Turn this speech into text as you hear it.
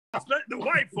The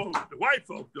white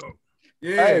folk though.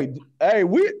 Yeah. Hey,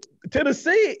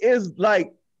 Tennessee is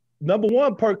like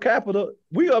 #1 per capita.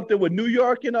 We up there with New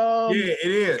York and it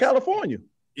is. California.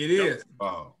 It is.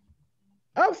 Wow.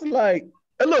 I was like,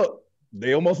 hey, look,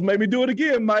 they almost made me do it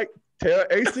again, Mike. Tear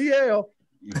ACL.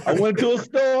 I went to a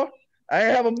store. I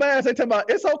ain't have a mask. They talking about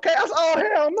it's okay. I said, oh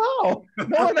hell no,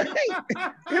 no it ain't.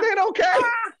 It ain't okay.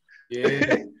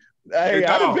 Yeah. Hey,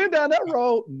 I done been down that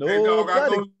road. No, hey, dog,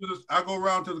 I go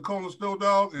around to the corner store,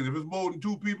 dog, and if it's more than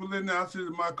 2 people in there, I sit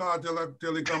in my car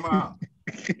till they come out.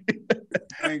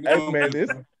 Hey man,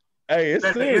 it's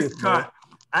serious.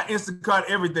 I Instacart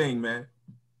everything, man.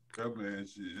 Man,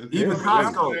 shit. Even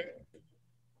Costco.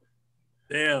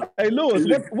 Damn. Hey, Lewis,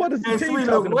 what is the team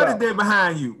talking what about? is that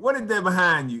behind you? What is that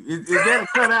behind you? Is that a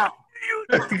cutout?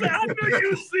 I knew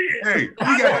you see it. Hey,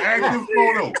 we got an action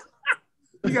photo.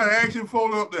 We got an action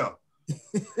photo up there.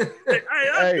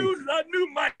 I knew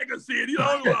Mike could see it. He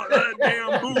don't know that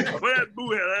damn boo. Where that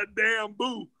boo at? That damn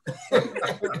boo.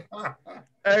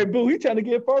 Hey, boo, he trying to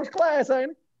get first class,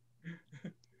 ain't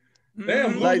he?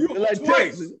 Damn, Lou, like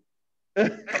twice. Texas.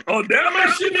 Oh, damn,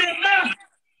 that shit in now.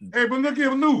 Hey, but look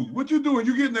here, Lou. What you doing?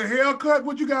 You getting a haircut?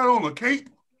 What you got on, a cape?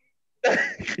 Shut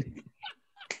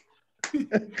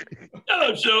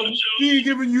up, Show. He ain't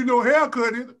giving you no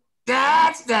haircut, is it?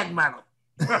 That's that mother.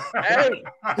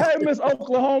 Hey, Miss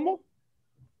Oklahoma.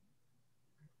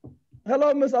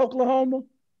 Hello, Miss Oklahoma.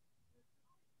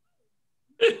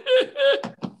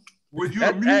 Would you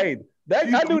I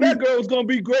knew that girl was gonna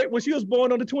be great when she was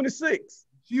born on the 26th.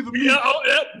 She's a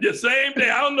the same day.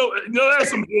 I don't know. No, that's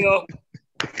some hell.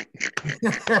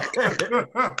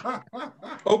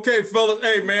 Okay, fellas.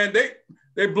 Hey, man,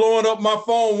 they blowing up my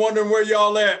phone, wondering where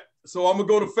y'all at. So I'm gonna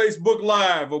go to Facebook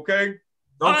Live. Okay.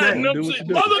 Okay.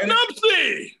 Mother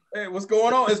Numpsy. Hey, what's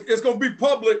going on? It's gonna be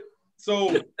public,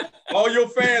 so all your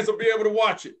fans will be able to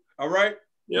watch it. All right.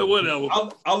 Yeah, whatever.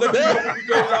 I'll let you know when we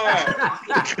go live.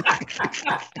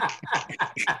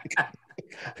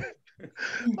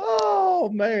 Oh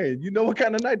man, you know what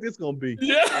kind of night this gonna be?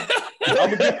 Yeah.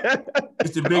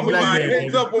 It's a big black man.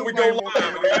 Heads up when we go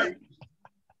live. Okay?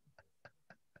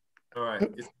 All right.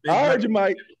 I heard you,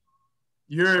 Mike.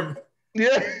 You heard me?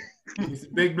 Yeah. He's a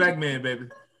big black man, baby.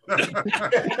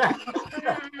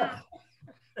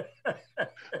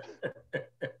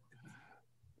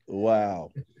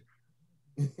 Wow.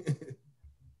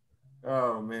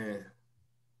 Oh man.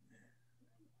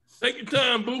 Take your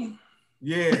time, boo.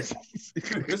 Yes.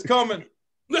 It's coming.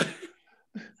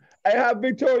 Hey, how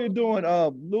Victoria doing,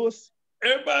 Lewis?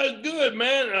 Everybody's good,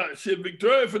 man. Shit,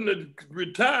 Victoria finna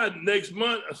retire next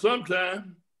month or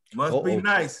sometime. Must be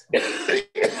nice.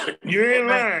 You ain't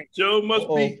lying. Joe must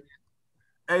be.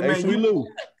 Hey, Hey, man,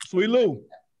 Sweet Lou.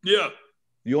 Yeah.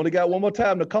 You only got one more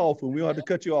time to call for. We don't have to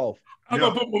cut you off. I'm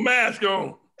gonna put my mask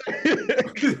on.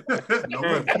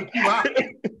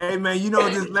 Hey, man, you know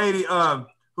this lady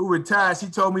who retired, she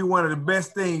told me one of the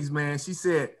best things, man. She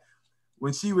said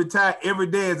when she retired, every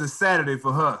day is a Saturday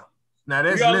for her. Now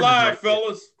that's we got living, live, right?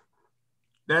 fellas.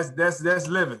 That's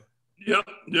living. Yep.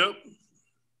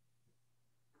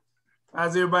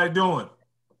 How's everybody doing?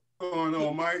 What's going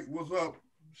on, Mike? What's up?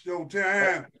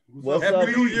 Showtime. What's up?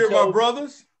 Happy New Year, my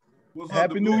brothers. What's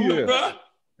Happy up, New Year.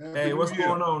 Hey, what's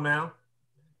going on now?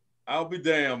 I'll be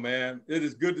damned, man. It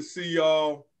is good to see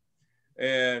y'all.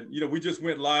 And, you know, we just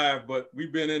went live, but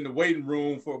we've been in the waiting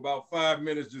room for about 5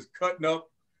 minutes just cutting up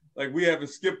like we haven't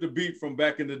skipped a beat from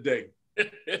back in the day.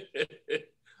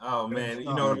 Oh, man.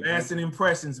 You know, lasting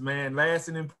impressions, man.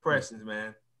 Lasting impressions,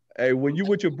 man. Hey, when you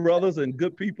with your brothers and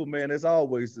good people, man, it's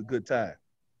always a good time.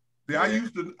 See, I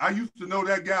used to know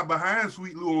that guy behind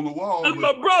Sweet Lou on the wall. That's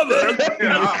my brother.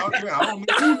 I don't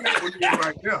know who that was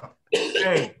right there.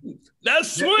 Hey,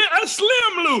 That's Slim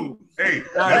Lou. Hey,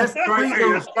 that's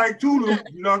that's strike 2, Lou.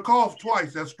 You done coughed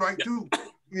twice. That's strike 2.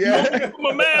 Yeah. Put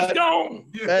my mask on.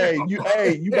 Hey, you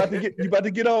about to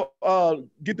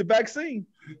get the vaccine.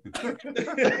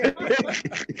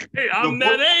 Hey, I'm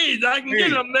that age. I can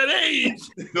get them that age.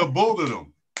 The both of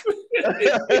them.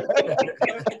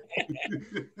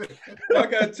 I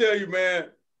gotta tell you, man,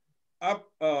 I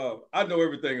know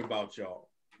everything about y'all,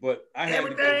 but I had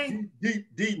to go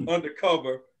deep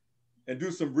undercover and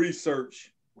do some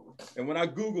research. And when I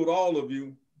Googled all of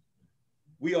you,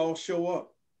 we all show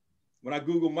up. When I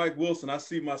Google Mike Wilson, I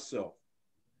see myself.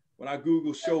 When I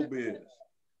Google Showbiz,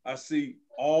 I see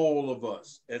all of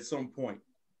us at some point.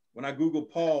 When I Google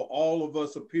Paul, all of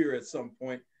us appear at some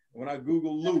point. When I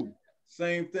Google Lou,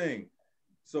 same thing.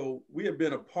 So we have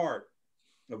been a part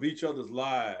of each other's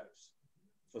lives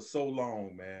for so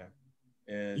long, man.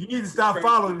 And you need to stop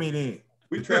following me then.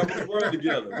 We travel the world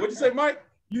together. What'd you say, Mike?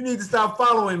 You need to stop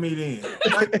following me then.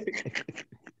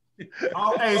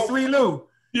 Oh, hey, Sweet Lou.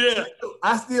 Yeah.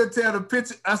 I still tell the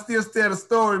picture. I still tell the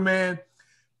story, man.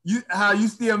 How you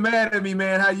still mad at me,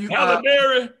 man? How you Halle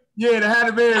Berry? Yeah, the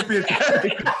Halle Berry picture.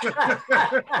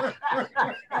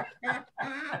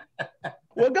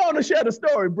 Well, go on and share the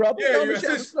story, brother. Yeah, go on and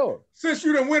share the story. Since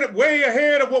you done went way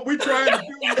ahead of what we're trying to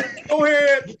do, go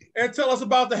ahead and tell us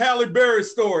about the Halle Berry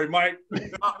story, Mike.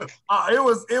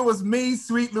 It was me,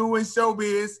 Sweet Lou, and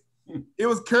Showbiz. It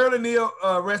was Curley Neal,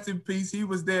 rest in peace. He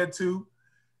was there too,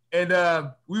 and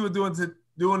we were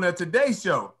doing a Today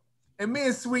Show. And me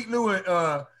and Sweet Lou,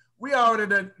 we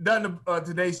already done the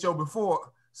Today Show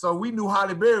before, so we knew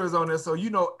Halle Berry was on there. So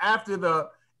after the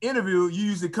interview, you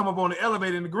usually come up on the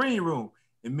elevator in the green room,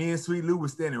 and me and Sweet Lou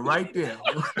was standing right there.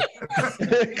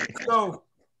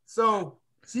 so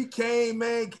she came,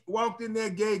 man, walked in there,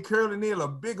 gave Curly Neal a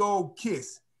big old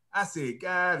kiss. I said,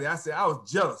 God, I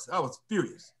was jealous. I was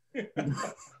furious.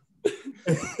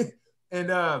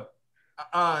 And I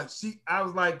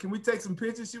was like, can we take some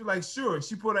pictures? She was like, sure.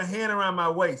 She put her hand around my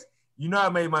waist. You know, I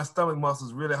made my stomach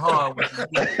muscles really hard.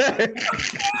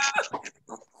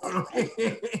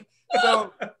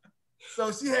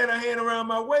 So she had her hand around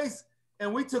my waist,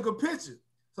 and we took a picture.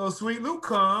 So Sweet Lou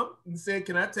come and said,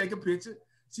 can I take a picture?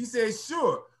 She said,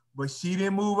 sure, but she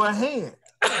didn't move her hand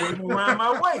around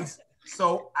my waist.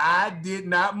 So I did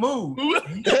not move.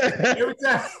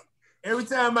 Every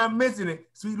time I mention it,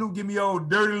 Sweet Lou give me an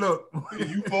old dirty look.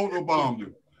 You photobombed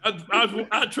him.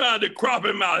 I tried to crop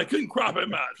him out. I couldn't crop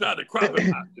him out. I tried to crop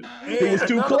him out. It was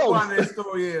too close. Part of that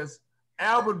story is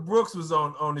Albert Brooks was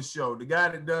on the show. The guy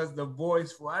that does the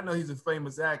voice for, I know he's a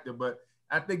famous actor, but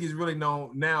I think he's really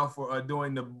known now for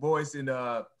doing the voice in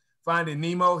Finding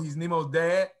Nemo. He's Nemo's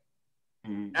dad.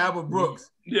 Mm-hmm. Albert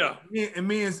Brooks. Yeah. Me and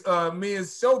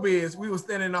Showbiz, we were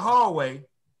standing in the hallway,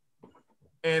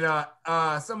 and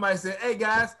somebody said, hey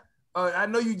guys, I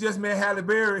know you just met Halle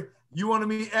Berry. You want to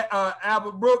meet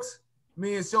Albert Brooks?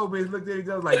 Me and Showbiz looked at each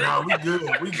other like, no,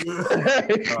 we good.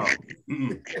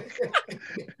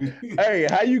 Hey,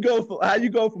 how you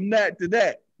go from that to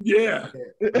that? Yeah.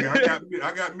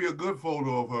 I got me a good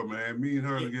photo of her, man. Me and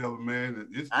her together, man.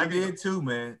 I did too,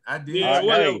 man. I did. Yeah,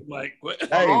 hey, like,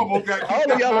 hey, all of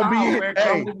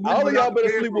y'all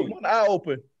better sleep with one eye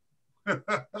open.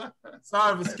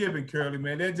 Sorry for skipping, Curly,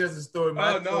 man. That's just a story.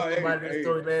 That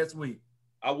story last week.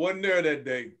 I wasn't there that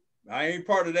day. I ain't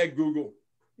part of that Google.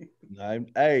 I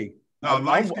didn't.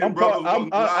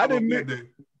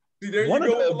 See, there you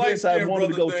go. The light skin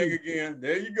brother thing again.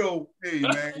 There you go. Hey,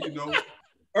 man,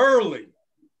 early.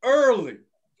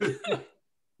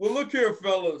 Well, look here,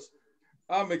 fellas.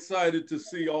 I'm excited to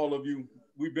see all of you.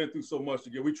 We've been through so much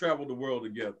together. We traveled the world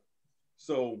together.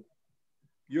 So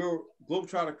your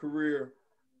Globetrotter career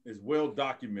is well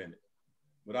documented,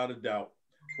 without a doubt.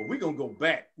 But we're going to go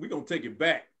back. We're going to take it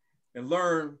back and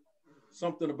learn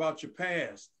something about your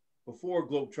past before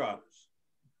Globetrotters,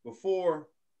 before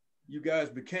you guys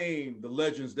became the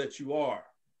legends that you are.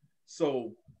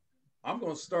 So I'm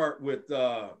going to start with,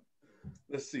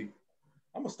 let's see.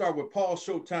 I'm going to start with Paul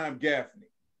Showtime Gaffney.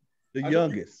 The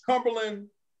youngest. Cumberland.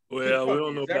 Well, we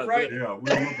don't know about right? that. Yeah, we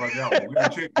don't know about that one. We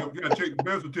gotta check the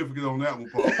birth certificate on that one,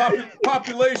 Paul.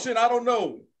 Population, I don't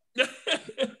know.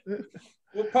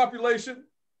 What population?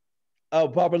 Oh,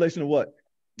 population of what?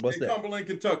 What's that? Cumberland,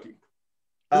 Kentucky.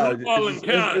 Harlan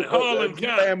County.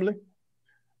 Family.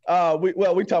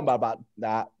 We talking about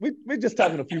we just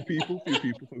talking a few people.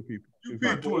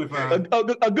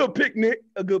 A good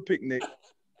picnic.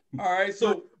 All right,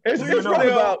 so please tell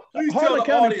the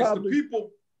audience, the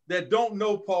people that don't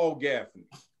know Paul Gaffney,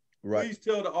 right? Please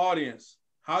tell the audience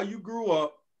how you grew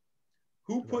up,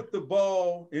 who put the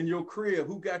ball in your crib,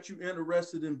 who got you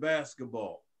interested in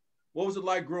basketball. What was it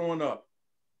like growing up?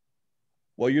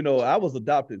 Well, I was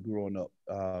adopted growing up.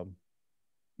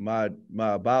 My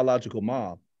biological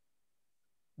mom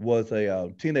was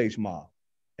a teenage mom,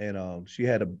 and she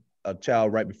had a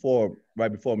child right before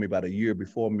me, about a year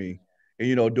before me.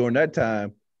 And during that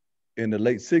time, in the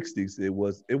late '60s, it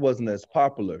wasn't as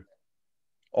popular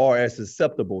or as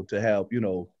acceptable to have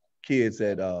kids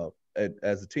as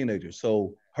a teenager.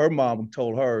 So her mom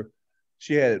told her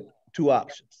she had two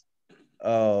options: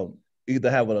 either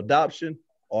have an adoption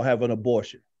or have an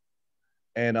abortion.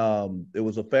 And it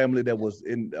was a family that was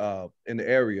in the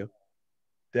area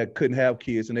that couldn't have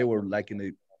kids, and they were like in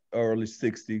the early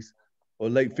 '60s or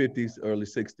late '50s, early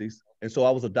 '60s. And so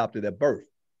I was adopted at birth.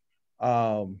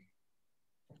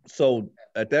 So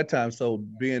at that time,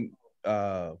 being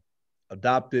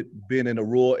adopted, being in a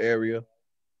rural area,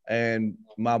 and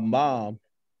my mom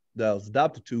that I was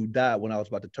adopted to died when I was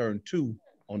about to turn 2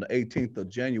 on the 18th of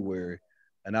January.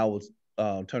 And I was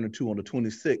turning 2 on the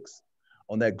 26th,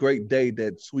 on that great day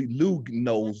that Sweet Lou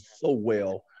knows so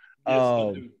well.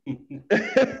 Yes,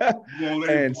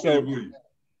 And so,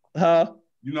 huh?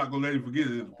 You're not gonna let him forget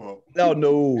it, Paul.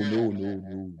 No.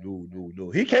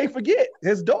 He can't forget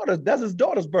his daughter. That's his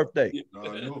daughter's birthday.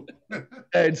 No.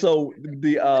 And so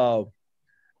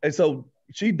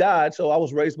she died. So I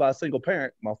was raised by a single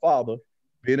parent, my father,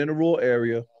 being in a rural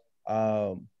area.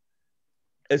 And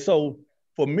so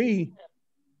for me,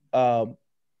 the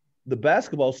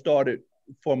basketball started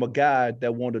from a guy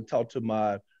that wanted to talk to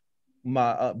my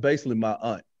basically my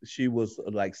aunt. She was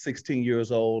like 16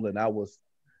 years old, and I was,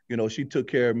 she took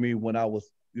care of me when I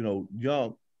was,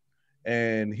 young,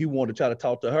 and he wanted to try to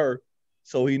talk to her.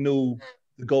 So he knew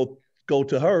to go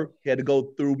to her, he had to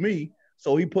go through me.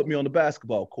 So he put me on the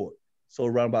basketball court. So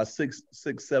around about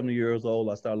 7 years old,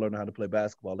 I started learning how to play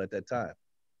basketball at that time.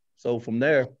 So from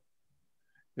there,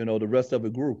 the rest of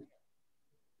it grew.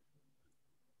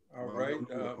 All right.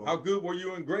 How good were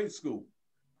you in grade school?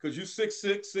 Because you're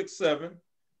 6'6", 6'7".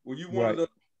 Were you one of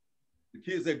the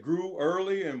kids that grew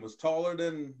early and was taller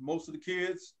than most of the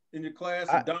kids in your class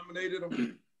and dominated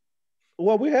them?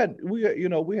 Well, I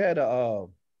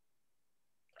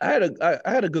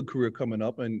had a good career coming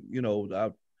up, and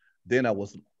then I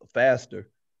was faster,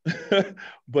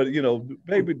 but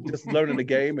maybe just learning the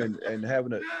game and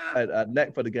having a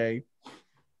knack for the game.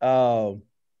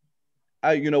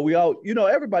 We all,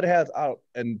 everybody has out,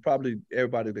 and probably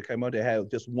everybody that came out there had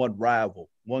just one rival,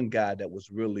 one guy that was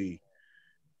really,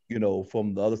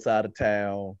 from the other side of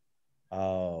town.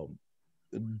 A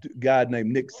guy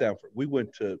named Nick Sanford. We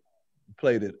went to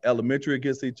played at elementary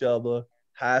against each other,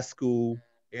 high school,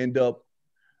 end up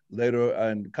later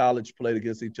in college, played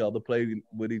against each other, played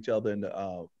with each other in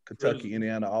the Kentucky,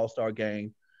 Indiana All-Star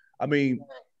game. I mean,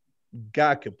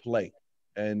 guy could play.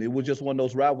 And it was just one of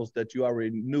those rivals that you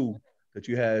already knew that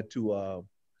you had to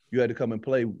come and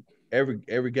play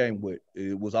every game with.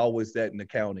 It was always that in the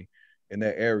county, in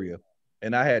that area.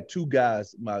 And I had two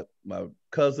guys, my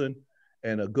cousin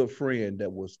and a good friend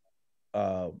that was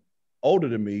older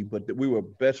than me, but we were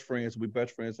best friends. We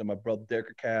best friends, and my brother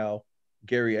Derek Cal,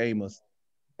 Gary Amos,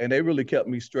 and they really kept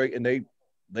me straight. And they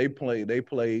played.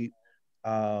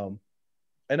 And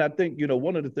I think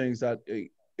one of the things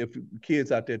if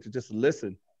kids out there to just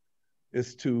listen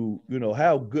is to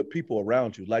have good people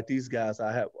around you, like these guys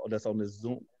I have that's on this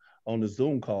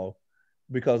Zoom call,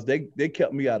 because they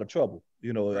kept me out of trouble.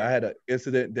 Right. I had an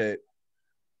incident that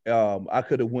I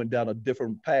could have went down a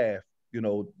different path.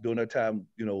 During that time,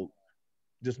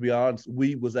 just to be honest,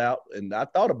 weed was out, and I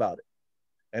thought about it.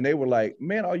 And they were like,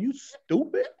 "Man, are you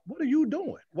stupid? What are you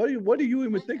doing? What are you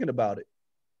even thinking about it?"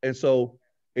 And so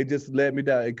it just led me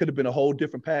down. It could have been a whole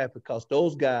different path, because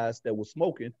those guys that were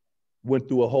smoking went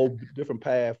through a whole different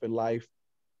path in life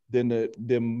than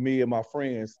me and my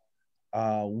friends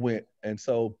went. And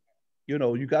so,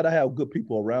 you got to have good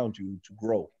people around you to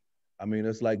grow. I mean,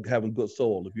 it's like having good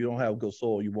soil. If you don't have good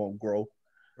soil, you won't grow.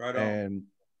 Right on. And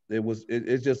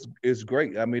it's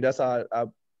great. I mean, that's how I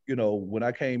when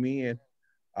I came in,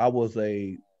 I was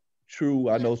I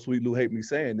know Sweet Lou hate me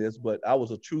saying this, but I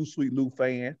was a true Sweet Lou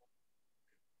fan.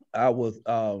 I was,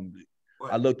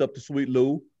 I looked up to Sweet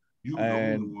Lou,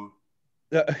 and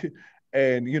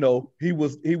he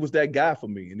was that guy for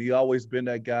me, and he always been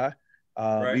that guy.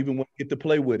 Right. Even when I get to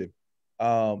play with him,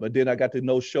 and then I got to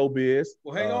know Showbiz.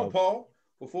 Well, hang on, Paul.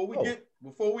 Before we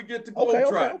get to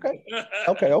Globetrotters. Okay.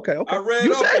 I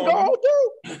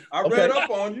read up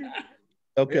on you.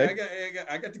 Okay.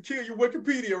 I got to kill your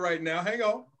Wikipedia right now. Hang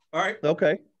on. All right.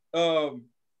 Okay.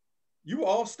 You were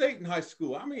all state in high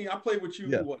school. I mean, I played with you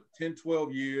for 10,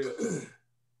 12 years.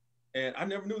 And I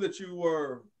never knew that you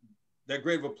were that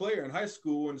great of a player in high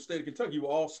school in the state of Kentucky. You were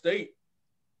all state.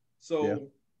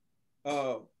 So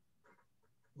who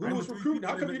was recruiting?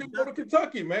 How come you didn't go to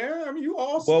Kentucky, man? I mean, you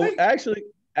all state. Well, actually,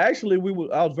 I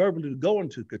was verbally going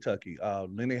to Kentucky.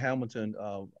 Lenny Hamilton.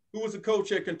 Who was the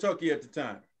coach at Kentucky at the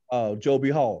time?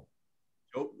 Joby Hall.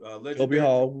 Joby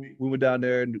Hall. We went down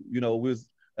there, and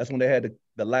that's when they had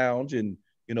the lounge, and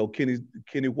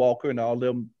Kenny Walker and all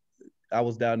them. I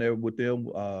was down there with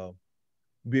them,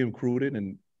 being recruited,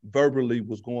 and verbally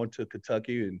was going to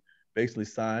Kentucky, and basically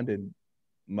signed in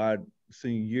my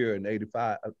senior year in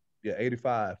 '85.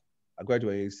 85. I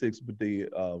graduated '86, but the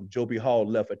Joby Hall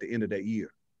left at the end of that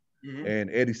year, and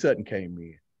Eddie Sutton came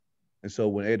in. And so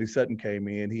when Eddie Sutton came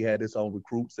in, he had his own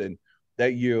recruits, and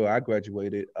that year I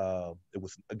graduated. It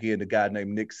was again the guy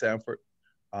named Nick Sanford.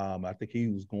 I think he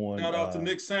was going. Shout out to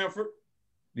Nick Sanford.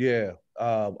 Yeah.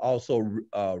 Also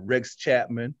Rex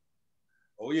Chapman.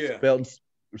 Oh yeah.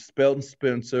 Spelton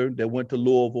Spencer. That went to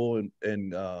Louisville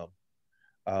and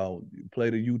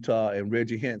played in Utah, and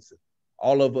Reggie Henson.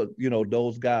 All of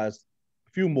those guys,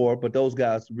 a few more, but those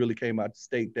guys really came out to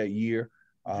state that year.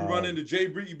 Did you run into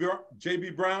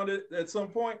J.B. Brown at some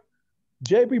point?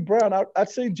 J.B. Brown, I'd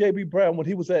seen J.B. Brown when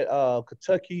he was at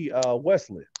Kentucky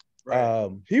Wesleyan. Right.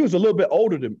 He was a little bit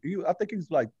older than me. I think he was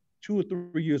like 2 or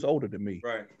 3 years older than me.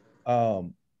 Right.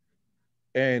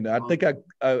 And I think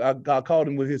I called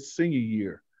him with his senior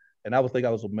year, and I would think I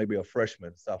was maybe a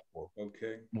freshman, sophomore.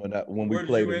 Okay. When we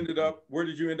played. Where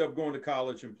did you end up going to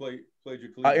college and played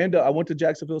your collegiate? I went to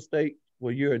Jacksonville State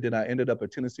for a year, and then I ended up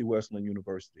at Tennessee Wesleyan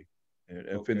University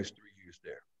and finished 3 years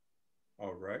there.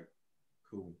 All right.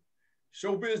 Cool.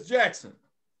 Showbiz Jackson.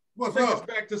 What's Take up? us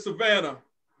back to Savannah.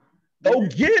 Oh,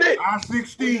 get it!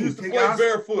 I-16. Take play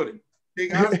barefooted.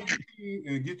 Take I-16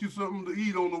 and get you something to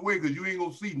eat on the way, because you ain't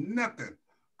gonna see nothing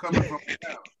coming from the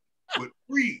town but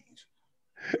trees.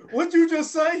 What'd you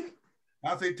just say?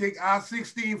 I say take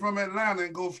I-16 from Atlanta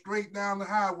and go straight down the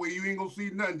highway. You ain't gonna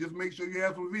see nothing. Just make sure you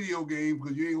have some video games,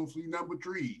 because you ain't gonna see nothing but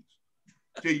trees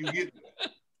till you get there.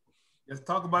 Let's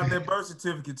talk about that birth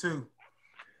certificate too.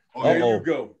 Oh, there you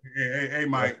go. Hey,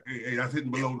 Mike. Hey, that's hitting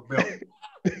below the belt.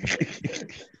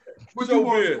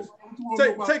 Showbiz.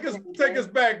 Take us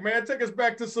back, man. Take us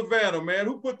back to Savannah, man.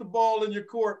 Who put the ball in your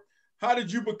court? How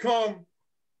did you become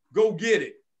go get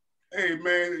it? Hey,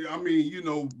 man, I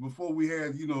mean, before we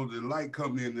had, the light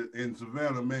company in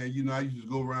Savannah, man, I used to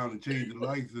go around and change the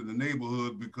lights in the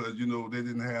neighborhood because, they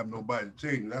didn't have nobody to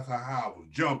change them. That's how I was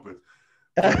jumping.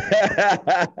 From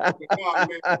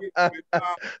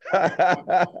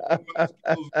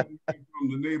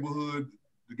the neighborhood,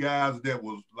 the guys that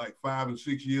was like 5 and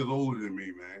 6 years older than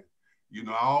me, man.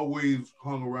 I always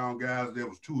hung around guys that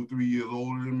was 2 or 3 years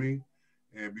older than me,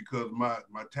 and because my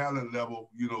talent level,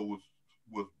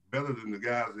 was better than the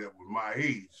guys that was my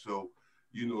age. So,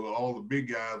 all the big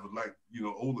guys was like,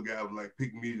 older guys was like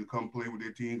picking me to come play with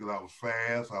their team because I was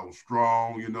fast, I was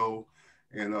strong,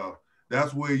 and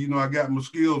that's where, I got my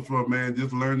skills from, man,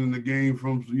 just learning the game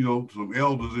from, some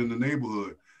elders in the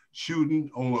neighborhood, shooting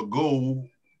on a goal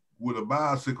with a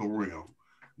bicycle rim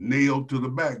nailed to the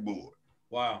backboard.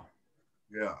 Wow.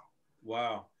 Yeah.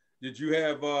 Wow. Did you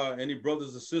have any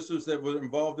brothers or sisters that were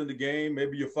involved in the game?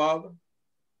 Maybe your father?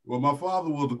 Well, my father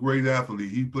was a great athlete.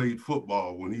 He played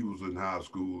football when he was in high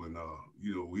school, and,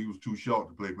 he was too short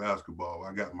to play basketball.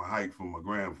 I got my height from my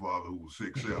grandfather, who was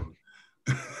 6'7".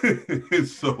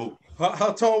 So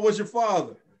how tall was your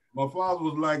father? My father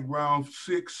was like around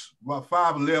 6, about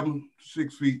 5'11",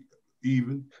 6 feet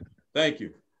even. Thank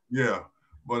you. Yeah,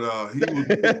 but he was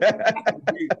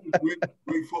a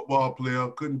great football player.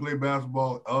 Couldn't play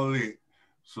basketball early,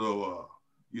 so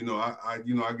I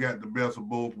got the best of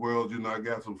both worlds. I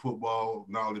got some football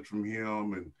knowledge from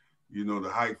him, and the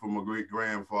height from my great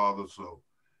grandfather. So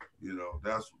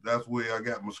that's where I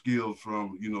got my skills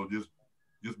from.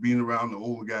 Just being around the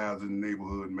older guys in the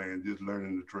neighborhood, man, just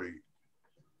learning the trade.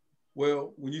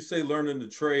 Well, when you say learning the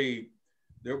trade,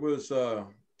 there was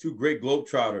 2 great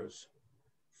Globetrotters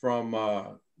from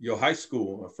your high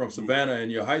school, from Savannah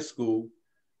and your high school,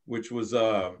 which was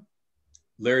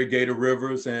Larry Gator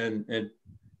Rivers and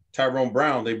Tyrone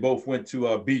Brown. They both went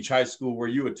to Beach High School where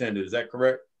you attended. Is that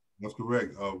correct? That's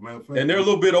correct. Matter of fact, and they're a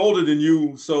little bit older than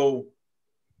you. So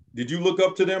did you look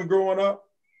up to them growing up?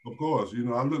 Of course,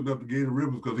 I looked up to Gator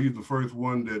Rivers because he's the first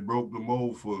one that broke the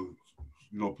mold for,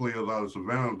 players out of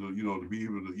Savannah to, to be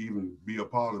able to even be a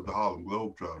part of the Harlem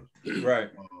Globetrotters. Right.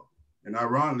 And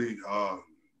ironically,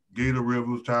 Gator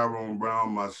Rivers, Tyrone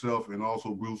Brown, myself, and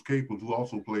also Bruce Capers, who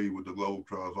also played with the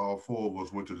Globetrotters, all 4 of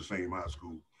us went to the same high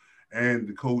school. And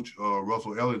the coach,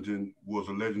 Russell Ellington, was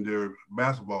a legendary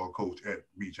basketball coach at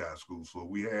Beach High School. So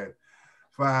we had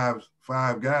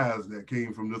five guys that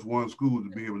came from this one school to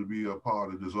be able to be a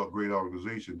part of this great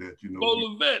organization that,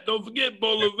 Bolivet, don't forget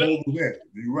Bolivet.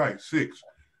 You're right, 6.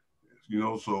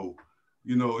 So,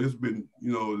 it's been,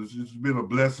 it's been a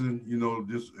blessing,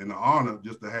 just an honor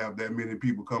just to have that many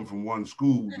people come from one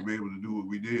school to be able to do what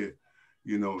we did.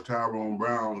 Tyrone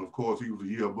Brown, of course, he was a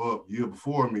year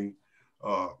before me.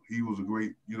 He was a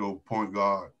great, point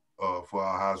guard for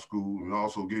our high school, and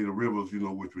also Gator Rivers,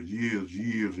 which was years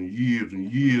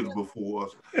before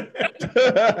us.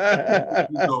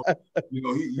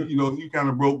 He kind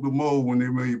of broke the mold when they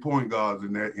made point guards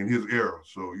in his era.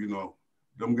 So,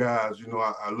 them guys,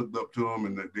 I looked up to them,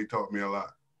 and they taught me a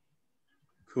lot.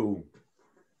 Cool.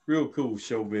 Real cool,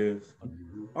 Showbiz.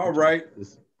 All right.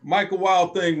 Michael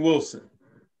Wildthing Wilson.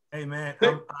 Hey, man,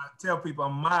 I tell people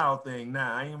I'm Wildthing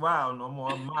now. I ain't wild no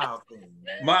more. I'm Wildthing.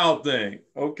 Wildthing.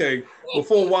 Okay.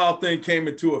 Before Wildthing came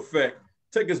into effect,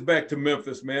 take us back to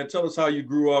Memphis, man. Tell us how you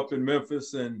grew up in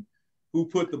Memphis and who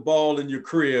put the ball in your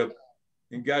crib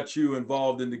and got you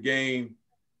involved in the game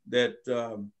that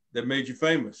that made you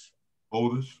famous?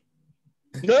 Oldest.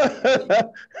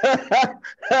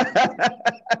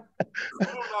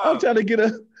 I'm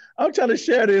trying to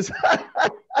share this.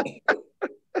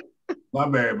 My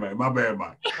bad, man. My bad,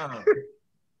 Mike.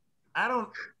 I don't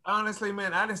honestly,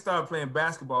 man. I didn't start playing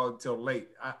basketball until late.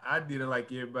 I did it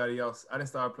like everybody else. I didn't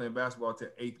start playing basketball until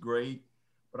 8th grade.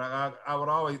 But I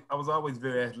was always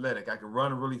very athletic. I could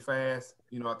run really fast.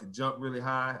 You know, I could jump really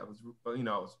high.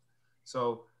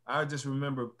 So I just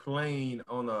remember playing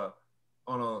on a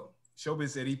Showbiz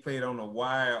said he played on a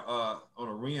wire, on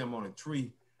a rim on a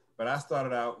tree. But I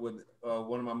started out with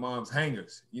one of my mom's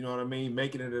hangers. You know what I mean?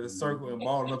 Making it in a circle and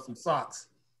balling up some socks.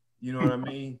 You know what I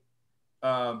mean?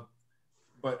 But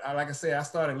like I say, I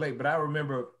started late. But I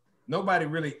remember nobody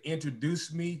really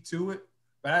introduced me to it.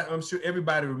 But I'm sure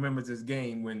everybody remembers this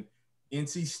game when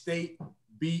NC State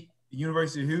beat the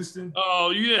University of Houston.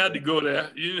 Oh, you didn't have to go there.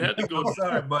 You didn't have to go.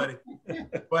 Sorry, buddy.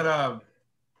 But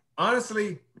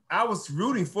honestly, I was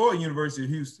rooting for University of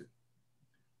Houston.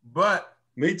 But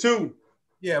me too.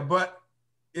 Yeah, but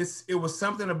it was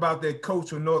something about that coach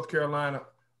from North Carolina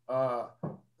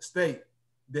State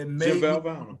that made me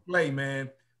play,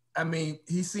 man. I mean,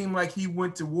 he seemed like he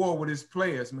went to war with his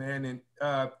players, man, and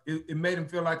it made him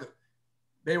feel like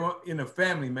they were in a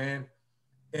family, man.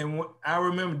 And I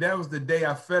remember that was the day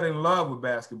I fell in love with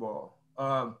basketball.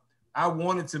 I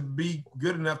wanted to be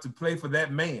good enough to play for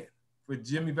that man, for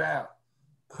Jimmy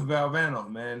Valvano,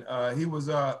 man.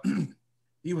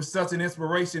 He was such an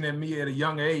inspiration in me at a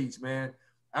young age, man.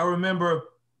 I remember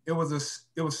it was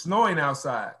snowing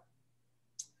outside,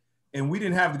 and we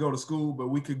didn't have to go to school, but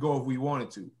we could go if we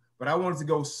wanted to. But I wanted to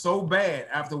go so bad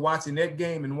after watching that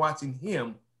game and watching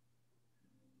him.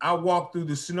 I walked through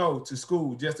the snow to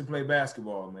school just to play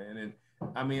basketball, man. And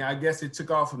I mean, I guess it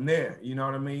took off from there. You know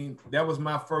what I mean? That was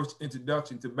my first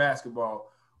introduction to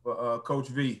basketball for Coach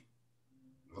V.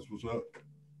 That's what's up.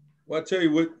 Well, I tell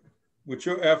you what, with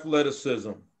your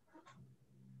athleticism,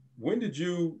 when did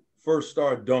you first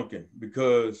start dunking?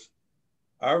 Because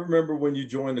I remember when you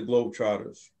joined the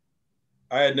Globetrotters,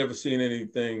 I had never seen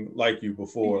anything like you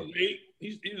before. He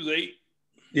was 8.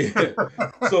 Yeah.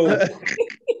 So,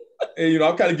 and, you know,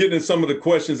 I'm kind of getting into some of the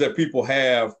questions that people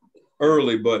have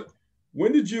early, but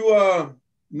when did you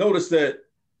notice that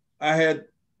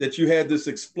you had this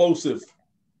explosive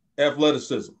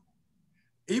athleticism?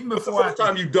 Even before the first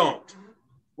time you dunked.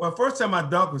 Well, first time I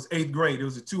dunked was 8th grade. It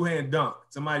was a 2-hand dunk.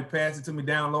 Somebody passed it to me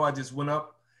down low. I just went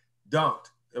up, dunked.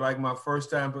 Like my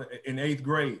first time in 8th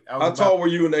grade. How tall were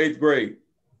you in the 8th grade?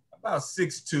 About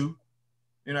 6'2".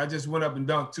 And I just went up and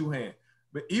dunked 2-hand.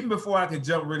 But even before I could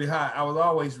jump really high, I was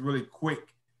always really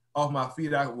quick off my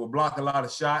feet. I would block a lot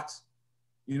of shots.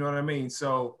 You know what I mean?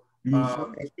 So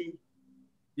it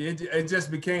just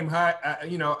became high.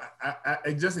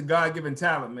 It's just a God-given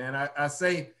talent, man. I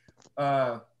say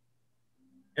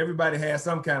everybody has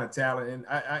some kind of talent, and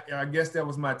I guess that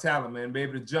was my talent, man, be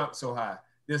able to jump so high.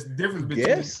 There's a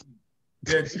difference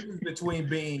between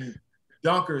being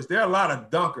dunkers. There are a lot of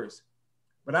dunkers,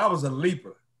 but I was a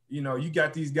leaper. You know, you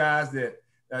got these guys that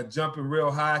are jumping real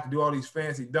high, can do all these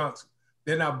fancy dunks.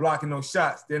 They're not blocking no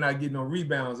shots. They're not getting no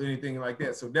rebounds or anything like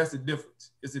that. So that's the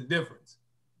difference. It's a difference.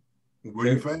 Were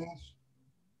you fast?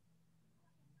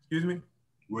 Excuse me?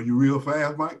 Were you real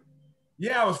fast, Mike?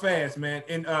 Yeah, I was fast, man.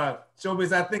 And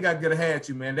Showbiz, I think I could have had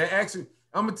you, man.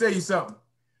 I'm going to tell you something.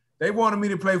 They wanted me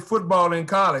to play football in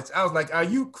college. I was like, are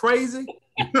you crazy?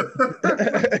 I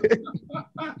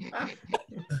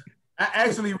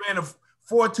actually ran a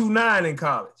 4.29 in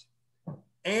college.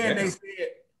 And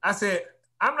I said,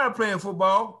 I'm not playing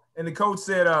football. And the coach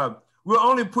said, we'll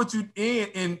only put you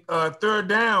in third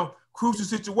down crucial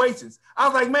situations. I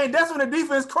was like, man, that's when the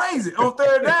defense is crazy on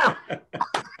third down.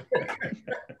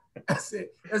 I said,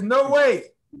 there's no way.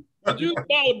 But you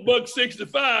about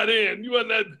 $165 then. You wasn't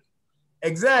that.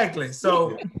 Exactly.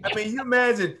 So, I mean, you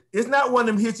imagine, it's not one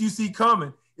of them hits you see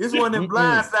coming. It's one of them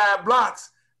blindside blocks,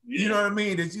 you know what I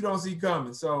mean, that you don't see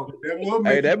coming. So,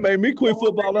 hey, that made me quit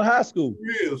football in high school.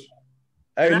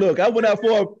 Hey, look, I went out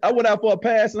for a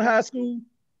pass in high school,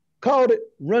 called it,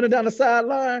 running down the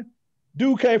sideline.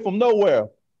 Dude came from nowhere.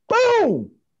 Boom!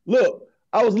 Look,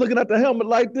 I was looking at the helmet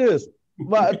like this.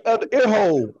 My ear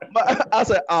hole. I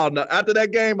said, oh no. After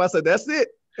that game, I said, that's it.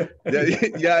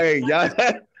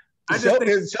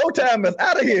 Showtime is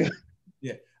out of here.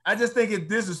 Yeah. I just think it's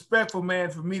disrespectful, man,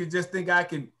 for me to just think I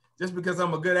can, just because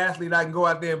I'm a good athlete, I can go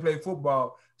out there and play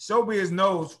football. Showbiz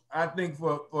knows, I think,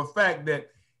 for a fact that,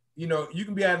 you know, you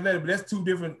can be athletic, but that's two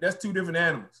different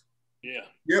animals. Yeah.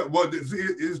 Yeah, well,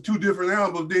 it's two different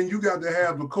animals. Then you got to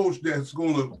have the coach that's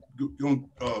going to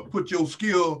put your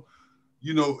skill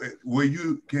you know, where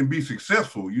you can be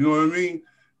successful. You know what I mean?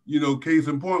 You know, case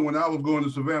in point, when I was going to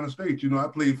Savannah State, you know, I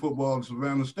played football at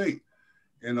Savannah State.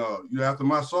 And you know, after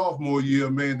my sophomore year,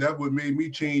 man, that would made me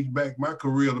change back my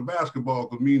career to basketball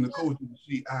because me and the coach would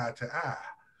see eye to eye.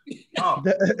 Oh.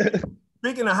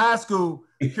 Speaking of high school,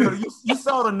 you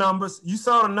saw the numbers. You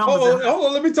saw the numbers. Hold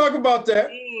on. Let me talk about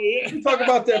that. Let me talk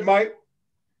about that, Mike.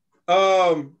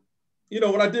 You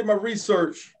know, when I did my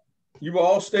research, you were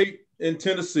all-state in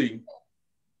Tennessee.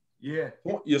 Yeah.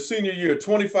 Your senior year,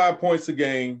 25 points a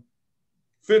game,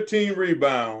 15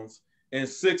 rebounds, and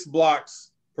 6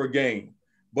 blocks per game.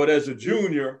 But as a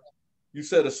junior, you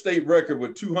set a state record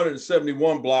with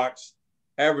 271 blocks,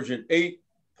 averaging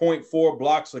 8.4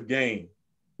 blocks a game.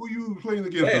 Who you playing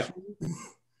against?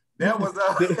 That was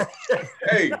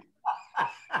hey,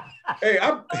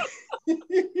 I'm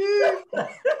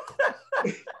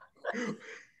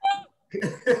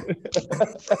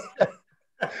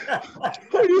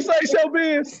Who you say,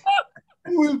 Showbiz?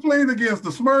 Who was playing against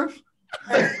the Smurfs?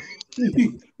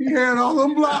 He had all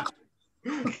them blocks.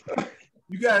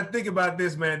 You got to think about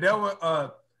this, man. That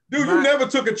was dude. You never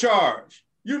took a charge.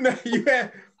 You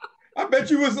had. I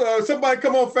bet you was somebody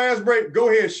come on fast break. Go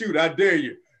ahead, shoot. I dare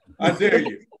you. I dare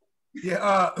you.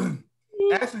 Yeah.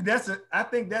 Actually, I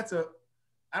think I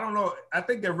don't know. I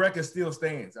think that record still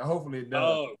stands. Hopefully it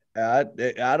does.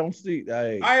 I don't see.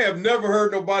 I have never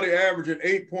heard nobody averaging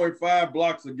 8.5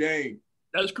 blocks a game.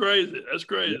 That's crazy. That's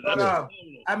crazy.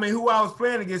 I mean, who I was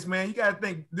playing against, man, you got to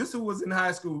think, this who was in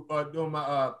high school doing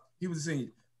my, he was a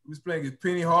senior. He was playing against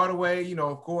Penny Hardaway, you know,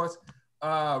 of course.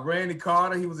 Randy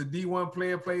Carter, he was a D1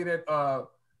 player, played at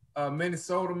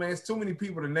Minnesota, man. It's too many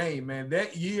people to name, man.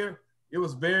 That year, it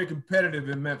was very competitive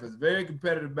in Memphis, very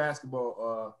competitive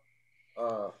basketball,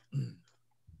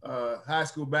 high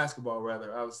school basketball,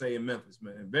 rather, I would say, in Memphis,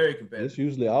 man. Very competitive. It's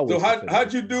usually always. So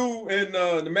how'd you do in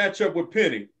the matchup with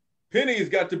Penny? Penny's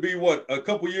got to be, what, a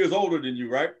couple years older than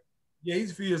you, right? Yeah,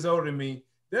 he's a few years older than me.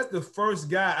 That's the first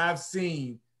guy I've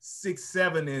seen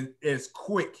 6'7" and as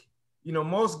quick. You know,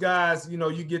 most guys, you know,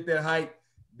 you get that height,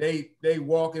 they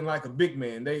walking like a big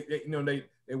man. They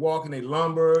walk and they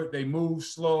lumber, they move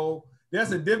slow.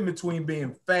 There's a difference between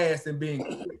being fast and being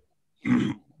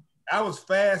quick. I was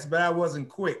fast, but I wasn't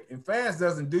quick. And fast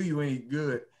doesn't do you any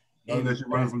good. Unless you're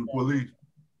running from the police.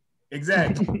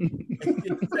 Exactly.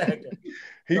 Exactly.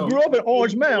 He grew up in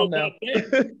Orange Mound now.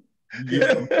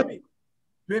 Yeah.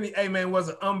 Penny, hey man, was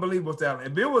an unbelievable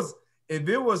talent. If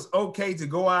it was okay to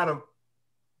go out of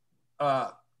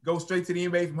go straight to the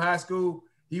NBA from high school,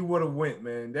 he would have went,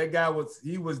 man. That guy was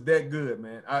that good,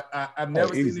 man. I've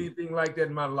never seen anything like that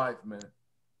in my life, man.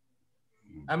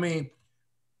 I mean,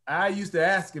 I used to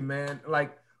ask him, man,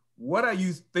 like, what are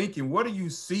you thinking? What do you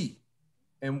see?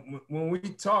 And when we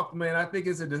talk, man, I think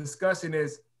it's a discussion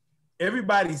is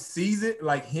everybody sees it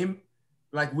like him,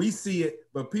 like we see it,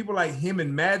 but people like him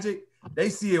and Magic, they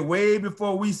see it way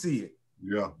before we see it.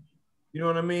 Yeah. You know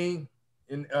what I mean?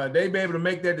 And they be able to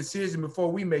make that decision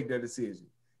before we make that decision.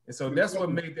 And so that's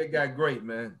what made that guy great,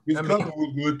 man. His cousin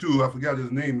was good too. I forgot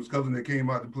his name. His cousin that came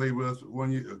out to play with us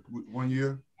one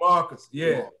year. Marcus,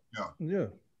 yeah. Yeah.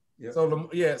 So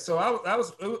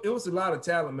it was a lot of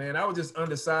talent, man. I was just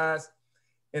undersized.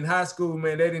 In high school,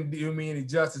 man, they didn't do me any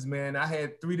justice, man. I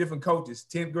had 3 different coaches.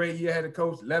 10th grade year I had a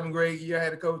coach, 11th grade year I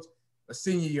had a coach, a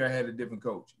senior year I had a different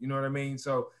coach. You know what I mean?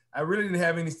 So I really didn't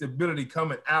have any stability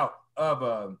coming out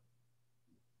of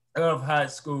high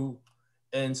school.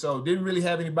 And so didn't really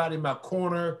have anybody in my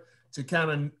corner to kind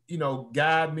of, you know,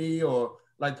 guide me, or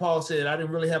like Paul said, I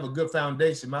didn't really have a good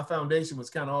foundation. My foundation was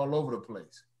kind of all over the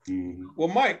place. Mm-hmm. Well,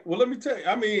 Mike, let me tell you,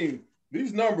 I mean,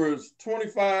 these numbers,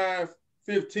 25,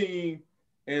 15,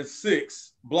 and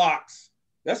 6 blocks,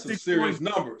 that's some serious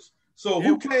numbers. So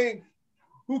who came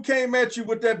at you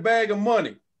with that bag of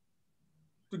money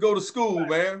to go to school,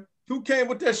 man? Who came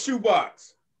with that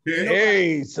shoebox?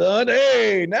 Hey, son,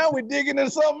 hey, now we're digging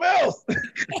into something else.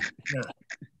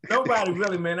 Nobody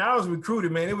really, man. I was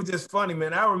recruited, man. It was just funny,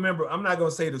 man. I remember, I'm not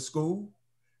gonna say the school.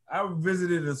 I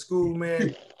visited a school,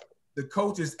 man. The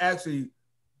coaches actually,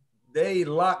 they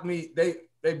locked me,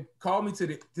 they called me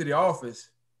to the office.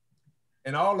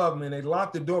 And all of them, and they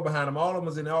locked the door behind them. All of them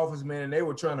was in the office, man, and they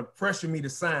were trying to pressure me to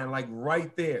sign, like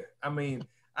right there. I mean,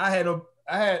 I had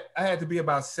to be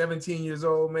about 17 years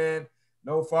old, man.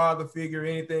 No father figure,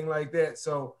 anything like that.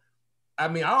 So, I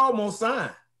mean, I almost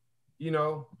signed, you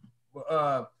know,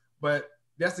 but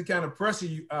that's the kind of pressure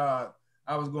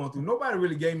I was going through. Nobody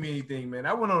really gave me anything, man.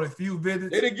 I went on a few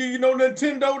visits. They didn't give you no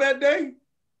Nintendo that day?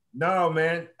 No,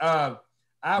 man. I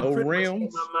no pretty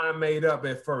rims. much had my mind made up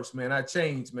at first, man. I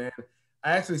changed, man.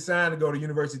 I actually signed to go to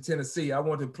University of Tennessee. I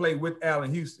wanted to play with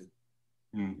Allen Houston.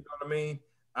 You know what I mean?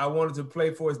 I wanted to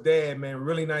play for his dad, man.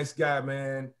 Really nice guy,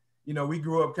 man. You know, we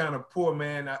grew up kind of poor,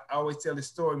 man. I always tell this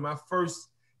story. My first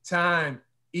time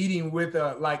eating with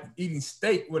eating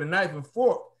steak with a knife and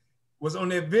fork was on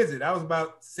that visit. I was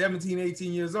about 17,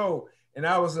 18 years old, and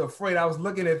I was afraid. I was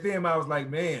looking at them. I was like,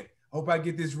 man, hope I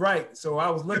get this right. So I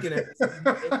was looking at steak.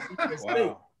 You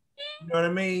know what I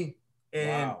mean?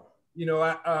 And you know,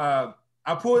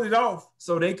 I pulled it off,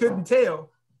 so they couldn't tell.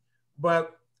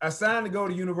 But I signed to go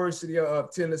to University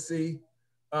of Tennessee,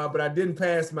 but I didn't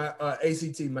pass my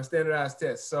ACT, my standardized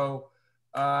test. So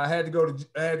I had to go to the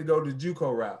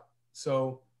JUCO route.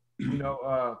 So you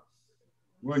know.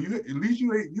 Well, at least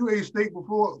you ate steak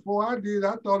before I did.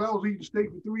 I thought I was eating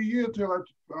steak for 3 years till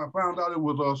I found out it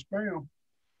was spam.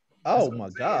 Oh my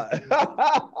God!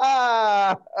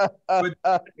 but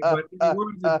in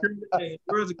the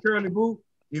words of Curley Boo,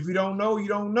 if you don't know, you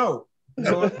don't know. You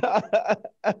know,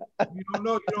 you don't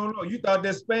know, you don't know. You thought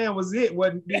that spam was it,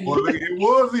 wasn't it? Well, it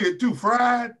was it too,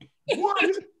 fried. What?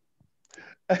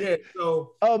 Yeah.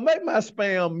 So make my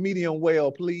spam medium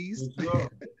well, please.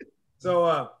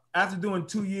 So after doing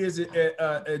 2 years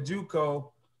at JUCO,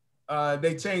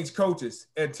 they changed coaches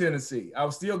at Tennessee. I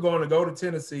was still going to go to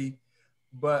Tennessee,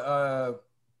 but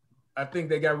I think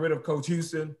they got rid of Coach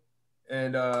Houston.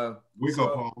 And Wake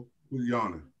up, Paul. Who's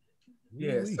yawning?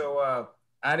 Yeah, so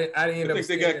I didn't end up. I think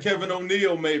they got Kevin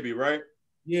O'Neal, maybe, right?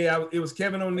 Yeah, it was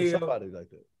Kevin O'Neal. Somebody like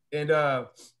that.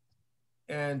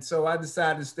 And so I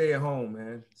decided to stay at home,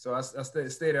 man. So I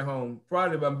stayed at home.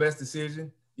 Probably my best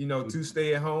decision, you know, to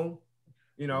stay at home.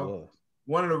 You know,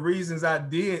 one of the reasons I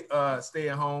did stay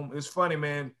at home, it was funny,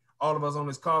 man. All of us on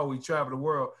this call, we travel the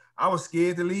world. I was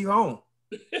scared to leave home.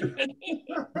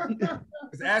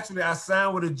 Because actually, I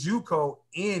signed with a JUCO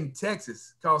in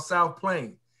Texas called South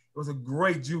Plain. It was a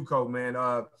great JUCO, man.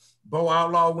 Bo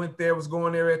Outlaw went there, was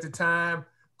going there at the time.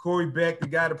 Corey Beck, the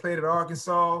guy that played at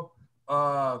Arkansas.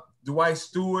 Dwight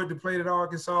Stewart, that played at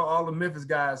Arkansas. All the Memphis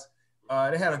guys.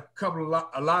 They had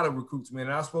a lot of recruits, man.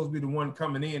 And I was supposed to be the one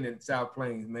coming in at South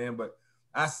Plains, man. But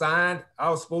I signed. I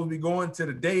was supposed to be going to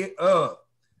the day of.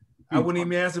 I wouldn't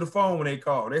even answer the phone when they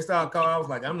called. They started calling. I was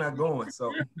like, I'm not going. So,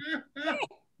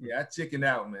 yeah, I chickened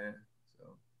out, man.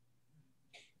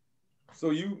 So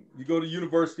you go to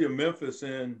University of Memphis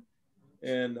and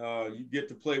you get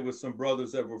to play with some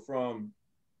brothers that were from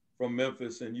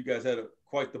Memphis, and you guys had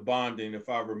quite the bonding, if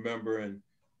I remember, and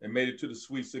made it to the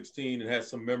Sweet 16 and had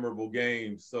some memorable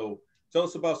games. So tell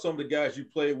us about some of the guys you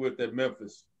played with at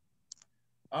Memphis.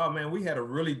 Oh, man, we had a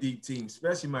really deep team,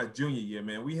 especially my junior year,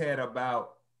 man. We had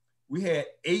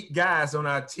 8 guys on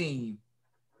our team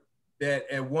that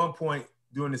at one point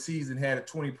during the season had a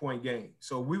 20-point game.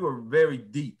 So we were very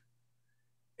deep.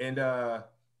 And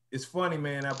it's funny,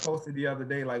 man, I posted the other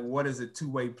day, like, what is a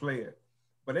two-way player?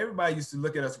 But everybody used to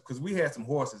look at us because we had some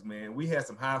horses, man. We had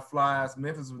some high flyers.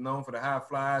 Memphis was known for the high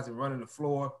flyers and running the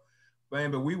floor, man,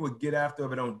 but we would get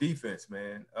after it on defense,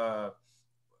 man.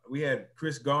 We had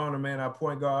Chris Garner, man, our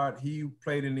point guard. He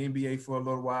played in the NBA for a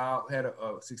little while, had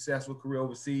a successful career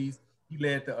overseas. He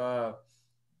led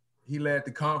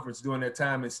the conference during that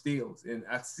time in steals, and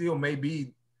I still may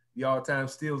be the all-time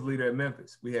steals leader at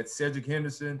Memphis. We had Cedric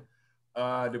Henderson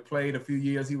that played a few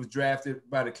years. He was drafted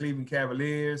by the Cleveland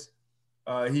Cavaliers.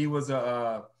 He was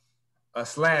a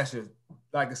slasher,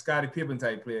 like a Scottie Pippen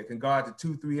type player, can guard the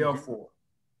 2-3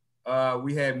 L4.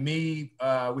 We had me,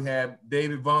 we had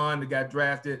David Vaughn that got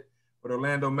drafted with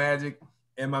Orlando Magic,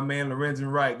 and my man Lorenzen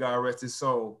Wright, God rest his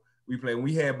soul. We played.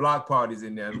 We had block parties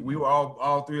in there. We were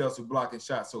all three of us were blocking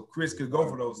shots, so Chris could go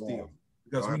for those steals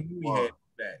because we knew he had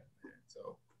that.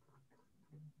 So,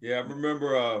 yeah, I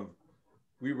remember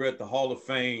we were at the Hall of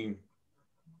Fame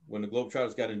when the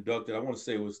Globetrotters got inducted. I want to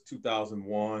say it was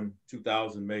 2001,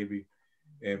 2000 maybe,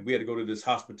 and we had to go to this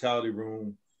hospitality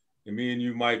room. And me and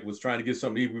you, Mike, was trying to get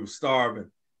something to eat. We were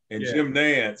starving. And Jim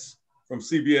Nance from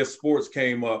CBS Sports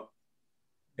came up,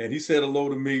 and he said hello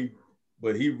to me,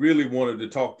 but he really wanted to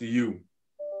talk to you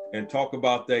and talk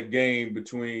about that game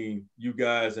between you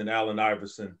guys and Allen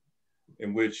Iverson,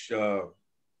 in which it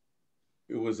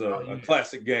was a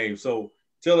classic game. So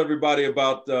tell everybody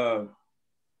about that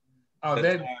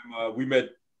time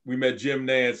we met Jim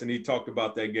Nance, and he talked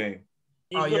about that game.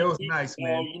 Oh, yeah, it was nice,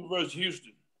 man. University of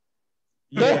Houston.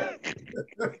 Yeah.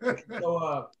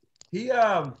 So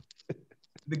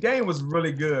the game was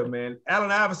really good, man.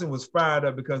 Allen Iverson was fired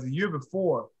up because the year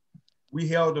before we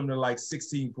held him to like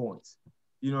 16 points.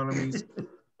 You know what I mean?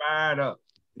 Fired up.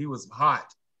 He was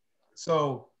hot.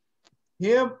 So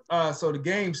so the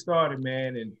game started,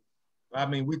 man, and I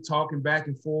mean, we're talking back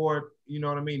and forth. You know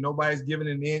what I mean? Nobody's giving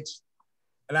an inch.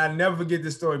 And I never forget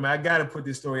this story, man. I got to put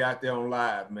this story out there on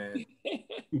live, man.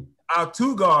 our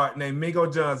two guard named Mingo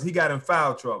Johns, he got in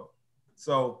foul trouble.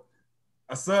 So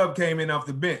a sub came in off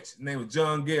the bench. His name was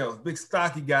John Gales, big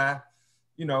stocky guy,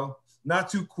 you know, not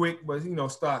too quick, but you know,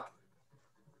 stocky.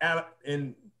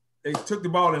 And they took the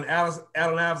ball, and Allen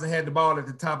Iverson had the ball at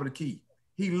the top of the key.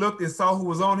 He looked and saw who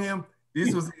was on him.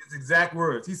 This was his exact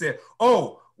words. He said,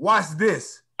 "Oh, watch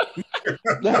this.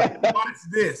 Watch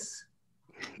this."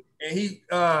 And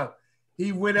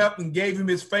he went up and gave him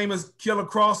his famous killer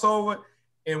crossover.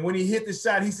 And when he hit the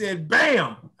shot, he said,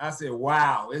 "Bam!" I said,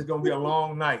 "Wow, it's gonna be a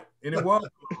long night." And it was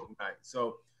a long night.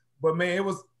 So, but man, it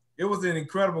was an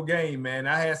incredible game, man.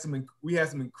 We had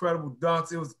some incredible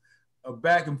dunks. It was a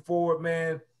back and forward,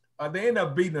 man. They ended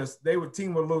up beating us. They were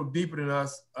team a little deeper than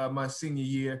us my senior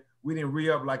year. We didn't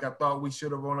re-up like I thought we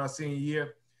should have on our senior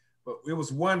year. But it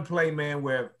was one play, man,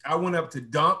 where I went up to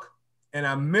dunk and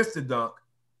I missed the dunk,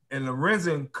 and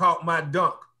Lorenzen caught my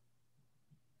dunk.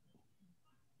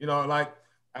 You know, like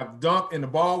I dunked and the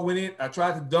ball went in. I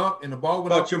tried to dunk and the ball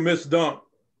went up. Thought you missed dunk.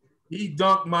 He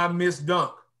dunked my missed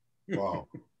dunk. Wow.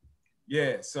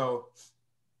 So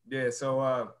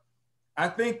I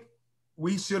think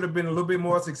we should have been a little bit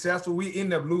more successful. We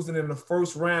ended up losing in the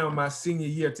first round my senior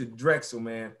year to Drexel,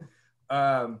 man.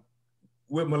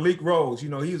 With Malik Rose, you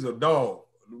know, he was a dog.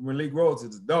 Malik Rose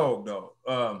is a dog.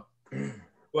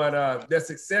 But the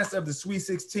success of the Sweet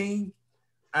 16,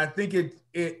 I think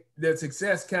the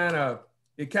success kind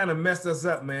of messed us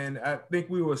up, man. I think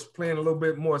we was playing a little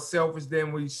bit more selfish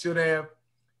than we should have.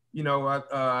 You know,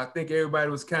 I think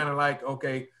everybody was kind of like,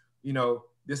 okay, you know,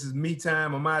 this is me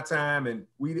time or my time, and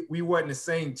we wasn't the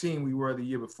same team we were the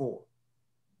year before.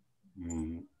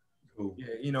 Mm-hmm. Cool.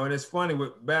 Yeah, you know, and it's funny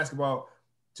with basketball.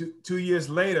 2 years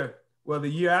later, well, the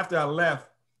year after I left,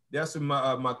 that's when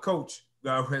my coach,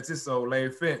 God rest his soul,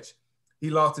 Larry Finch,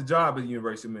 he lost a job at the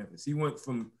University of Memphis. He went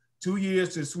from 2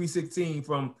 years to the Sweet 16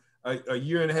 from a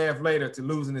year and a half later to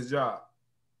losing his job.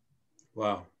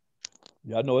 Wow.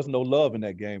 Yeah, I know it's no love in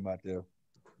that game out there.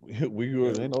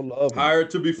 Ain't no love. Hired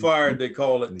to be fired, they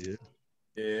call it.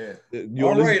 Yeah.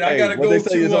 All right, I gotta go they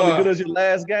say to. It's only good as your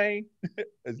last game.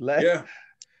 Yeah,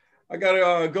 I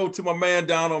gotta go to my man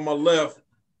down on my left,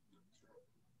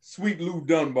 Sweet Lou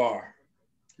Dunbar.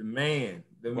 The man.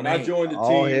 When I joined the team,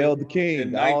 all hail the king.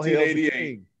 In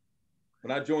 1988.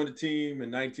 When I joined the team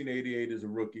in 1988 as a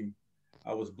rookie,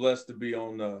 I was blessed to be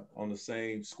on the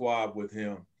same squad with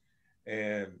him,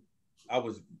 and I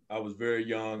was very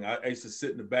young. I used to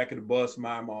sit in the back of the bus,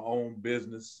 mind my own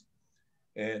business.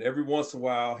 And every once in a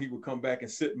while, he would come back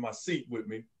and sit in my seat with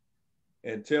me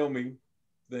and tell me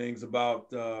things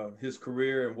about his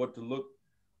career and what to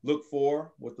look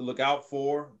for, what to look out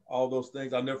for, all those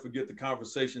things. I'll never forget the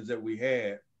conversations that we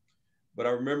had. But I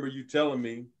remember you telling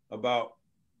me about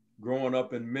growing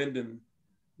up in Minden,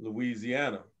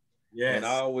 Louisiana. Yes. And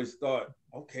I always thought,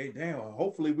 okay, damn,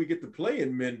 hopefully we get to play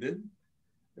in Minden.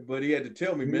 But he had to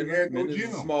tell me, Minden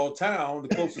is a small town. The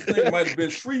closest thing might have been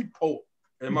Shreveport.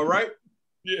 Am I right?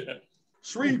 Yeah.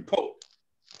 Shreveport.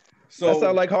 So that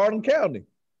sounds like Hardin County.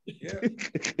 Yeah.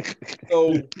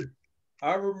 So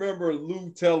I remember Lou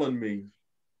telling me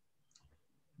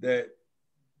that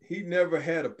he never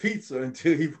had a pizza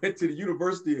until he went to the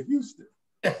University of Houston.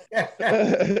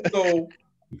 So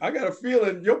I got a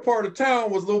feeling your part of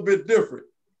town was a little bit different.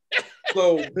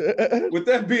 So with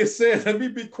that being said, let me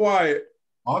be quiet.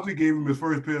 Ozzy gave him his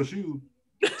first pair of shoes.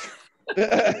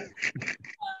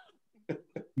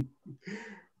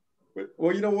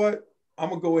 Well, you know what? I'm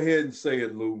going to go ahead and say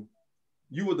it, Lou.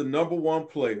 You were the #1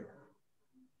 player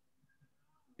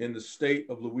in the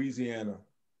state of Louisiana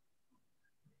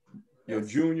your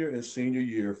junior and senior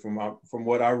year from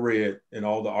what I read in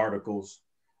all the articles.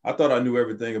 I thought I knew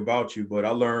everything about you, but I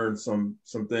learned some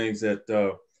things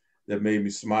that made me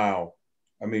smile.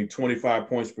 I mean, 25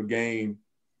 points per game.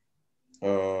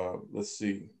 Let's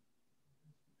see.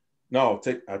 No,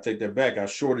 I take that back. I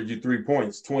shorted you 3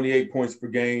 points, 28 points per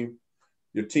game.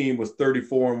 Your team was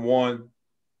 34-1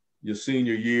 your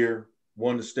senior year,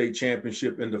 won the state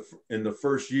championship in the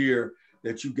first year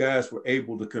that you guys were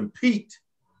able to compete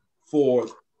for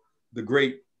the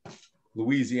great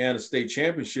Louisiana State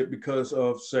Championship because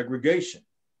of segregation.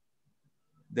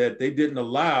 That they didn't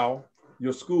allow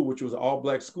your school, which was an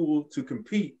all-black school, to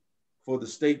compete for the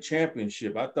state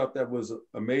championship. I thought that was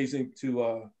amazing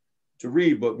to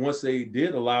read, but once they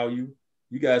did allow you,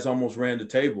 you guys almost ran the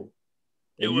table.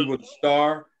 And you were the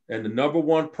star and the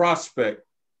 #1 prospect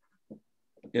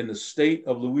in the state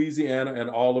of Louisiana and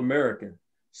All-American.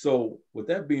 So with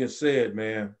that being said,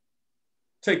 man,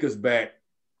 take us back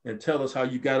and tell us how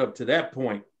you got up to that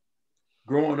point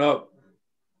growing up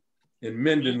in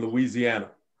Minden, Louisiana.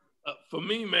 For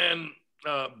me, man,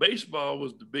 baseball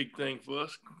was the big thing for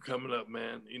us coming up,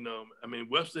 man. You know, I mean,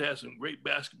 Webster had some great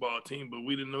basketball team, but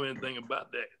we didn't know anything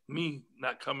about that. Me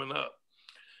not coming up.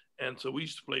 And so we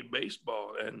used to play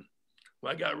baseball. And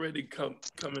when I got ready to come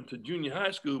into junior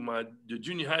high school, the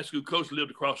junior high school coach lived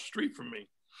across the street from me.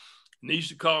 And they used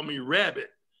to call me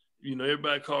Rabbit. You know,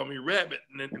 everybody called me Rabbit.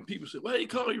 And then people said, why do you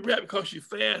call you Rabbit? Because you're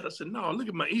fast. I said, no, look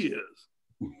at my ears.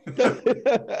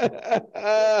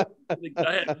 I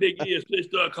had big ears. So they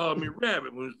started calling me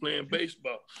Rabbit when we was playing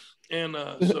baseball. And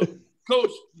so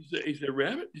coach, he said,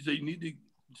 Rabbit, he said, you need to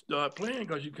start playing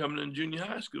because you're coming in junior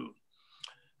high school.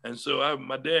 And so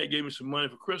my dad gave me some money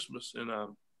for Christmas, and I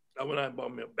went out and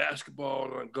bought me a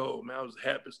basketball and a goal. Man, I was the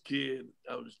happiest kid.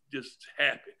 I was just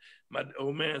happy. My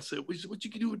old man said, what you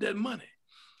can do with that money?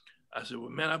 I said, well,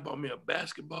 man, I bought me a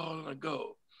basketball and a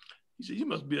goal. He said, you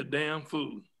must be a damn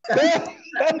fool.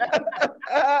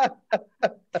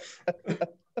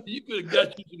 You could have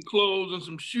got you some clothes and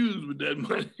some shoes with that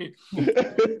money.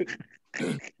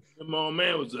 And my old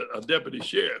man was a deputy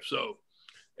sheriff. So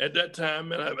at that time,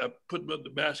 man, I put up the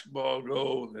basketball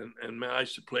goal, and man, I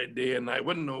used to play day and night.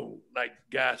 Wasn't no like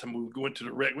guys, I mean, we going to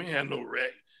the rec. We didn't have no rec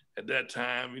at that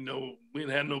time. You know, we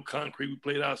didn't have no concrete. We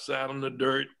played outside on the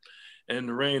dirt and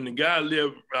the rain. The guy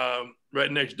lived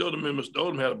right next door to me. Mr.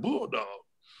 Odom had a bulldog.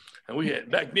 And we had,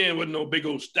 back then, wasn't no big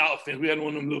old stout fence. We had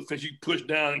one of them little fences you push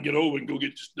down and get over and go get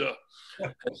your stuff.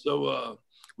 And so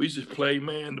we used to play,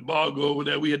 man, the ball go over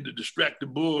there. We had to distract the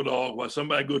bulldog while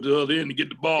somebody go to the other end to get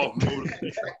the ball from over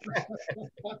there.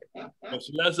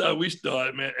 So that's how we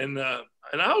started, man. And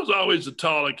I was always a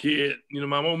taller kid. You know,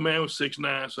 my old man was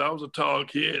 6'9", so I was a tall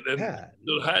kid. And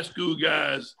the high school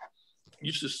guys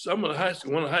used to, one of the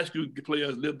high school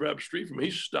players lived right up the street from me. He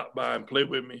used to stop by and play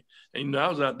with me. And, you know, I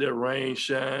was out there, rain,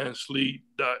 shine, sleet,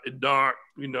 dark,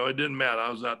 you know, it didn't matter.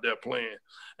 I was out there playing.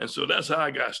 And so that's how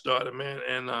I got started, man.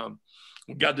 And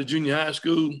we got to junior high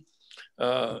school.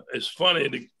 It's funny,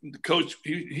 the coach,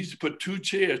 he used to put two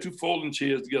folding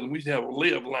chairs together. We used to have a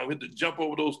layup line. We had to jump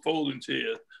over those folding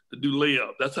chairs to do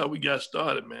layup. That's how we got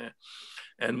started, man.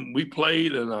 And we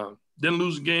played and didn't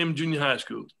lose a game in junior high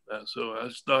school. So I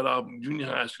started off in junior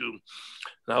high school.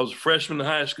 And I was a freshman in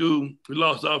high school. We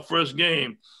lost our first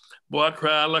game. Boy, I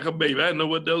cried like a baby. I didn't know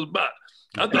what that was about.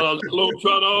 I thought I was a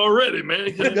Globetrotter already, man.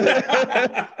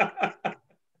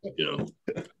 You know,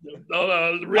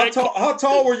 how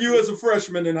tall were you as a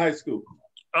freshman in high school?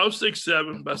 I was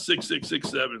 6'7", about 6'6",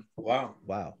 6'7". Wow.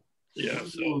 Yeah,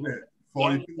 so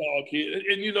tall kid.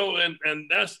 And you know, and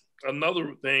that's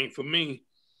another thing for me.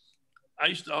 I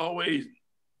used to always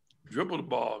dribble the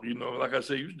ball, you know, like I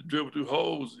said, used to dribble through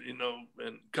holes, you know,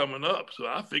 and coming up. So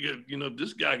I figured, you know, if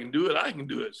this guy can do it, I can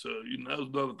do it. So, you know, that was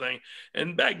another thing.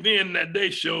 And back then, that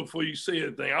day show, before you say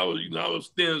anything, I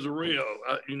was thin as a rail.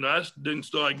 I didn't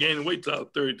start gaining weight till I was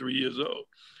 33 years old.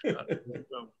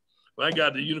 When I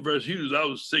got to University of Houston, I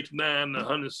was 6'9",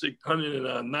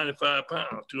 195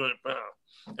 pounds, 200 pounds.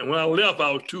 And when I left,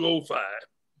 I was 205.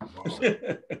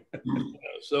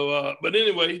 But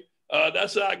anyway,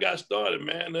 that's how I got started,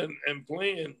 man, and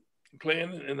playing.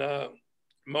 And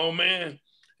my old man,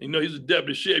 you know, he's a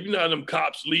deputy sheriff. You know how them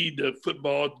cops lead the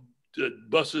football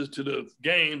buses to the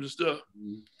games and stuff?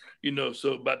 Mm-hmm. You know,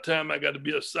 so by the time I got to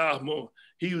be a sophomore,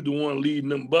 he was the one leading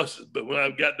them buses. But when I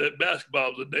got that basketball, I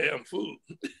was a damn fool.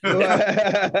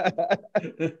 Yeah,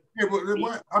 but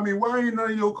why ain't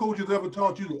none of your coaches ever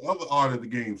taught you the other art of the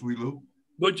game, Sweet Lou?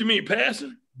 What you mean,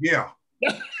 passing? Yeah.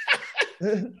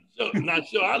 So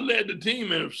I led the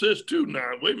team in assists too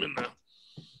now. Wait a minute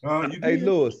now. Hey,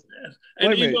 Lewis.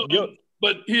 And you know,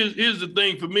 but here's the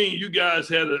thing for me. You guys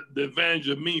had the advantage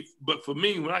of me, but for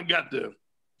me, when I got to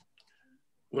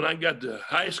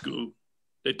high school,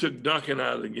 they took dunking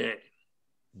out of the game.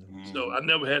 Mm. So I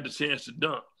never had the chance to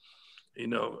dunk. You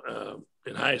know,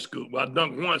 in high school. Well, I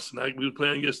dunked once, and we were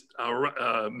playing against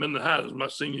Menlo High. It was my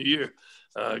senior year.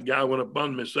 Guy went up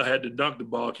on me, so I had to dunk the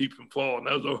ball, keep from falling.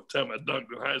 That was the only time I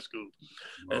dunked in high school.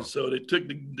 Wow. And so they took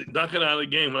the dunking out of the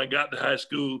game when I got to high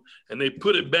school, and they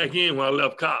put it back in when I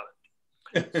left college.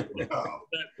 That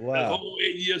whole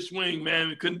 8-year swing, man,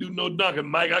 we couldn't do no dunking,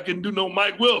 Mike. I couldn't do no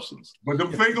Mike Wilson's. But the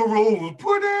finger roll was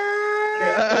put in.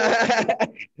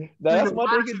 That's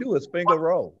what they can do is finger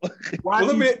roll.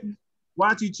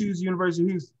 Why'd you choose University of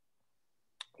Houston?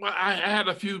 Well, I had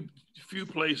a few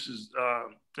places,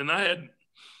 and I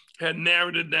had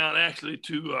narrowed it down actually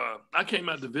to, I came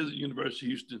out to visit University of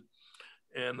Houston,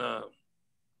 and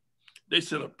they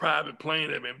sent a private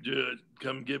plane at me, Judge,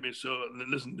 come get me. So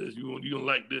listen to this, you're gonna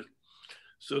like this.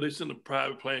 So they sent a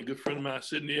private plane. A good friend of mine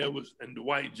sitting there and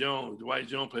Dwight Jones. Dwight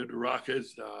Jones played with the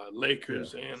Rockets,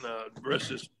 Lakers, and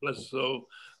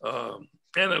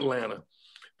and Atlanta.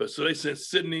 But so they sent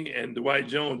Sidney and Dwight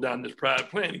Jones down this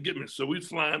private plane to get me. So we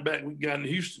flying back. We got in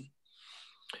Houston.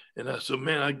 And I said,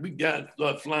 man, we got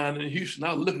started flying in Houston.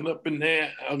 I was looking up in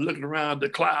there. I was looking around the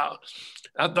cloud.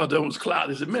 I thought that was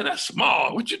cloud. They said, man, that's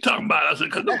smog. What you talking about? I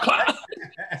said, because no cloud.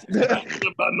 I ain't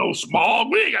about no smog.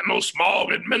 We ain't got no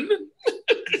smog in Minden.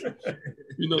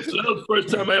 You know, so that was the first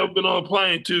time I ever been on a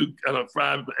plane too,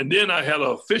 and then I had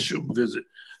an official visit.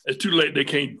 It's too late. They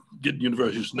can't get the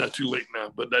university. It's not too late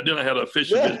now. But then I had an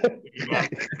official visit.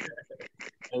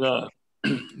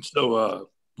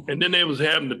 And then they was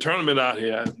having the tournament out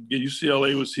here.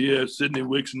 UCLA was here. Sidney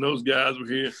Wicks and those guys were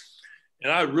here.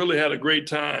 And I really had a great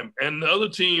time. And the other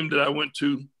team that I went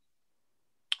to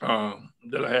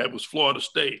that I had was Florida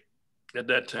State at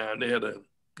that time. They had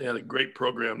a great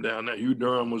program down there. Hugh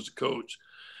Durham was the coach.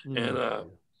 Mm-hmm.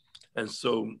 And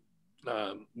so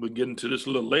we're getting to this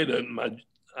a little later.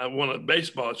 I won a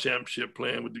baseball championship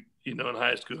playing with in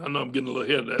high school. I know I'm getting a little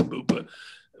ahead of that, boo, but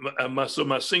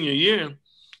my senior year,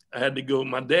 I had to go.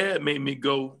 My dad made me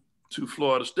go to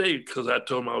Florida State because I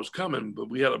told him I was coming, but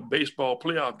we had a baseball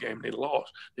playoff game. They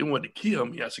lost. They wanted to kill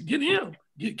me. I said, get him.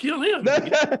 Kill him.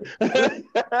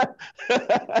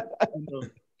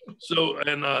 So,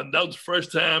 and that was the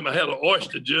first time I had an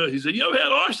oyster judge. He said, you ever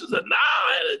had oysters? I said, no,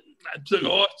 I took an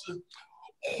oyster.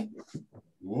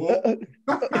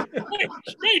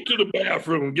 Straight to the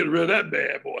bathroom and get rid of that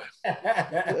bad boy.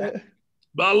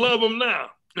 But I love them now.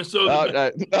 And so,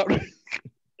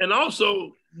 and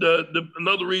also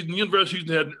another reason, the University of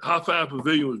Houston had High Five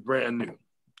Pavilion was brand new.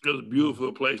 It was a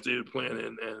beautiful place they were playing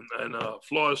in, and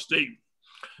Florida State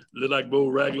looked like Bo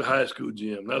Ragley High School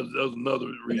gym. That was another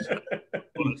reason.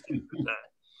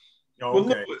 Well,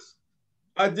 Lewis,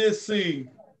 I did see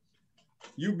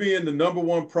you being the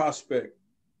 #1 prospect,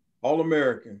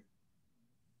 All-American,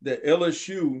 that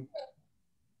LSU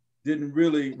didn't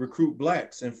really recruit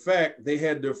blacks. In fact, they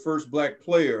had their first black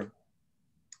player.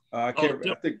 I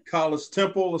think Collis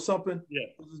Temple or something. Yeah,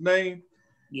 was his name.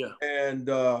 Yeah, and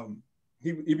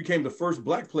he became the first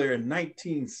black player in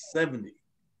 1970,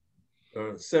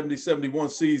 70-71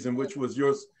 season, which was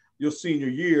your senior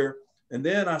year. And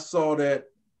then I saw that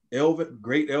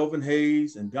great Elvin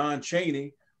Hayes and Don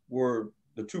Chaney were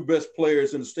the two best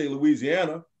players in the state of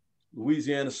Louisiana.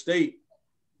 Louisiana State,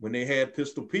 when they had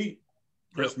Pistol Pete,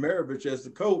 Chris Maravich as the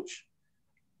coach,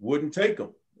 wouldn't take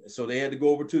them. So they had to go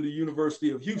over to the University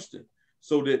of Houston.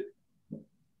 So that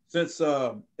since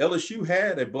LSU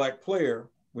had a black player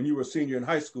when you were a senior in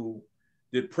high school,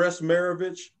 did Press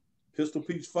Maravich, Pistol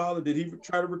Pete's father, did he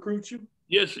try to recruit you?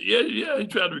 Yes, yeah, he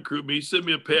tried to recruit me. He sent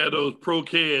me a pair of those Pro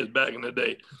Cats back in the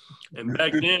day. And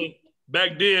back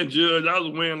then, Judge, I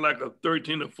was wearing like a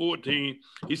 13 or 14.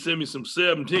 He sent me some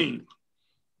 17.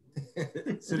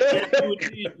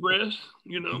 Press,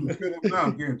 you know.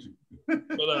 Now, can't you?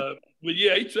 But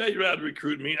yeah, he tried to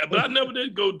recruit me. But I never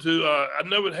did go to, I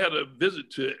never had a visit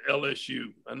to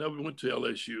LSU. I never went to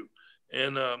LSU.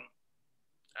 And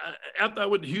after I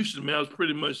went to Houston, man, I was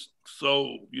pretty much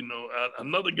sold. You know,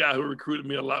 another guy who recruited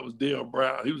me a lot was Dale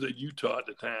Brown. He was at Utah at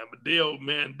the time. But Dale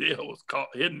was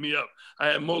hitting me up. I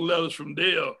had more letters from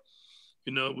Dale.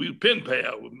 You know, we were pen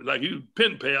pals with me. Like he was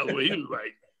pen pals where he was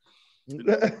right. You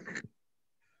know?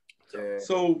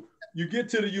 So you get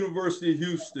to the University of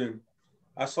Houston.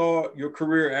 I saw your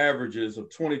career averages of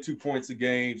 22 points a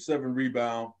game, 7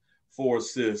 rebounds, 4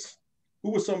 assists.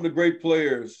 Who were some of the great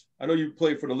players? I know you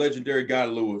played for the legendary Guy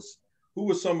Lewis. Who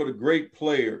were some of the great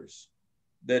players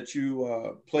that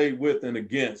you played with and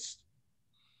against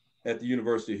at the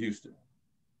University of Houston?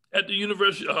 At the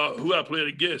university, who I played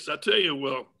against, I tell you,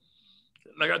 well,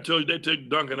 like I told you, they took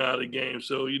Duncan out of the game.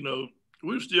 So, you know,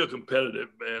 we were still competitive,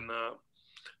 man.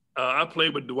 I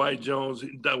played with Dwight Jones.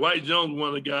 Dwight Jones was one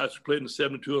of the guys who played in the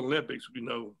 72 Olympics, you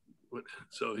know.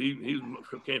 So he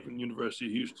came from the University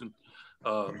of Houston.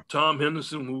 Tom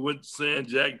Henderson, who went to San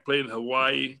Jack, played in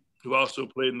Hawaii, who also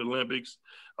played in the Olympics,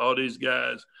 all these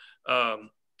guys. And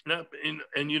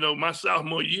you know, my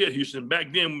sophomore year at Houston,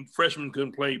 back then, freshmen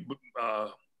couldn't play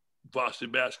varsity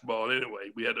basketball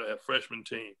anyway. We had to have a freshman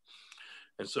team.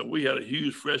 And so we had a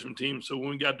huge freshman team. So when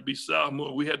we got to be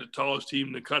sophomore, we had the tallest team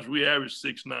in the country. We averaged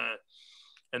 6'9".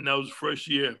 And that was the first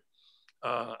year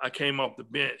I came off the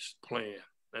bench playing.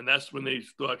 And that's when they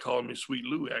started calling me Sweet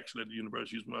Lou, actually, at the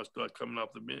university, is when I started coming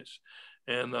off the bench.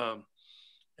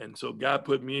 And so Guy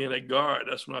put me in at guard.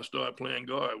 That's when I started playing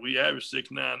guard. We averaged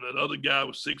 6'9". The other guy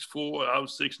was 6'4". I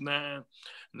was 6'9". And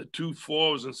the 2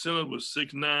 forwards and center was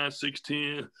 6'9",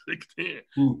 6'10",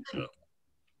 6'10".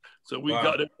 So we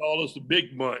got, they call us the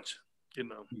big bunch, you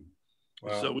know.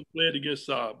 Wow. So we played against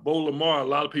Bo Lamar. A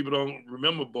lot of people don't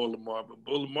remember Bo Lamar, but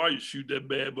Bo Lamar used to shoot that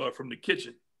bad boy from the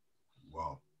kitchen.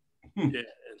 Wow. Yeah,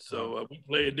 and so we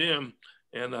played them,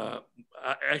 and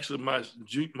my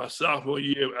sophomore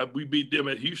year, we beat them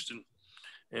at Houston,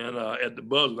 and at the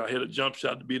buzzer. I hit a jump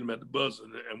shot to beat them at the buzzer,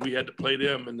 and we had to play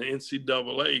them in the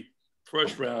NCAA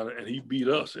first round, and he beat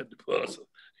us at the buzzer,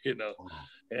 you know.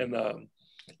 And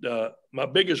my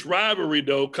biggest rivalry,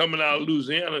 though, coming out of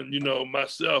Louisiana, you know,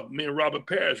 me and Robert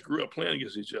Parrish grew up playing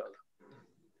against each other.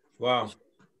 Wow.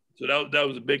 So that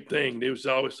was a big thing. They was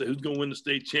always say, who's going to win the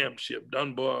state championship,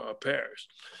 Dunbar or Parrish?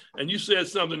 And you said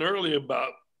something earlier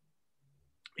about,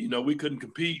 you know, we couldn't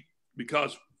compete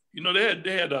because, you know,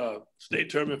 they had a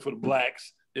state tournament for the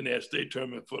blacks, then they had a state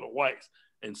tournament for the whites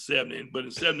in 70. But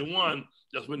in 71,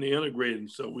 that's when they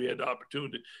integrated. So we had the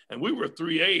opportunity. And we were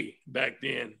 3A back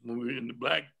then when we were in the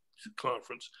black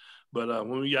conference. But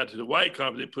when we got to the white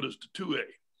conference, they put us to 2A.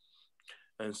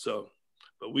 And so,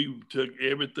 but we took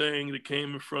everything that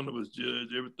came in front of us, Judge.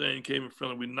 Everything came in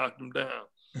front of us. We knocked them down.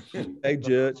 Hey,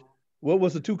 Judge, what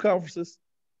was the two conferences?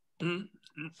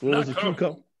 Mm-hmm. What was the two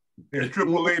conferences? Yeah,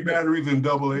 AAA batteries and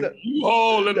AA. You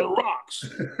all in the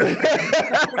rocks.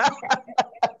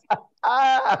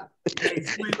 Hey,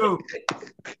 Sweet Lou.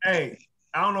 Hey,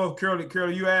 I don't know if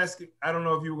Curley, you ask it. I don't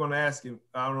know if you were going to ask him.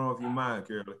 I don't know if you mind,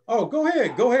 Curley. Oh, go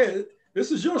ahead.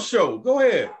 This is your show. Go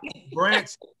ahead.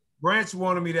 Branch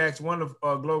wanted me to ask one of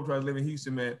Globetrotters live in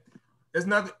Houston, man. It's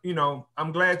nothing, you know,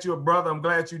 I'm glad you're a brother. I'm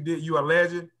glad you a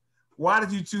legend. Why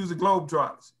did you choose the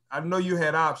Globetrotters? I know you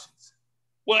had options.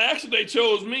 Well, actually, they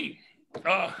chose me.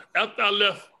 After I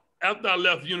left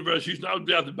the University of Houston, I was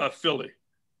drafted by Philly.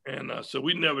 And so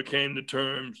we never came to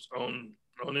terms on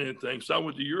anything. So I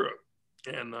went to Europe.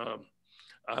 And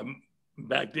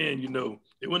back then, you know,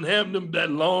 they wouldn't have them that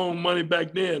long money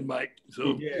back then, Mike.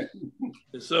 So, yeah.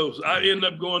 So I ended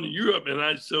up going to Europe, and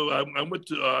I went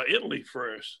to Italy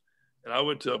first. And I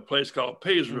went to a place called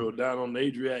Pesaro down on the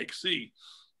Adriatic Sea.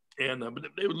 And but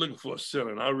they were looking for a center,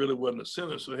 and I really wasn't a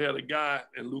center. So they had a guy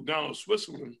in Lugano,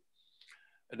 Switzerland,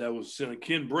 and that was center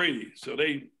Ken Brady. So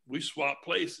we swapped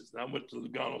places. And I went to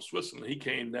Lugano, Switzerland. He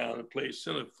came down and played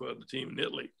center for the team in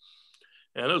Italy.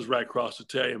 And it was right across the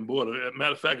Italian border. As a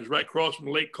matter of fact, it's right across from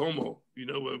Lake Como, you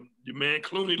know, where your man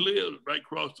Clooney lives, right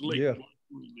across the lake. Yeah.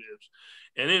 Clooney lives.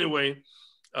 And anyway,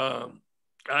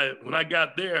 when I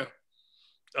got there,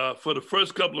 for the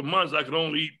first couple of months, I could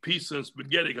only eat pizza and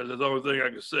spaghetti because that's the only thing I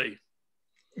could say.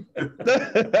 I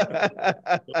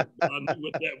knew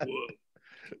what that was.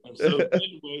 And so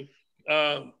anyway,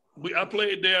 I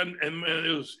played there, and man,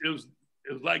 it was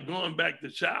like going back to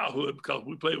childhood because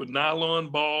we played with nylon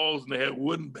balls and they had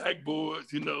wooden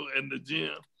backboards, you know, in the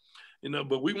gym, you know.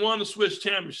 But we won the Swiss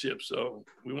championship, so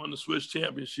we won the Swiss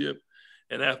championship,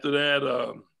 and after that,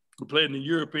 we played in the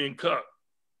European Cup,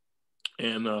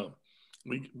 and I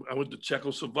went to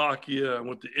Czechoslovakia, I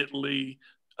went to Italy.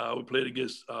 We played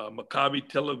against Maccabi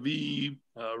Tel Aviv,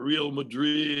 Real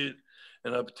Madrid,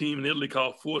 and a team in Italy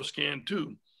called Forescan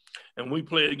 2. And we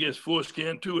played against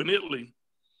Forescan 2 in Italy.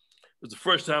 It was the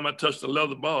first time I touched a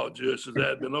leather ball, Judge, since I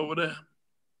had been over there.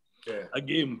 Yeah. I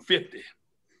gave him 50.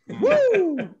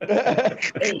 Woo!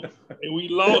 And we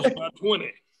lost by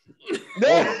 20.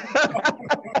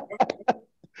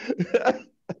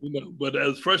 You know, but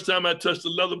as the first time I touched the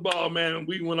leather ball, man,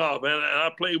 we went off. And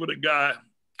I played with a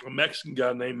Mexican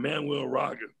guy named Manuel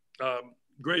Raga.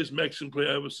 Greatest Mexican player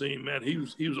I ever seen, man. He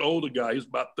was an older guy. He was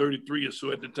about 33 or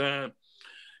so at the time.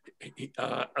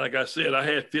 Like I said, I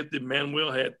had 50,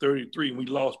 Manuel had 33, and we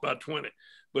lost by 20.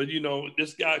 But, you know,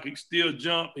 this guy could still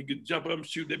jump. He could jump up and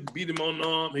shoot. They beat him on the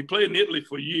arm. He played in Italy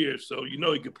for years, so you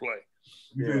know he could play.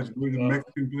 You guys the greatest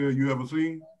Mexican player you ever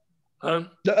seen? Huh?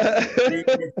 Greatest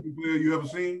Mexican player you ever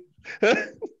seen?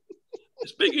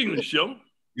 Speak English, yo.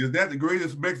 Is that the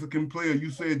greatest Mexican player you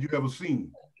said you ever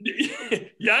seen?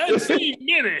 Yeah, I ain't seen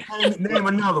many. Name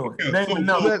another one. Name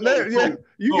another one. Yeah.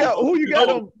 You got who you got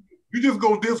on? You just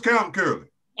gonna discount Curley.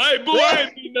 Hey, boy, I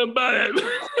ain't seen nothing about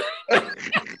that.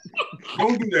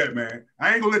 Don't do that, man.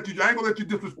 I ain't gonna let you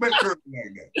disrespect Curley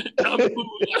like that.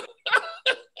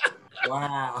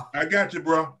 Wow. I got you,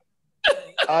 bro.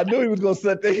 I knew he was gonna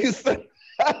set that.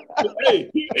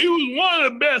 Hey, he was one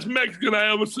of the best Mexicans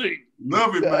I ever seen.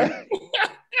 Love it, man.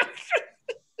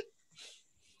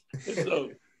 So,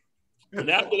 and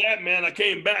after that, man, I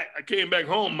came back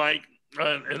home, Mike,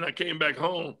 and I came back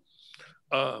home,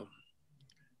 and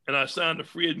I signed a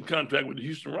free agent contract with the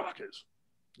Houston Rockets.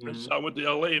 Mm-hmm. And so I went to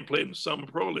LA and played in the Summer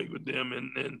Pro League with them,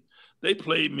 and they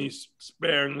played me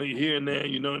sparingly here and there,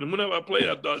 you know. And whenever I played,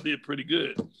 I thought I did pretty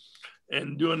good.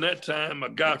 And during that time, a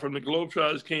guy from the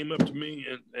Globetrotters came up to me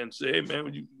and said, "Hey, man,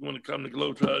 would you want to come to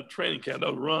Globetrotter training camp?"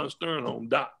 That was Ron Sternholm,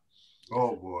 Doc.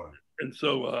 Oh, boy. And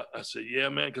so I said, "Yeah,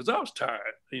 man," because I was tired.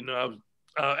 You know,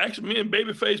 Actually, me and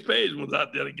Babyface Page was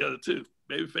out there together too.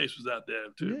 Babyface was out there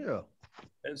too. Yeah.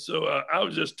 And so I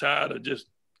was just tired of just,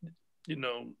 you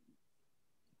know,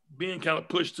 being kind of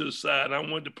pushed to the side. I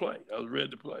wanted to play. I was ready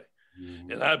to play.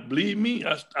 Mm-hmm. And I believe me,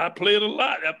 I played a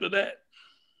lot after that.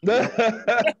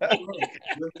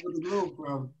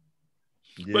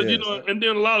 But you know, and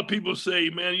then a lot of people say,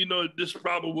 man, you know, this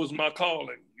probably was my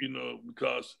calling, you know,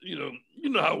 because you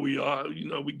know how we are, you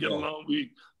know, we get along,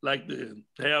 we like to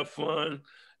have fun,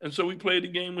 and so we played the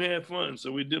game, we had fun,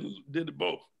 so we did it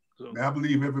both. So. Man, I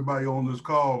believe everybody on this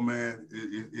call, man,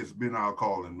 it's been our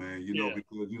calling, man. You know,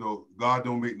 because you know God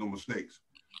don't make no mistakes.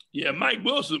 Yeah, Mike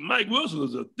Wilson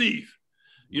is a thief,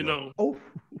 you know,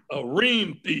 a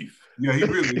ream thief. Yeah, he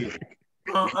really is.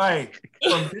 Hey,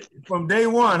 from day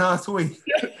one, huh, Sweet?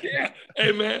 Yeah.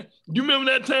 Hey, man, you remember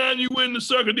that time you went in the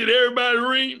circle, did everybody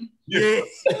ream? Yeah.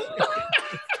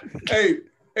 Hey,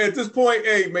 at this point,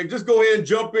 hey, man, just go ahead and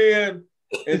jump in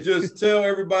and just tell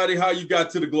everybody how you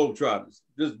got to the Globetrotters.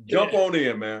 Just jump on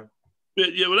in, man.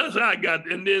 Yeah, well, that's how I got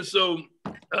there. And then so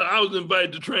I was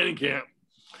invited to training camp.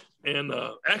 And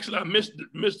actually, I missed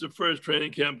the first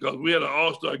training camp because we had an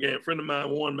all-star game. A friend of mine,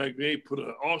 Warren McVeigh, put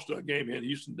an all-star game here in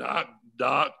Houston.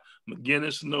 Doc,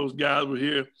 McGinnis, and those guys were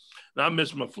here. And I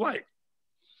missed my flight.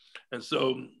 And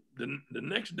so the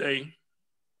next day,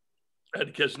 I had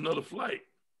to catch another flight.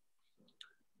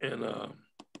 And,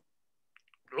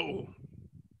 well,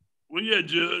 yeah,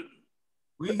 Judd.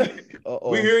 We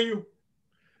hear you.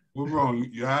 What's wrong?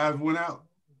 Your eyes went out?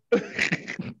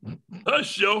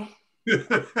 Hush, yo.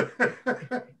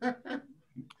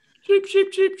 Cheep,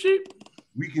 cheep, cheep, cheep.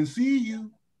 We can see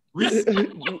you. We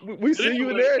see you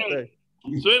in everything.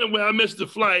 So anyway, I missed the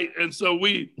flight, and so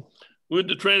we went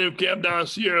to training camp down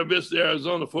Sierra Vista,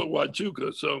 Arizona, Fort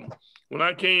Huachuca. So when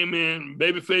I came in,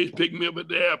 Babyface picked me up at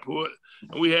the airport,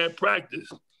 and we had practice.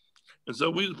 And so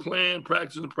we was playing,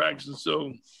 practicing.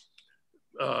 So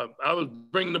I was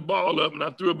bringing the ball up, and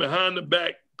I threw a behind the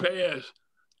back pass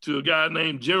to a guy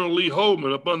named General Lee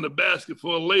Holman up on the basket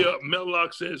for a layup.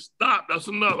 Mellock said, "Stop, that's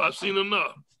enough. I've seen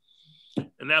enough."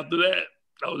 And after that,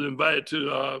 I was invited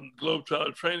to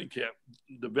Globetrotter training camp,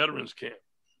 the veterans camp.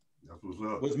 That's what's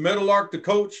up. Was Meadowlark the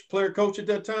player coach at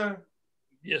that time?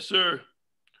 Yes, sir.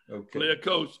 Okay. Player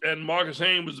coach. And Marcus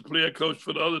Haynes was the player coach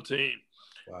for the other team.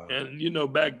 Wow. And, you know,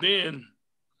 back then,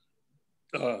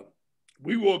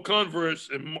 we wore Converse,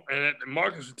 and the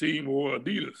Marcus' team wore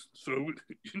Adidas. So,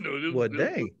 you know. What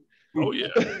day? Oh, yeah.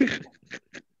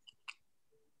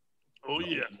 Oh,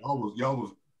 yeah. Y'all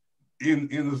was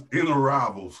in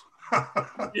arrivals.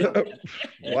 Yeah.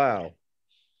 Wow.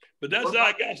 But that's how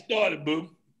I got started, boo.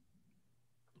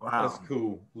 Wow. That's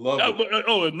cool. Love it.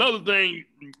 Oh, another thing,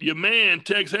 your man,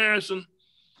 Tex Harrison,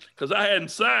 because I hadn't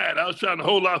signed. I was trying to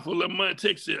hold out for a little money.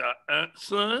 Tex said,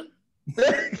 son,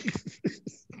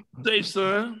 say,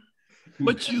 son,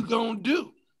 what you gonna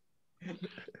do?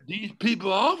 These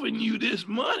people offering you this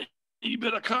money. You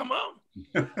better come on.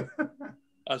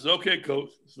 I said, okay,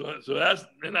 coach. So that's,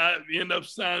 and I end up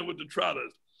signing with the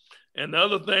Trotters. And the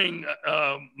other thing,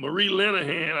 Marie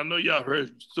Lenahan, I know y'all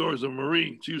heard stories of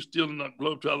Marie. She was still in the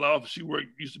Globetrotters office. She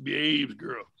used to be Abe's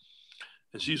girl.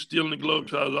 And she's still in the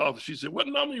Globetrotters office. She said, what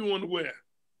number you want to wear?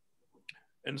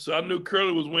 And so I knew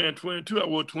Curley was wearing 22. I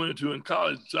wore 22 in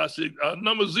college. So I said,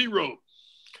 number 0.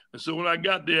 And so when I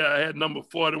got there, I had number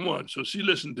 41. So she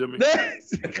listened to me.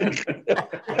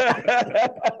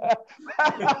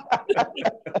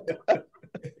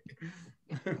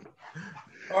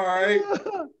 All right.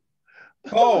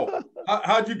 Oh,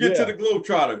 how'd you get to the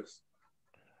Globetrotters?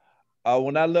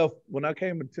 When I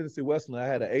came to Tennessee Westland, I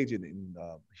had an agent in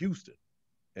Houston,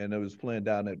 and I was playing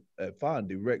down at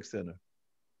Fondy Rec Center.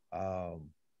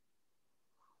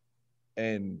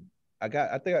 And I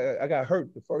got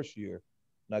hurt the first year,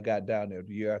 and I got down there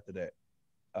the year after that.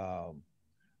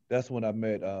 That's when I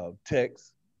met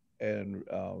Tex and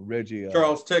Reggie.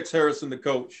 Charles Tex Harrison, the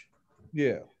coach.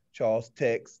 Yeah, Charles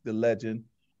Tex, the legend.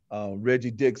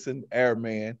 Reggie Dixon,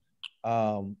 Airman.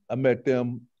 I met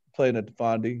them playing at the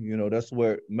Fondy. You know, that's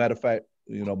where, matter of fact,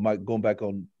 you know, Mike, going back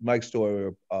on Mike's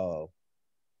story,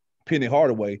 Penny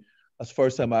Hardaway, that's the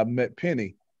first time I met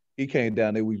Penny. He came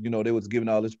down there, they was giving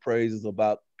all his praises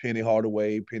about Penny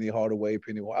Hardaway. I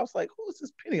was like, who is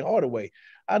this Penny Hardaway?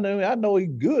 I know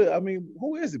he's good. I mean,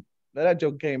 who is it? Now that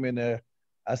joke came in there.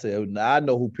 I said, I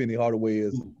know who Penny Hardaway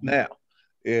is now.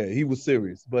 Yeah, he was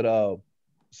serious. But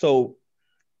so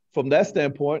from that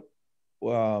standpoint,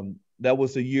 that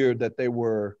was a year that they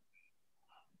were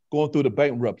going through the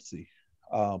bankruptcy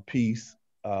piece,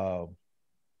 and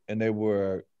they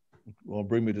were going to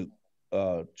bring me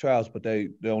to trials, but they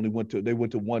went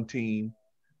to one team.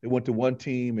 They went to one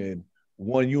team and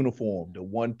one uniform, the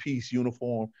one-piece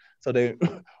uniform. So they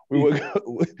we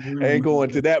ain't going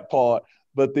to that part,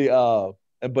 but the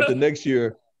next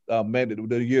year,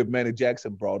 the year Manny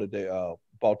Jackson brought it, they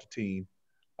bought the team.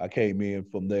 I came in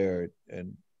from there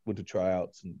and with the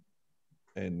tryouts,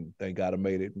 and thank God I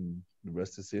made it, and the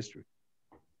rest is history.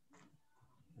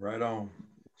 Right on.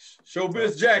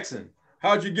 Showbiz Jackson,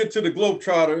 how'd you get to the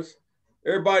Globetrotters?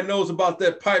 Everybody knows about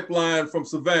that pipeline from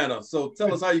Savannah. So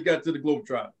tell us how you got to the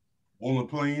Globetrotters. On the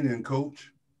plane and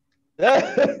coach.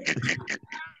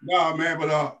 Nah, man,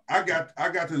 but I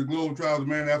got to the Globetrotters,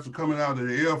 man, after coming out of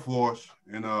the Air Force,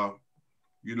 and I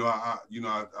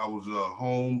was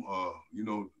home,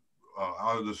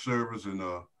 out of the service, and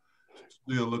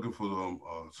still looking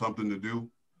for something to do.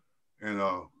 And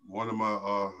one of my,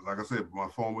 like I said,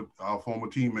 our former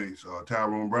teammates,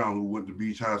 Tyrone Brown, who went to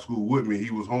Beach High School with me,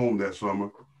 he was home that summer.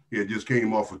 He had just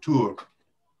came off a tour,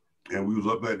 and we was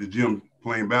up at the gym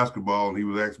playing basketball, and he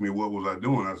was asking me what was I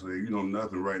doing. I said,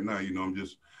 nothing right now. I'm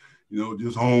just,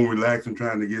 just home, relaxing,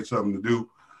 trying to get something to do.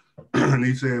 And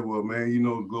he said, well, man,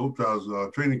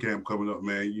 Globetrotters training camp coming up,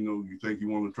 man. You think you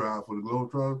want to try out for the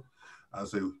Globetrotters? I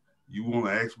said, you want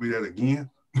to ask me that again?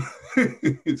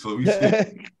 So he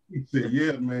said,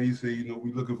 yeah, man. He said,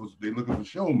 they're looking for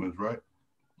showmen, right?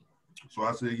 So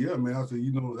I said, yeah, man. I said,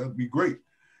 that'd be great.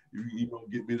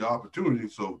 Get me the opportunity.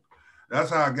 So that's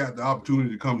how I got the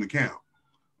opportunity to come to camp.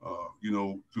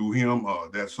 Through him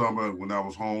that summer when I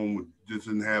was home, just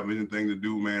didn't have anything to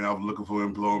do, man. I was looking for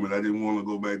employment. I didn't want to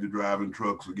go back to driving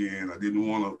trucks again. I didn't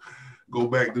want to go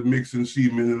back to mixing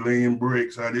cement and laying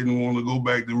bricks. I didn't want to go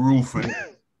back to roofing.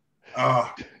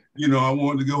 I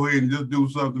wanted to go ahead and just do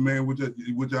something, man, which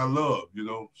I love,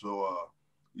 So,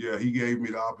 yeah, he gave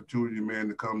me the opportunity, man,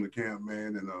 to come to camp,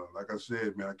 man. And like I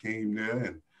said, man, I came there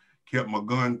and kept my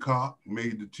gun cocked,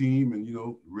 made the team, and,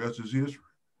 the rest is history.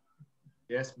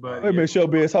 Yes, but wait a minute,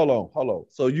 Showbiz, hold on.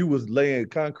 So you was laying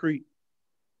concrete?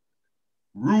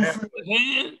 Roofing.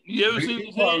 You ever seen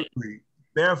his hand?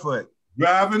 Barefoot.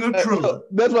 Driving a truck.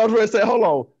 That's what I was ready to say. Hold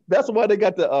on. That's why they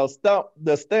got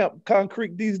the stamp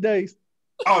concrete these days.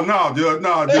 Oh no, Judge,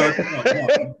 no.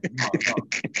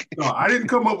 I didn't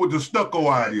come up with the stucco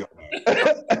idea.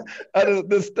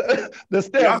 the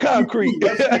stamp concrete. We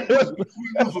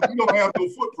don't have no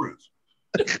footprints.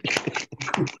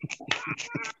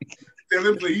 Tell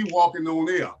him that he walking on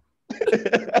air.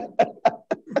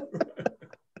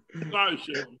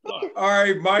 All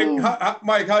right, Mike.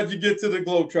 Mike, how'd you get to the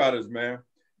Globetrotters, man?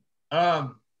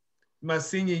 My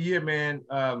senior year, man,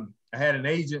 I had an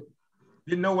agent.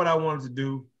 Didn't know what I wanted to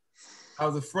do. I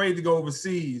was afraid to go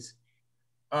overseas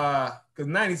because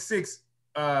 '96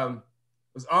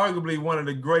 was arguably one of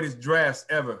the greatest drafts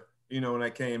ever. When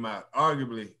that came out,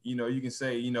 arguably, you can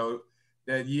say,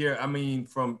 that year. I mean,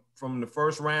 from the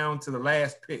first round to the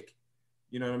last pick,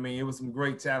 you know what I mean. It was some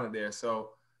great talent there.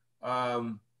 So I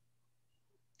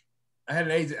had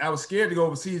an agent. I was scared to go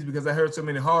overseas because I heard so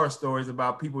many horror stories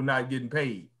about people not getting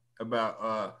paid.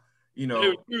 About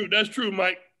That's true,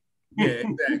 Mike. Yeah,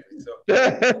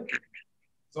 exactly.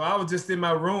 So I was just in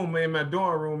my room, man, my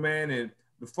dorm room, man, and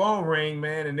the phone rang,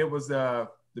 man, and it was the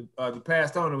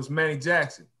passed on. It was Manny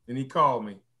Jackson, and he called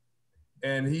me,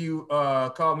 and he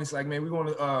called me. He's like, man, we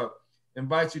want to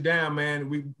invite you down, man.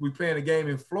 We playing a game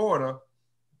in Florida.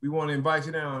 We want to invite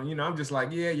you down. I'm just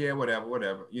like, yeah,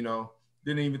 whatever.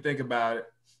 Didn't even think about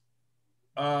it.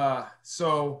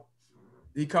 So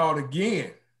he called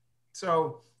again.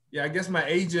 So yeah, I guess my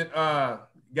agent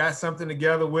got something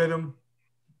together with him.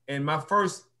 And my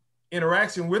first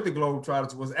interaction with the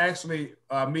Globetrotters was actually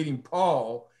meeting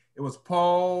Paul. It was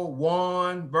Paul,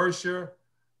 Juan, Versher,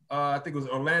 I think it was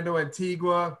Orlando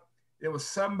Antigua. There was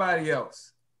somebody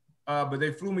else. But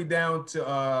they flew me down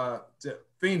to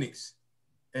Phoenix,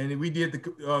 and we did the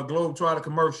Globetrotter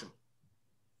commercial.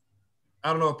 I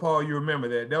don't know if, Paul, you remember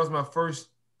that. That was my first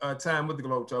time with the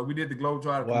Globetrotter. We did the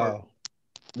Globetrotter commercial.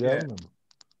 Yeah.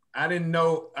 I didn't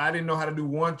know how to do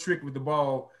one trick with the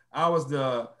ball. I was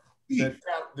the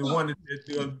one that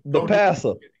the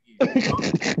passer.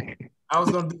 I was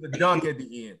gonna do the dunk at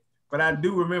the end, but I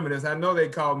do remember this. I know they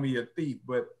called me a thief,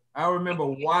 but I remember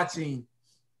watching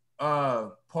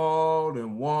Paul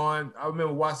and Juan. I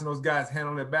remember watching those guys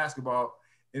handle that basketball,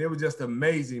 and it was just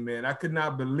amazing, man. I could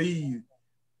not believe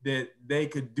that they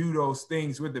could do those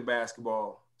things with the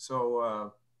basketball.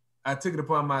 So I took it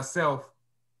upon myself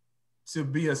to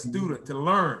be a student, to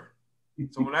learn.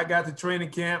 So when I got to training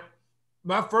camp,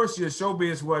 my first year,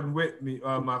 Showbiz wasn't with me.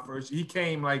 My first year, he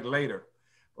came like later.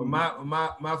 But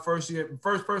my first year,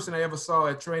 first person I ever saw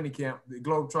at training camp, the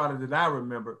Globetrotter that I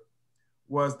remember,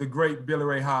 was the great Billy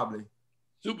Ray Hobley.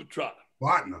 Super Trotter.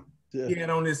 Partner. He had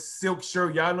on this silk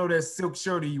shirt. Y'all know that silk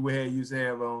shirt he used to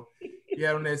have on. He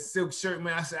had on that silk shirt,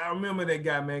 man. I said, I remember that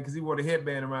guy, man, because he wore the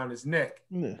headband around his neck.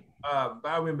 Yeah. But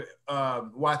I remember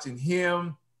watching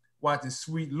him, watching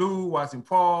Sweet Lou, watching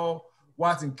Paul,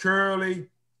 watching Curley.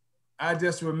 I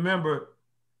just remember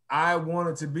I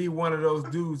wanted to be one of those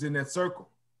dudes in that circle.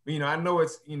 You know, I know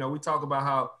it's, you know, we talk about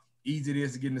how easy it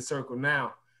is to get in the circle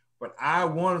now, but I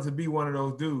wanted to be one of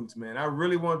those dudes, man. I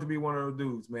really wanted to be one of those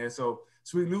dudes, man. So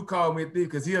Sweet Lou called me a thief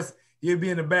because he'll be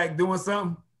in the back doing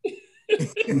something.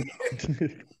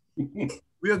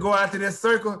 We'll go out to that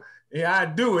circle and I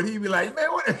do it. He'd be like,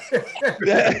 man, what?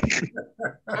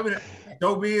 I mean,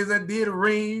 Showbiz, I did a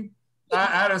ring.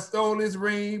 I'd have stole this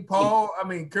ring. Paul, I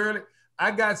mean, Curley. I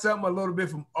got something a little bit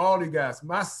from all you guys.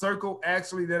 My circle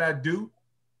actually that I do,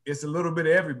 it's a little bit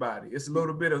of everybody. It's a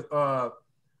little bit of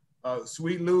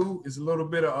Sweet Lou. It's a little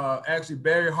bit of actually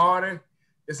Barry Hardy.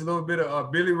 It's a little bit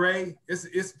of Billy Ray.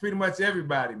 It's pretty much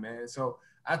everybody, man. So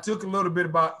I took a little bit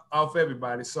off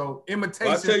everybody. So imitation.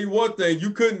 Well, I'll tell you one thing.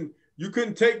 You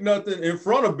couldn't take nothing in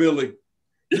front of Billy.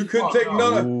 You couldn't take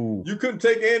none. You couldn't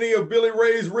take any of Billy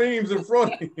Ray's rings in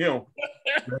front of him.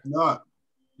 That's not.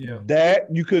 Yeah.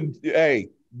 That you could, hey,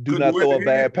 do not throw a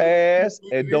bad pass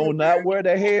and do not wear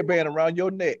that headband around your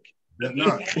neck. That's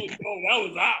not. Oh, that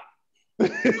was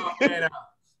out.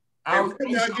 I was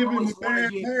not giving him a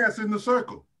bad pass in the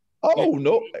circle. Oh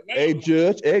no. Hey,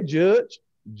 Judge. I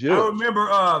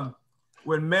remember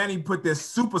when Manny put this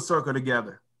super circle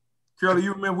together. Curly,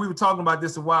 you remember we were talking about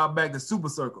this a while back, the super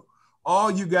circle. All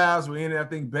you guys were in it. I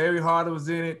think Barry Harder was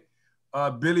in it.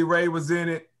 Billy Ray was in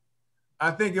it. I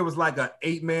think it was like an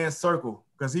 8-man circle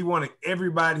because he wanted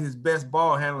everybody, his best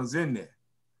ball handlers in there.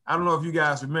 I don't know if you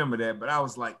guys remember that, but I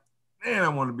was like, man, I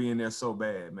want to be in there so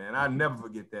bad, man. I'll never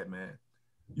forget that, man.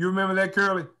 You remember that,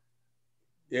 Curly?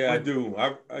 Yeah, I do.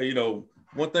 I you know,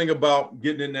 one thing about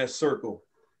getting in that circle,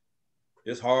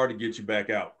 it's hard to get you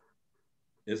back out.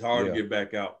 It's hard to get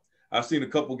back out. I've seen a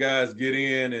couple guys get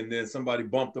in and then somebody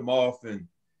bumped them off and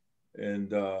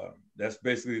that's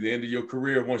basically the end of your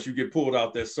career once you get pulled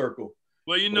out that circle.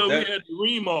 Well, you know, we had the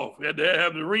ream off. We had to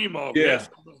have the ream off. Yeah.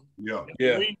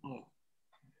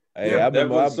 Hey, I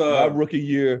remember my rookie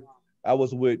year, I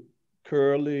was with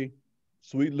Curley,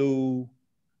 Sweet Lou,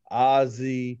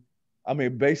 Ozzy. I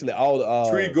mean, basically all the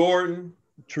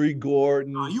Tree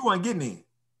Gordon. Oh, you weren't getting in.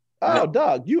 Oh,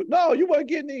 dog, you weren't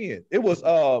getting in. It was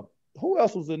who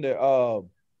else was in there?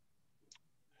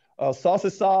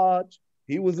 Sausage Sarge.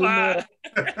 He was in there.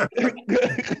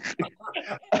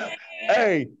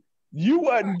 Hey, you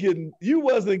wasn't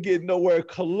getting nowhere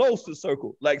close to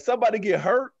circle. Like somebody get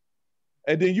hurt,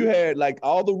 and then you had like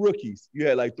all the rookies. You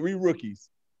had like 3 rookies.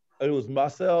 It was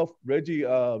myself, Reggie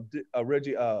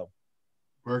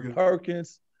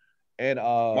Perkins, and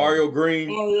Mario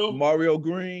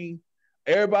Green.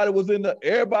 Everybody was in the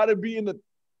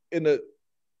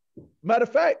matter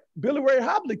of fact, Billy Ray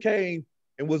Hobley came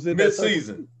and was in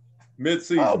mid-season.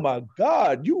 Oh my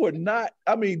God, you were not.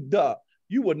 I mean,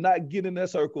 you would not get in that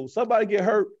circle. Somebody get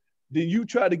hurt, then you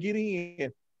try to get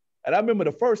in. And I remember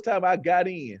the first time I got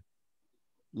in,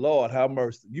 Lord have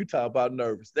mercy. You talk about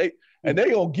nervous. They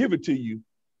gonna give it to you.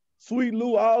 Sweet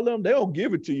Lou, all of them, they don't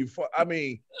give it to you. From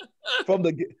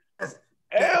the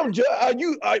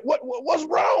what's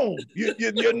wrong?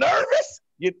 You're nervous?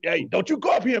 Hey, don't you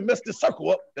go up here and mess the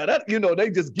circle up. Now they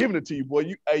just giving it to you,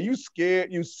 boy. You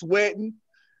scared, you sweating.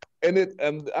 And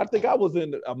I think I was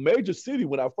in a major city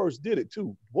when I first did it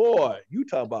too. Boy, you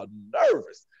talk about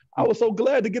nervous. I was so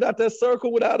glad to get out that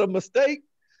circle without a mistake.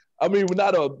 I mean,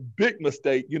 without a big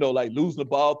mistake, like losing the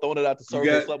ball, throwing it out the circle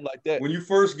or something like that. When you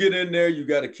first get in there, you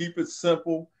got to keep it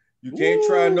simple. You can't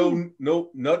try no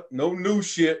new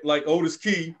shit like Otis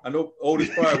Key. I know Otis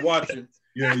probably watching.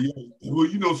 Yeah.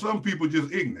 Well, some people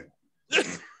just ignorant.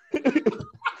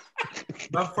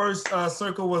 My first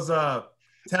circle was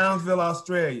Townsville,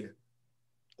 Australia.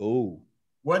 Oh.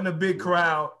 Wasn't a big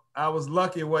crowd. I was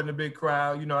lucky it wasn't a big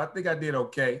crowd. I think I did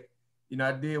okay.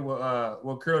 I did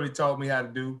what Curly taught me how to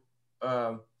do.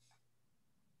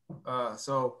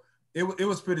 So it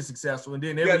was pretty successful. And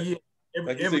then every year,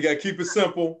 you got to keep it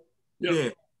simple. Yeah.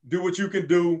 Do what you can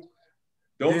do.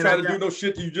 Don't try to do no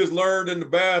shit that you just learned in the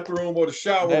bathroom or the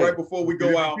shower right before we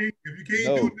go out. If you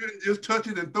can't do nothing, just touch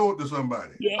it and throw it to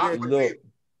somebody. Hey,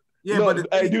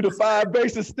 do the 5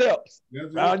 basic steps.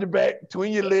 Round your back,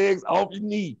 between your legs, off your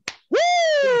knee.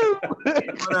 Woo!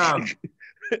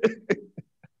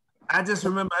 I just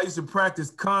remember I used to practice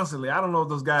constantly. I don't know if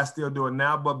those guys still do it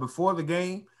now, but before the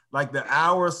game, like the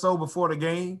hour or so before the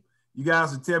game, you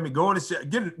guys would tell me, go in the shower,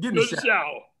 get in the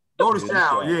shower. Go to the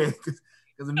shower, yeah,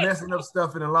 because I'm messing up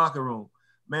stuff in the locker room.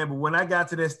 Man, but when I got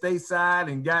to that stateside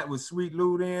and got with Sweet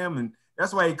Lou them, and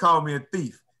that's why he called me a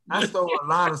thief. I stole a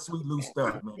lot of Sweet Lou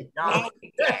stuff, man.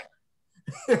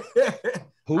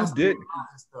 Who did?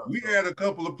 We had a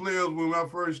couple of players when I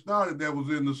first started that was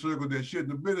in the circle that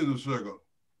shouldn't have been in the circle.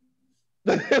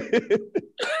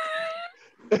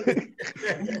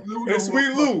 Hey,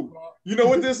 Sweet Lou, you know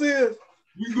what this is?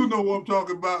 We do know what I'm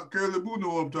talking about. Curly Boo know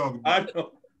what I'm talking about. I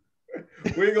know.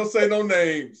 We ain't gonna say no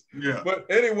names. Yeah. But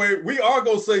anyway, we are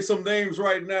gonna say some names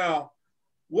right now.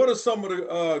 What are some of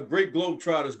the great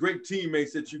Globetrotters, great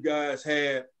teammates that you guys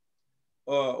had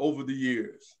over the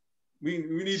years? We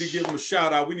need to give them a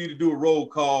shout out. We need to do a roll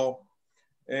call.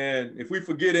 And if we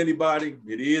forget anybody,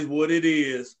 it is what it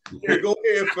is. Yeah. Go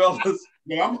ahead, fellas.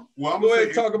 I'm go ahead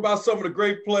and talk about some of the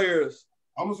great players.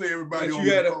 I'm gonna say everybody that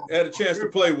you had a chance to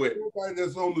play with. Everybody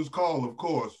that's on this call, of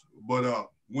course. But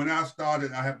when I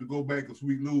started, I have to go back to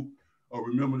Sweet Lou.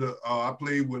 Remember I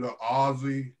played with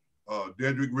Ozzy,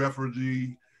 Dedrick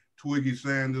Refugee, Twiggy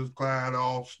Sanders, Clyde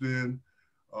Austin,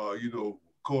 of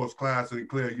course, Clyde St.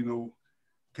 Clair,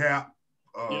 Cap,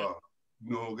 got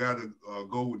to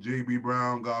go with J.B.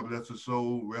 Brown, God bless his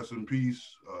soul, rest in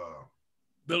peace.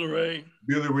 Billy Ray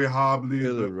Hobley,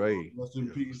 Billy Ray, rest in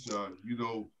peace.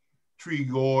 Tree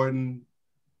Gordon,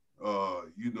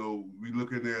 we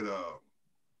looking at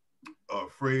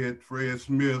Fred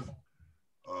Smith,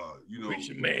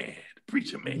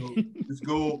 Preacher man. Let's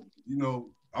go, I'm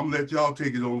gonna let y'all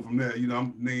take it on from there.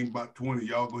 I'm named about 20.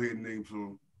 Y'all go ahead and name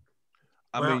some.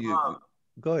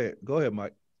 Go ahead,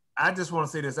 Mike. I just want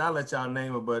to say this. I'll let y'all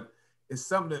name it, but it's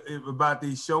something about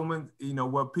these showmen,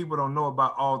 what people don't know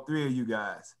about all three of you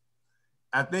guys.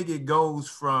 I think it goes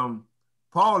from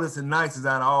Paul is the nicest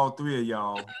out of all three of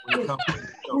y'all when it comes to the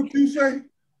show. What you say?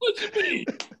 What you mean?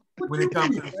 When it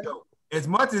comes to the show. As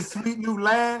much as Sweet Lou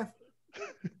laugh,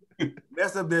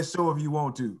 mess up that show if you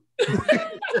want to.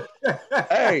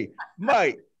 Hey,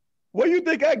 Mike, where you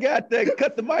think I got that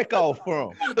cut the mic off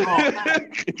from?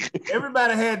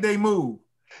 Everybody had their move.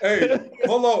 Hey,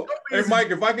 hold on. Hey, Mike,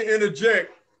 if I can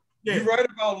interject, you're right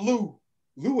about Lou.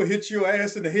 Lou will hit your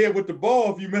ass in the head with the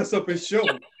ball if you mess up his show.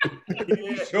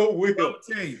 Yeah. Sure will.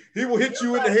 He will hit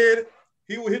you in the head.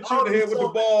 He will hit you in the head with the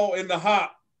ball in the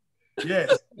hop.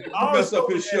 Yes. You mess up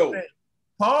his show.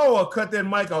 Paul will cut that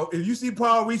mic off. If you see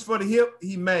Paul reach for the hip,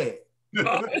 he mad. So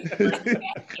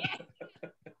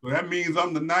that means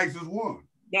I'm the nicest one.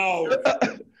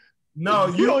 No,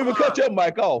 you don't even cut your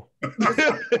mic off.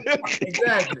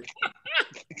 Exactly.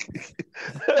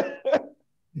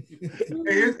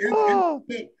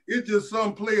 It's just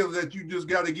some players that you just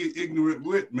got to get ignorant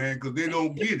with, man, because they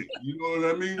don't get it. You know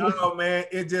what I mean? No, man,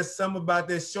 it's just something about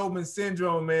that showman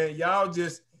syndrome, man. Y'all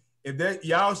just, if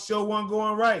y'all show one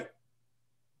going right,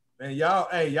 man,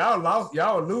 y'all lost,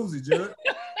 y'all lose it, Judge.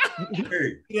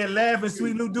 Hey. Yeah, laughing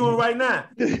Sweet Lou doing right now.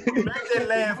 Let that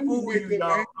laugh fool you,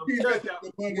 y'all. I'm telling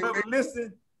y'all, whoever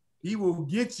listen, he will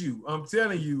get you. I'm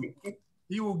telling you,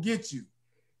 he will get you.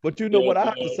 But you know what I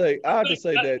have to say? I have to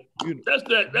say that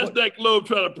that's that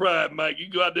Globetrotter pride, Mike. You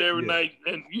go out there every night,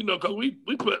 and because we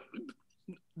put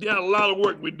down a lot of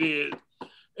work we did,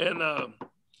 and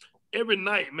every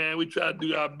night, man, we try to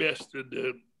do our best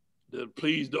to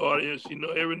please the audience.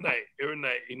 Every night. Yeah,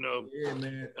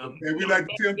 man. And we like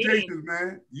the Temptations,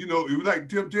 man. We like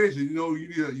the Temptations.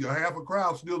 You half a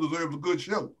crowd still deserves a good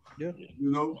show. Yeah.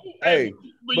 Hey,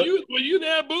 were you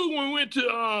there, Boo, when we went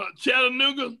to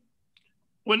Chattanooga?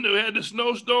 When they had the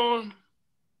snowstorm,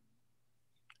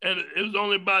 and it was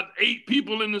only about 8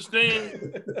 people in the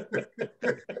stand.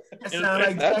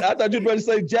 I thought you were going to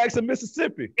say Jackson,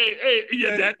 Mississippi.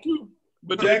 Yeah, that too.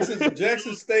 But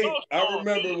Jackson State, I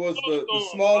remember, was the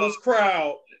smallest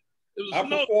crowd I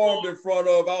performed in front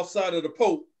of outside of the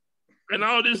Pope. And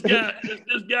all this guy,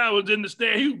 this guy was in the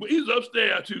stand. He was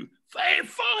upstairs too.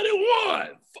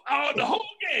 41, the whole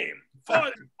game.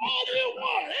 41,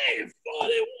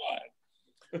 41.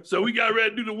 So we got ready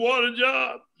to do the water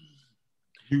job.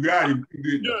 You got him.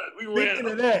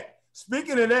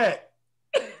 Speaking of that,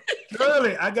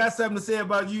 Curley, I got something to say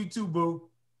about you too, Boo.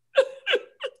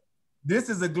 This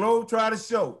is a Globetrotter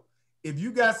show. If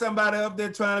you got somebody up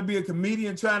there trying to be a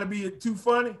comedian, trying to be too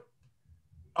funny,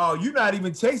 you're not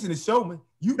even chasing the showman.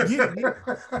 You get him.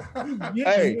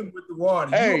 Him with the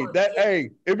water.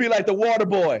 It'd be like the water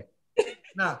boy.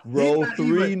 Nah, roll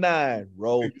 3-9.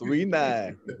 Roll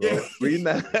 3-9. Roll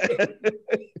 3-9.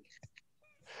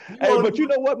 Hey, but you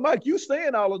know what, Mike? You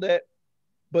saying all of that,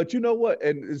 but you know what?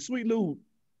 And Sweet Lou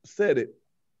said it.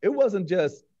 It wasn't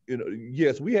just,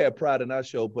 yes, we had pride in our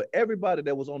show, but everybody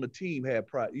that was on the team had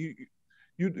pride. You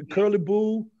Curly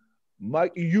Boo,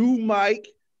 Mike, Mike.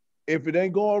 If it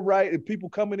ain't going right, if people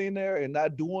coming in there and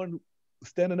not doing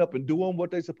standing up and doing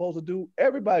what they're supposed to do.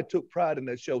 Everybody took pride in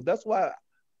that show. That's why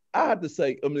I had to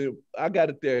say, I mean, I got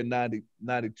it there in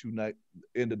 92,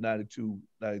 end of 92,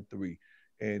 93,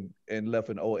 and left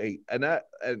in 08. And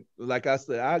like I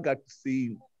said, I got to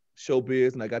see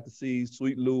Showbiz, and I got to see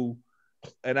Sweet Lou,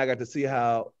 and I got to see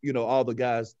how, all the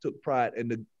guys took pride.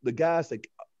 And the guys that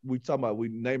we talking about, we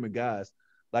naming guys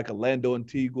like Orlando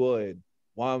Antigua and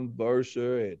Juan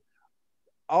Bersher and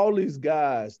all these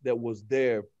guys that was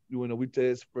there. We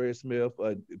did Fred Smith,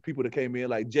 people that came in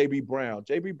like J.B. Brown.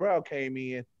 J.B. Brown came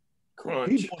in.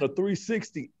 Crunch. He doing a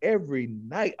 360 every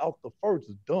night off the first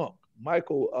dunk.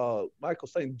 Michael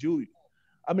St. Julian.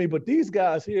 I mean, but these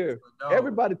guys here,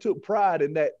 everybody took pride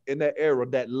in that era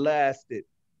that lasted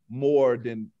more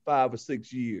than 5 or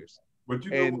 6 years. But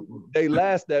they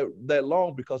last that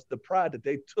long because the pride that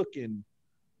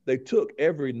they took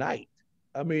every night.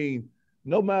 I mean,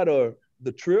 no matter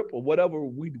the trip or whatever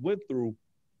we went through,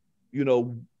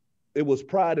 it was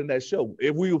pride in that show.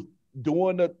 If we were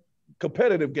doing the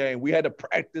competitive game, we had to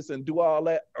practice and do all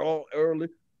that early.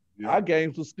 Yeah. Our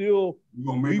games were still,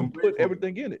 we put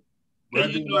everything in it.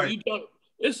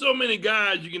 There's so many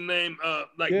guys you can name.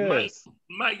 Yes.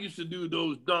 Mike used to do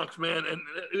those dunks, man. And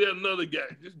there's another guy,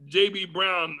 just J.B.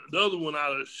 Brown, the other one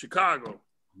out of Chicago.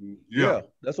 Yeah,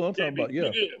 that's what I'm talking about. Yeah.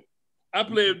 I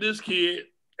played with this kid,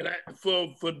 and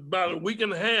for about a week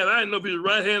and a half, I didn't know if he was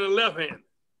right hand or left hand.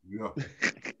 Yeah.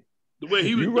 The way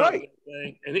he was doing right.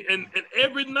 Thing. And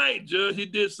every night, Judge, he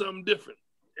did something different.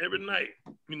 Every night,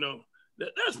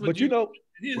 that's what.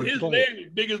 But his leg is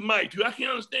big as Mike too. I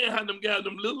can't understand how them guys,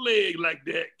 them little legs like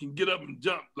that, can get up and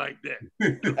jump like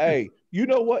that. Hey, you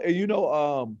know what? I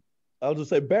was gonna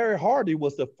say Barry Hardy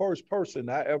was the first person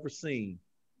I ever seen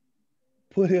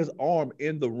put his arm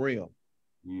in the rim.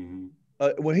 Mm-hmm.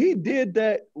 When he did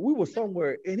that, we were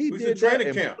somewhere, and he did that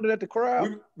and put it at the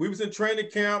crowd. We was in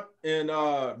training camp in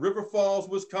River Falls,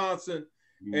 Wisconsin,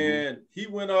 and he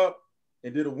went up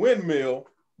and did a windmill.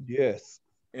 Yes.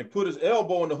 And put his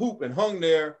elbow in the hoop and hung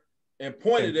there and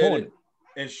pointed at it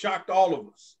and shocked all of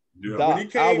us. Yeah. When he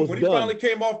finally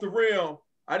came off the rim,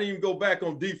 I didn't even go back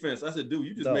on defense. I said, dude,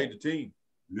 you just made the team.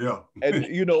 Yeah.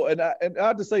 And I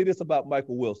have to say this about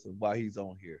Michael Wilson while he's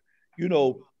on here.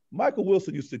 Michael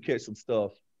Wilson used to catch some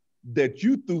stuff that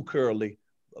you threw Curley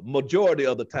majority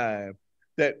of the time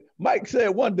that Mike said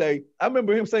one day. I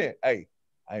remember him saying, hey,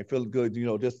 I ain't feeling good,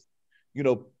 just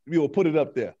you'll put it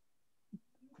up there.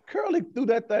 Curley threw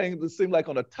that thing that seemed like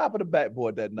on the top of the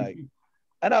backboard that night.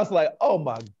 And I was like, oh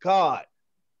my God,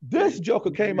 this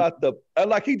joker came out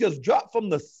like he just dropped from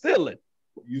the ceiling.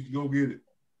 You used to go get it.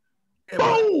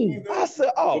 Boom! I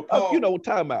said,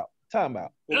 timeout.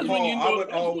 That's when you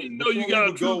know you got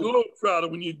a true Globetrotter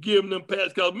when you give them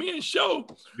passes. Because me and Show,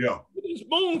 we didn't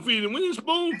spoon feed him.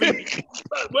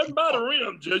 Wasn't by the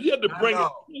rim, Judge. You had to bring it to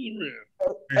the rim.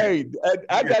 Hey,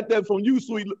 I got that from you,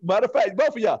 sweet. Matter of fact, both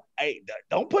of y'all. Hey,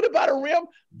 don't put it by the rim.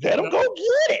 Let them go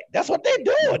get it. That's what they're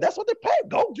doing. That's what they pay.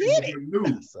 Go get it.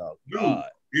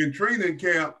 In training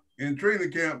camp,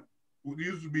 it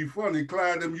used to be funny.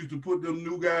 Clyde them used to put them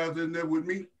new guys in there with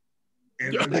me,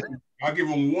 and I give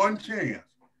them one chance.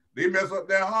 They mess up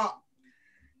that hop.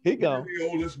 He go.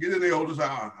 Get in there, oldest.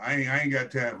 I ain't got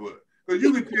time for it. Because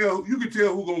you can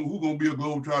tell who gonna be a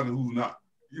Globetrotter and who's not.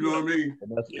 You know what I mean?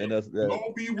 And that's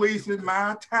don't be wasting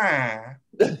my time.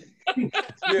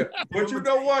 Yeah, but you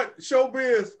know what,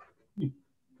 Showbiz,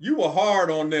 you were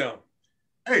hard on them.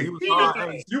 Hey,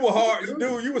 you were hard,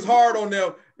 dude. You was hard on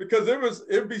them because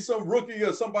it'd be some rookie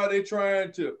or somebody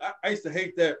trying to. I used to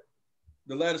hate that.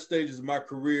 The latter stages of my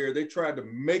career, they tried to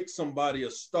make somebody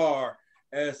a star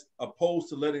as opposed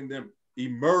to letting them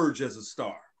emerge as a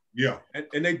star. Yeah,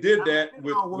 and they did that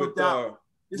with the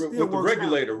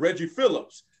regulator, Reggie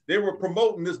Phillips. They were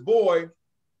promoting this boy,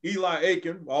 Eli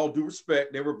Aiken, all due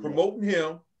respect. They were promoting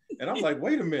him. And I'm like,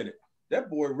 wait a minute. That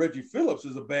boy, Reggie Phillips,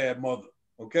 is a bad mother.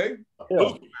 Okay?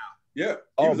 Yeah.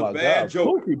 He was a bad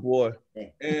joker. Pookie boy.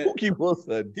 And Pookie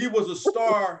Wilson. He was a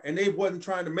star, and they wasn't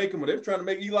trying to make him. They were trying to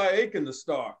make Eli Aiken the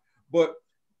star. But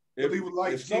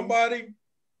if somebody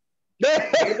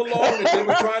came along and they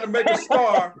were trying to make a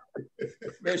star,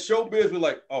 man, Showbiz was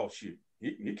like, oh, shit.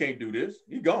 He can't do this.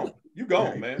 He gone. You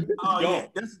gone, man. Yeah.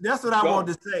 That's what I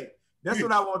wanted to say. That's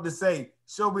what I wanted to say.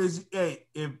 Showbiz, hey,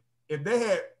 if they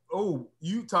had,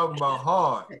 you talking about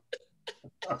hard.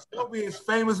 Showbiz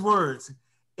famous words.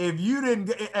 If you didn't,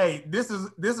 this is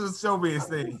Showbiz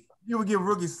thing. You would give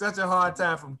rookies such a hard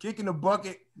time from kicking the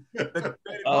bucket. But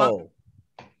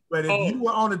if you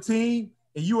were on a team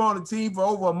and you were on a team for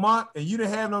over a month and you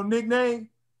didn't have no nickname,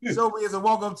 Showbiz will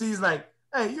walk up to you like,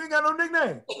 hey, you ain't got no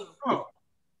nickname.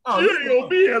 Oh, you ain't gonna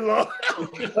be here long.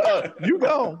 You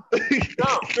gone.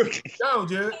 Go,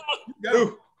 Judge.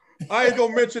 Dude, I ain't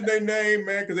gonna mention their name,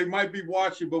 man, because they might be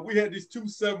watching, but we had these 2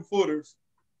 7-footers.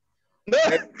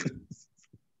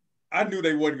 I knew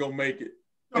they wasn't gonna make it.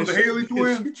 Oh, the Haley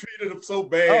twins? We treated them so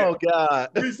bad. Oh God.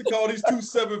 We used to call these 2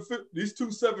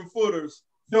 7-footers.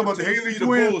 You know about the Haley feet of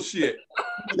twins? bullshit.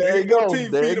 There you go.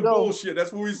 14 There feet you of go. bullshit.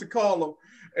 That's what we used to call them.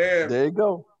 And There you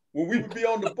go. when we would be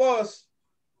on the bus,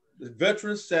 the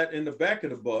veterans sat in the back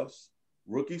of the bus,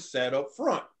 rookies sat up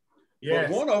front. Yes.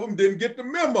 But one of them didn't get the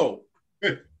memo.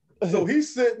 So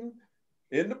he's sitting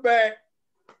in the back,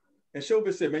 and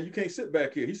Showbiz said, man, you can't sit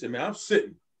back here. He said, man, I'm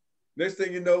sitting. Next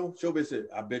thing you know, Showbiz said,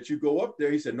 I bet you go up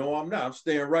there. He said, no, I'm not. I'm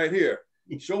staying right here.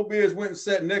 Showbiz went and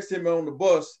sat next to him on the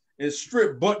bus and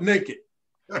stripped butt naked.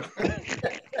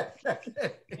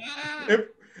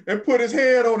 and put his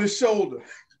hand on his shoulder.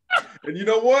 And you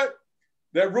know what?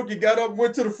 That rookie got up and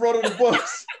went to the front of the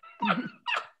bus.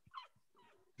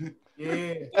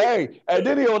 Yeah. Hey, and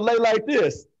then he'll lay like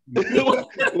this. Funny,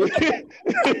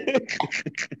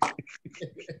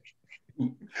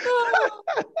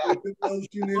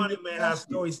 man, how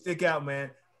stories stick out,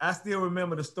 man. I still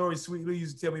remember the story Sweet Lou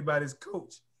used to tell me about his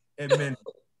coach at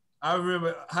Mendel. I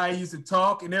remember how he used to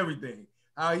talk and everything.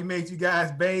 How he made you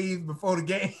guys bathe before the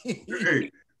game.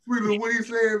 Hey, Sweet Lou, what he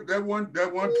said, that one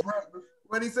practice.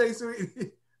 What he say,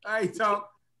 Sweet? How he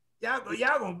talk? Y'all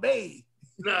gonna bathe.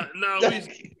 No,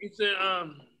 he said,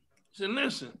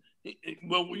 listen.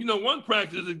 Well, you know, one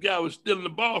practice, this guy was stealing the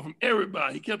ball from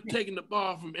everybody. He kept taking the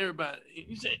ball from everybody.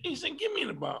 He said, give me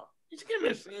the ball. He said, give me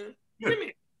it, son. Give me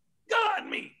it. Guard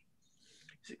me.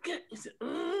 He said,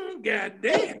 God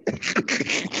damn.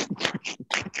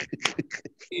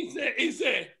 He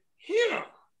said, here.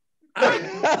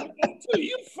 I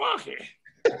you funky.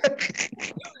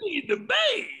 You need to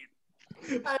bathe.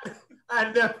 I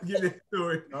never get this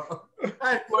story. But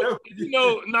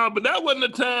that wasn't the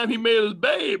time he made us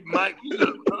bathe, Mike. We was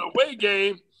on a away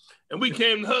game, and we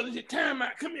came to her and said, time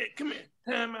out, come here,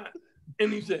 time out.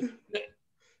 And he said,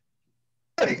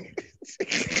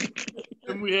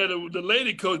 and we had the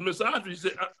lady coach, Miss Autry. She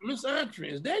said, Miss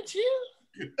Autry, is that you?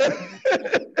 Said,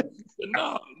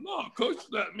 no, coach, it's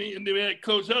not me. And then we had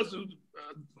Coach Hudson,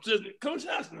 Coach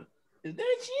Hudson, is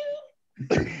that you?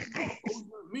 Coach,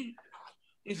 not me.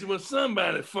 He said, well,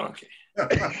 somebody funky.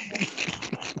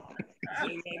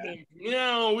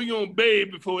 No, we gonna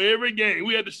bathe before every game.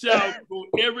 We had to shower before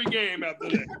every game after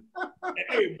that. And,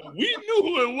 hey, we knew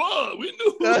who it was. We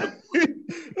knew who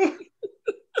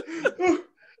it was.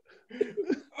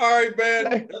 All right,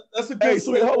 man. That's a good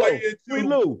segue into. Sweet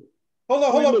Lou. Hold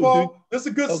on, Paul. That's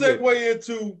a good segue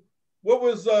into what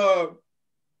was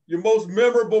your most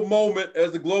memorable moment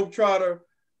as a Globetrotter,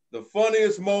 the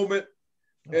funniest moment,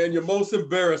 and your most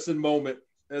embarrassing moment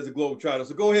as a Globetrotter.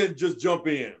 So go ahead and just jump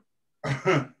in.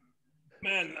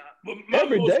 Man,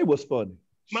 every day was funny.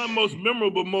 My most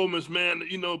memorable moments, man,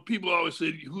 you know, people always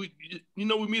say, we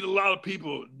meet a lot of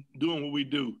people doing what we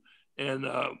do. And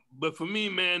but for me,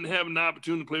 man, having the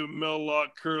opportunity to play with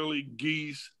Mellock, Curley,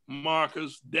 Geese,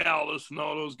 Marcus, Dallas, and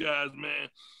all those guys, man.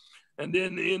 And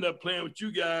then to end up playing with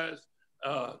you guys,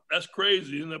 that's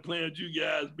crazy. End up playing with you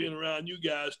guys, being around you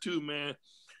guys too, man.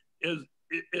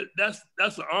 That's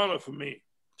an honor for me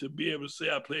to be able to say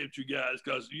I played with you guys,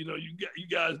 because you know you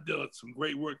guys did some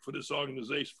great work for this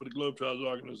organization, for the Globetrotters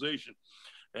organization,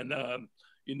 and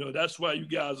you know that's why you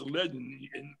guys are legend.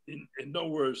 And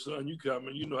don't worry, son, you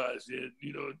coming. You know how I said,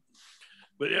 you know.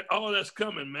 But all that's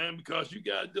coming, man, because you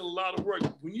guys did a lot of work.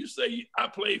 When you say I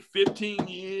played 15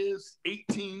 years,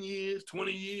 18 years,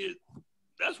 20 years,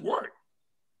 that's work.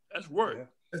 That's work. Yeah.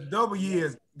 That's double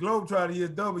years. Globetrotter years,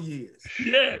 double years.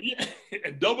 Yeah,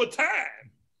 and double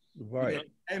time. Right. You know?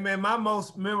 Hey man, my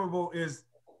most memorable it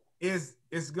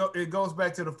goes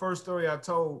back to the first story I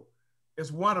told.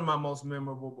 It's one of my most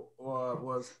memorable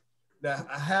was the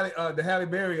Halle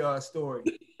Berry story.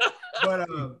 But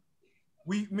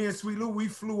me and Sweet Lou, we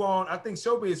flew on. I think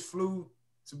Showbiz flew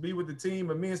to be with the team,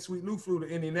 and me and Sweet Lou flew to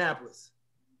Indianapolis.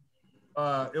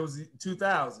 It was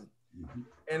 2000. Mm-hmm.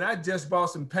 And I just bought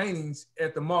some paintings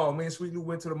at the mall. Me and Sweet Lou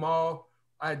went to the mall.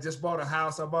 I had just bought a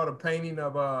house. I bought a painting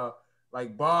of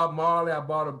like Bob Marley. I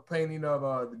bought a painting of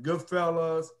the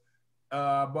Goodfellas.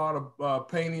 I bought a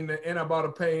painting, and I bought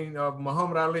a painting of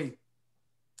Muhammad Ali.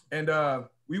 And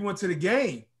we went to the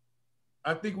game.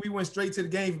 I think we went straight to the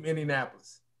game from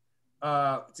Indianapolis.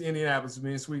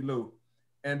 Me and Sweet Lou.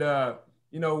 And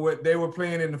you know what, they were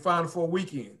playing in the Final Four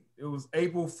weekend. It was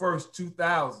April 1st,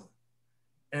 2000.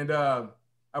 And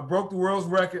I broke the world's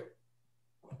record.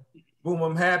 Boom,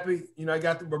 I'm happy. You know, I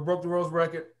broke the world's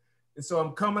record. And so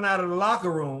I'm coming out of the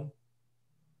locker room.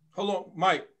 Hold on,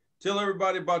 Mike. Tell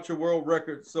everybody about your world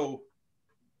record so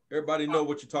everybody know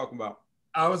what you're talking about.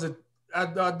 I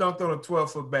dunked on a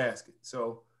 12-foot basket.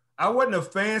 So I wasn't the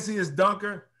fanciest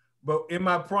dunker, but in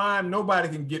my prime, nobody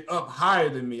can get up higher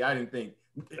than me, I didn't think.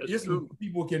 Just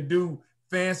people can do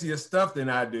fancier stuff than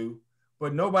I do,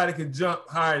 but nobody can jump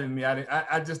higher than me.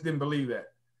 I just didn't believe that.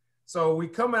 So we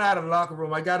coming out of the locker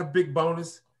room, I got a big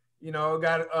bonus. You know,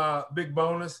 got a big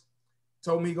bonus.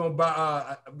 Told me he gonna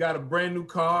buy, got a brand new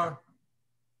car.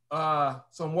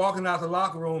 So I'm walking out the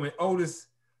locker room and Otis,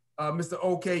 Mr.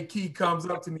 OK Key comes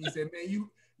up to me. He said, man,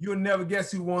 you'll never guess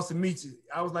who wants to meet you.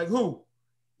 I was like, who?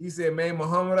 He said, man,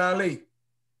 Muhammad Ali.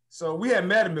 So we had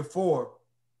met him before,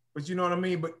 but you know what I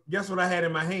mean? But guess what I had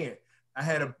in my hand? I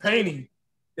had a painting,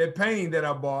 that painting that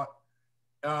I bought,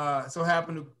 so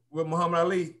happened with Muhammad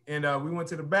Ali. And we went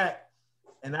to the back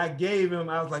and I gave him,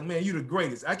 I was like, man, you the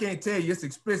greatest. I can't tell you, it's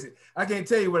explicit. I can't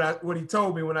tell you what he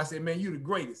told me when I said, man, you the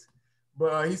greatest.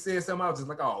 But he said something, I was just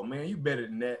like, oh man, you better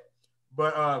than that.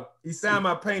 But he signed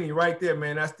my painting right there,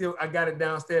 man. I got it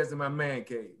downstairs in my man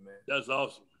cave, man. That's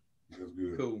awesome. That's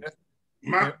good. Cool.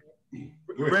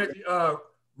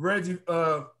 Reggie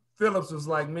Phillips was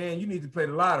like, man, you need to play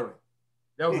the lottery.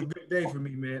 That was a good day for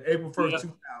me, man. April 1st,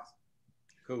 2000.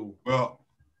 Cool. Well,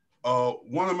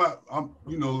 one of my,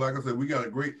 you know, like I said, we got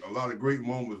a lot of great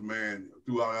moments, man,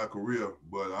 throughout our career.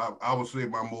 But I would say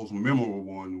my most memorable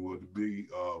one would be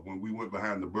when we went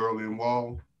behind the Berlin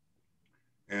Wall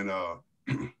and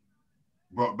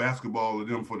brought basketball to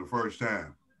them for the first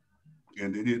time.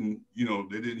 And they didn't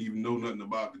even know nothing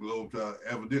about the Globetrotters.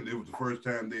 Evidently, it was the first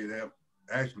time they'd have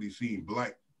actually seen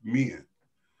black men.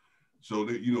 So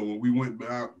that, you know, when we went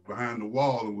behind the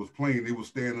wall and was playing, they were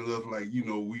staring at us like, you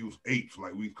know, we was apes,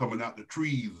 like we coming out the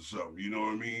trees or something. You know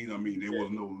what I mean? I mean, there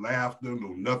was no laughter,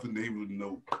 no nothing. There was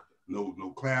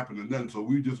no clapping or nothing. So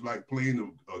we just like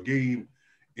playing a game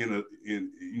in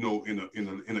an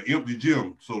empty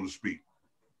gym, so to speak.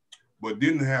 But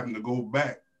didn't happen to go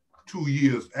back 2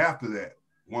 years after that,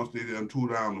 once they done tore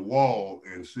down the wall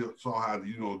and saw how,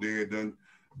 you know, they had done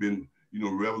been, you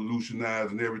know,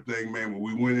 revolutionized and everything, man. When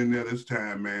we went in there this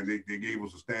time, man, they gave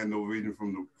us a standing ovation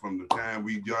from the time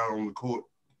we got on the court.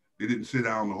 They didn't sit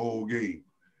down the whole game.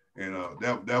 And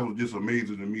that was just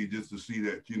amazing to me, just to see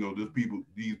that, you know,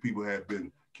 these people had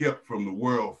been kept from the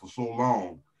world for so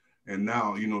long. And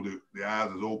now, you know, the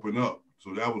eyes is open up.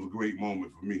 So that was a great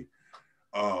moment for me.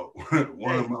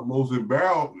 One of my most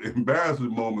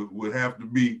embarrassing moments would have to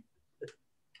be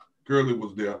Curley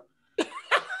was there.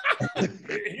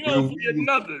 He don't forget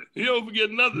nothing. He don't forget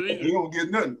nothing. He don't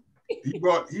get nothing. He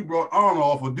brought honor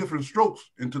off of different strokes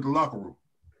into the locker room.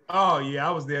 Oh yeah,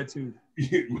 I was there too.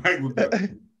 Mike was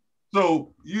there.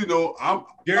 So, you know, I'm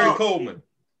Gary Coleman.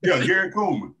 Yeah, Gary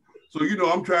Coleman. So, you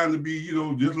know, I'm trying to be, you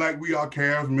know, just like we are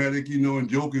charismatic, you know, and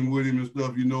joking with him and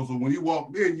stuff, you know. So when he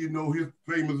walked in, you know, his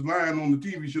famous line on the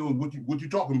TV show, what you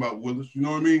talking about, Willis? You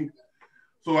know what I mean?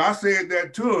 So I said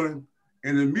that to him,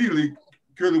 and immediately,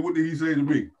 Curley, what did he say to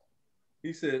me?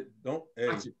 He said, don't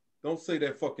say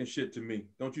that fucking shit to me.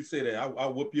 Don't you say that.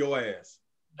 I'll whoop your ass.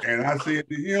 And I said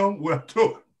to him, well, I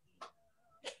told him,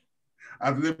 I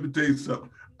said, let me tell you something.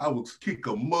 I will kick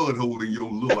a mud hole in your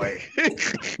little ass. I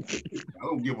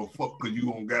don't give a fuck because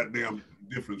you on goddamn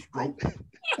different stroke. I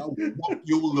will whoop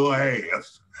your little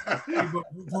ass.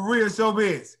 For real,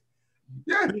 Showbiz.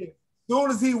 Yeah. As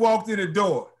soon as he walked in the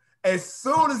door, Showbiz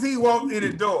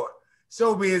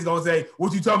gonna say,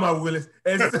 what you talking about, Willis?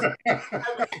 And so,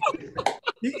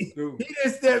 he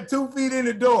didn't step 2 feet in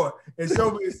the door. And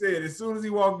Showbiz said, as soon as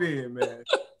he walked in, man.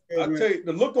 I tell you,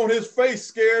 the look on his face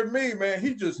scared me, man.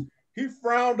 He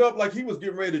frowned up like he was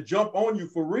getting ready to jump on you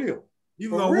for real. He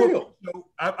was for real. So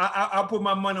I put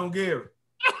my money on Gary.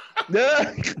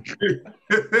 Hey,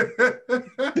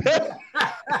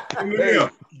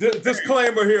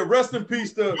 disclaimer here. Rest in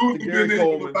peace to Gary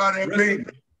Coleman.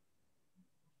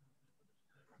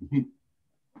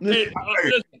 Hey,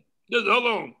 listen, hold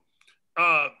on.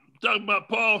 Talking about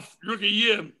Paul's rookie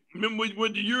year. Remember when you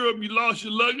went to Europe, you lost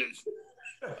your luggage?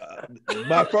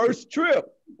 My first trip,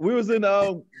 we was in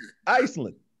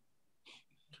Iceland.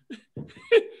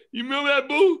 You remember that,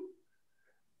 Boo?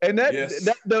 And that, yes.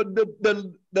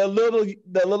 the little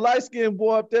light skinned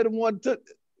boy up there, the one took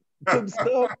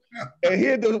stuff, and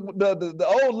here the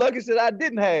old luggage that I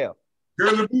didn't have.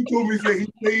 Curly Boo told me he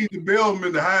paid the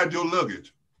bellman to hide your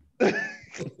luggage. I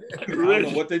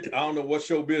don't know what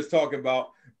Showbiz talking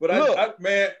about, but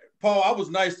man, Paul, I was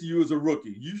nice to you as a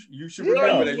rookie. You should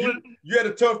remember that. You had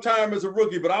a tough time as a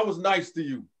rookie, but I was nice to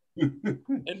you. And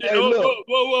then,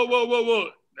 whoa.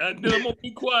 And then I'm gonna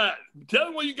be quiet. Tell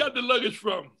them where you got the luggage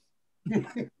from.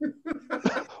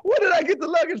 Where did I get the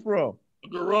luggage from? A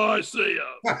garage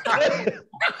sale.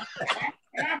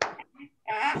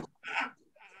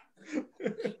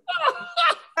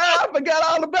 I forgot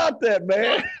all about that,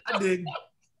 man. I didn't.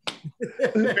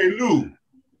 Hey, Lou.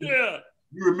 Yeah.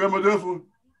 You remember this one?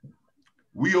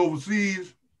 We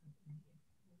overseas,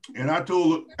 and I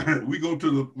told her we go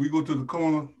to the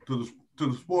corner to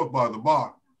the sports bar, the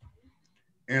bar,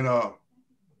 and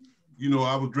you know,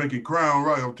 I was drinking Crown,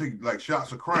 right? I was taking like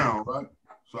shots of Crown, right?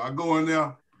 So I go in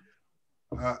there,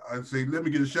 I say, let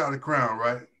me get a shot of Crown,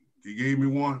 right? He gave me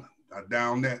one, I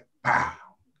down that, pow.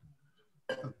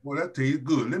 Boy, that tastes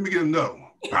good. Let me get another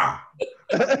one. Pow.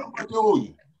 I told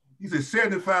you. He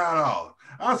said $75.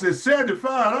 I said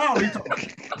 $75. He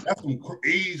talking, that's some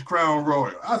aged Crown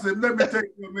Royal. I said, let me tell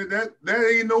you, man, that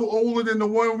ain't no older than the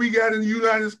one we got in the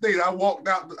United States. I walked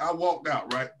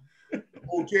out, right? The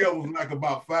hotel was like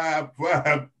about five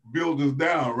buildings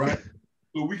down, right?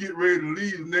 So we get ready to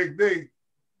leave the next day.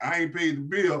 I ain't paid the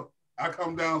bill. I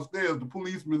come downstairs, the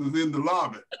policeman is in the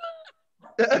lobby.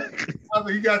 I said,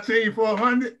 he got change for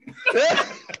 100?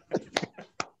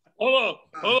 Hold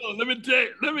on. Let me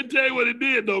tell you what he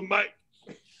did though, Mike.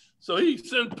 So he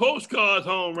sent postcards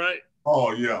home, right?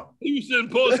 Oh yeah. He was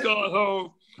sending postcards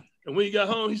home, and when he got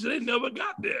home, he said they never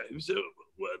got there. He said,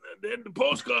 well, then the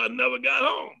postcard never got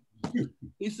home.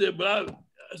 He said, but I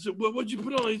said, well, what'd you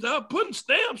put on? He said, I'm putting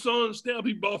stamps on the stamp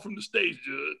he bought from the States,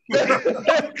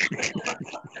 Judge.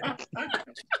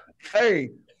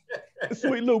 Hey,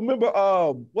 Sweet Lou, remember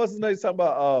what's his name talking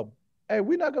about hey,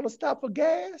 we're not gonna stop for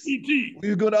gas? E.T. We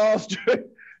was going to Australia.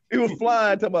 He was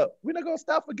flying, talking about, we're not gonna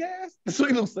stop for gas?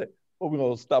 Sweet Lou said, well, we're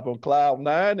gonna stop on Cloud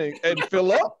 9 and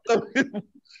fill up. Hey,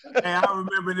 I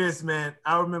remember this, man.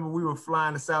 I remember we were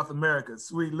flying to South America.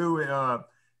 Sweet Lou and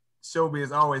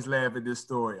Showbiz always laugh at this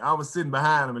story. I was sitting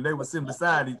behind them and they were sitting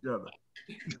beside each other.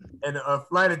 And a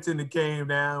flight attendant came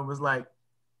down and was like,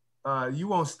 you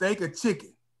want steak or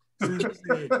chicken? So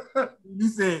he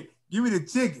said, give me the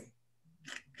chicken.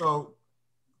 So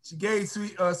she gave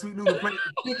Sweet Lou the plate.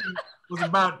 The chicken was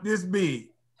about this big.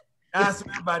 I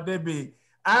swear about that big.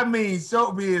 I mean,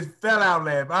 Showbiz fell out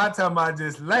laughing. I'm talking about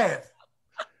just laugh.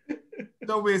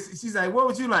 Showbiz, she's like, what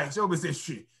would you like? Showbiz said,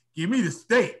 shit, give me the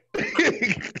steak.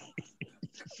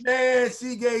 Man,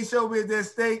 she gave Showbiz that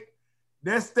steak.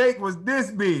 That steak was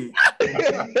this big. They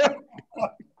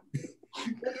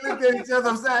looked at each other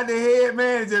upside their head,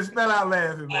 man, and just fell out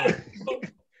laughing, man.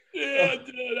 Yeah,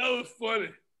 dude, that was funny.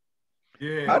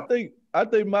 Yeah.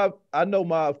 I know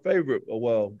my favorite,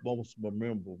 well, most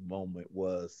memorable moment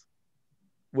was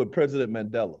with President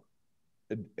Mandela,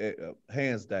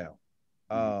 hands down.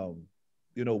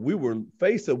 You know, we were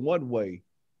facing one way,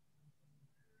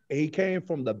 and he came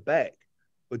from the back,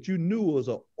 but you knew it was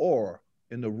an aura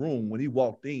in the room when he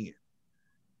walked in.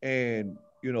 And,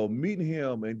 you know, meeting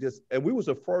him and we was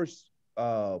the first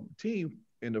team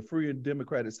in the free and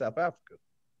democratic South Africa.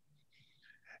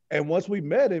 And once we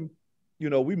met him,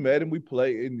 we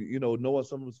played, and, you know, knowing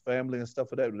some of his family and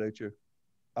stuff of that nature.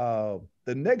 The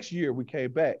next year we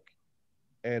came back,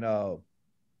 and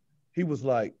he was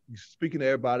like speaking to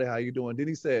everybody, how you doing? Then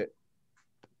he said,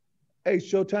 hey,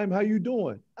 Showtime, how you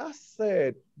doing? I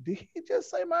said, did he just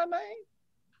say my name?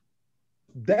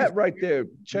 That right there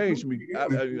changed me.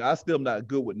 I still am not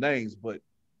good with names, but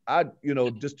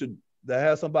just to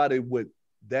have somebody with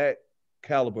that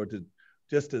caliber to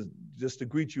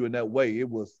greet you in that way, it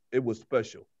was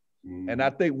special. Mm-hmm. And I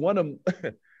think one of them,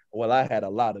 well, I had a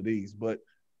lot of these, but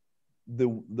the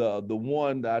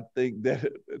one I think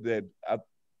that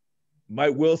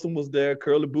Mike Wilson was there,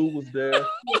 Curley Boo was there.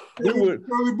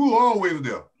 Curley Boo always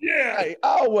there. Yeah, hey,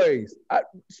 always.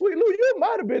 Sweet Lou, you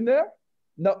might have been there.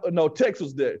 No, Tex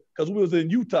was there because we was in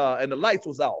Utah and the lights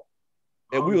was off,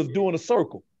 and we was doing a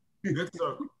circle. Good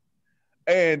circle.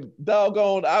 And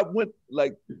doggone, I went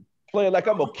like playing like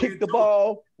I'm gonna kick the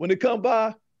ball when it come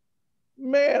by.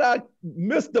 Man, I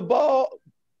missed the ball,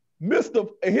 and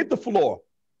hit the floor.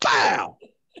 Pow!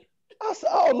 I said,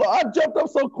 oh Lord, I jumped up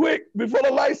so quick before the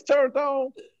lights turned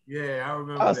on. Yeah, I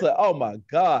remember. I said, oh my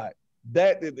God,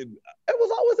 it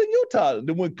was always in Utah.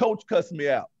 Then when coach cussed me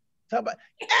out, talking about,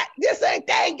 this ain't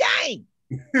that game.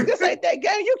 This ain't that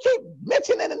game. You keep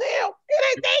mentioning it now. It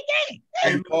ain't that game.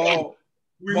 Hey, Paul,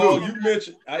 you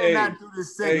mentioned, hey,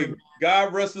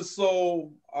 God rest his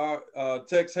soul,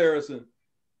 Tex Harrison,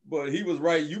 but he was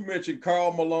right. You mentioned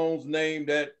Karl Malone's name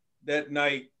that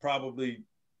night probably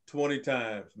 20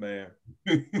 times, man.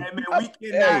 Hey,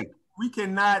 man, we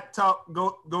cannot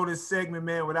go this segment,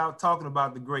 man, without talking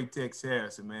about the great Tex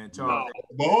Harrison, man. Charles.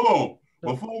 No. But hold on.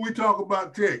 Before we talk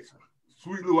about Tex,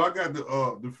 Sweet Lou, I got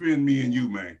to defend me and you,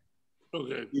 man.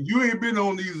 Okay. You ain't been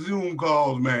on these Zoom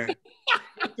calls, man.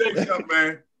 Tell you something,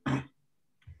 man.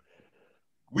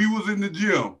 We was in the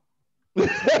gym. and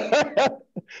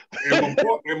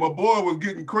my boy was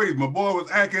getting crazy. My boy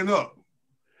was acting up.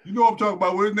 You know what I'm talking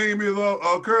about? What his name is,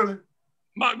 Curley?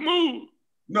 Mahmoud.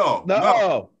 No.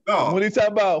 When he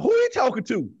talking about, who he talking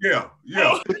to? Yeah.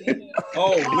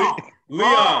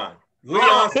 Leon.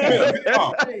 Leon Smith.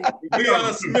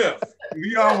 Leon Smith.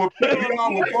 Leon was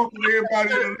talking to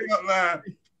everybody in the Leon line.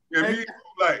 And me,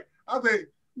 like, I think,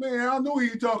 man, I know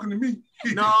he ain't talking to me.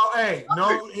 No, it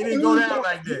didn't go down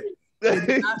like that. It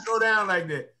did not go down like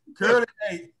that.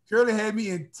 Curley had me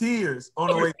in tears on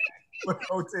the way to the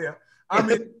hotel. I'm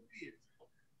in tears.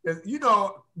 Because, you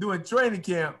know, doing training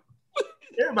camp,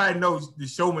 everybody knows the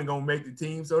showman gonna make the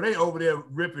team, so they over there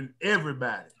ripping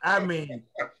everybody. I mean,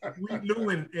 Lou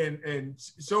and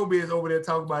Showbiz over there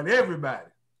talking about everybody.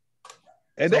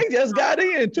 And so, they just got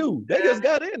in too. They just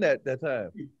got in that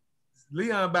time.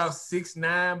 Leon about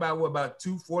 6'9", about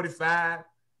 245.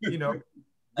 You know,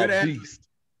 good at beast.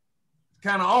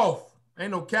 Kind of off.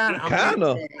 Ain't no kind of. Kind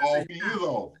of.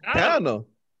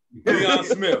 Leon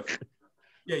Smith.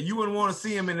 Yeah, you wouldn't want to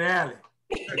see him in the alley.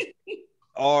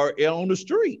 Or on the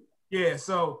street. Yeah,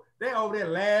 so they over there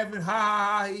laughing, ha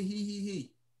ha ha,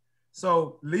 he.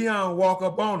 So Leon walk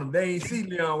up on him. They ain't see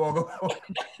Leon walk up on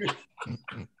him.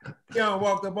 Leon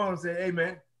walked up on him and said, "Hey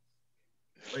man,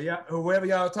 whoever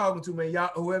y'all talking to, man,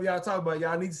 whoever y'all talking about,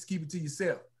 y'all need to keep it to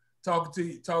yourself. Talk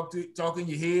in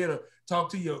your head or talk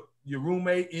to your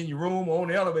roommate in your room or on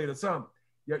the elevator or something.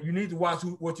 You need to watch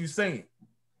what you're saying."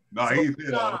 No, he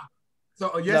said that.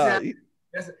 So yes.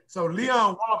 So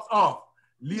Leon walks off.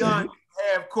 Leon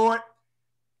half court.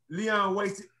 Leon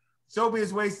wasted.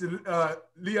 Showbiz wasted.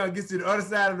 Leon gets to the other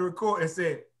side of the court and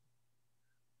said,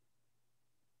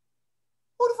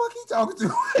 "Who the fuck he talking to?"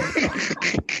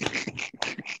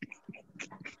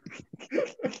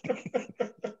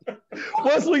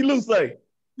 What Sweet Lou say?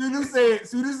 Sweet Lou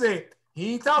said,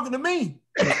 "He ain't talking to me."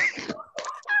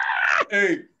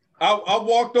 Hey, I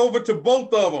walked over to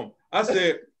both of them. I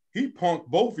said, "He punked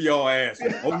both of y'all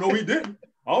asses." Oh no, he didn't.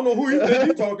 I don't know who he think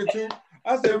he talking to.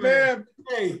 I said, "Man,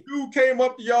 dude came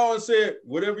up to y'all and said,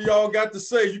 whatever y'all got to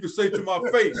say, you can say to my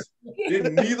face."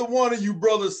 Didn't neither one of you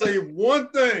brothers say one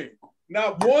thing.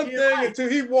 Not one thing until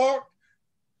he walked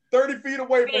 30 feet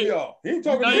away from y'all. He ain't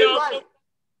talking to me.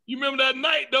 You remember that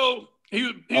night though? He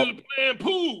was playing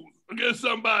pool against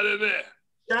somebody there.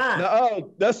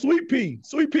 No, that's Sweet Pea.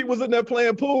 Sweet Pea was in there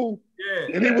playing pool.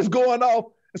 Yeah. And he was going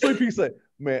off. And Sweet Pea said,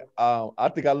 "Man, I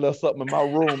think I left something in my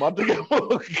room. I think I'm gonna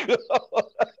go."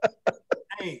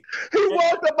 He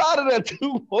walked up out of there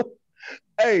too.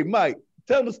 Hey, Mike,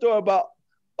 tell the story about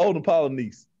Olden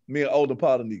Polynese. Me and Olden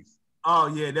Polynese. Oh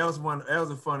yeah, that was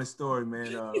a funny story,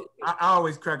 man. I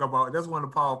always crack up about. That's one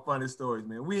of Paul's funny stories,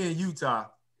 man. We in Utah,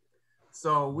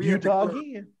 so we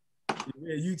again.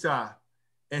 We're in Utah,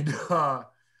 and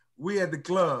we at the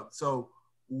club. So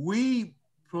we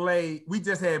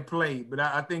just had played, but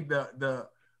I think the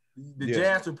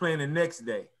Jazz were playing the next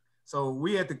day. So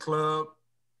we at the club,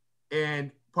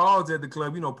 and Paul's at the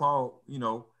club. You know, Paul,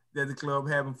 at the club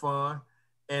having fun,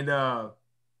 and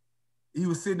he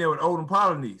was sitting there with Olden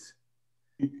Polynese.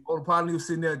 Olden Polynese was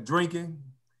sitting there drinking.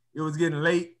 It was getting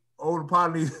late. Olden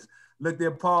Polynese looked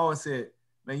at Paul and said,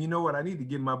 "Man, you know what? I need to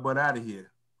get my butt out of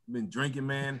here. I've been drinking,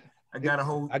 man. I got a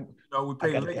whole, we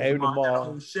paid late. I got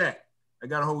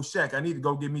a whole shack. I need to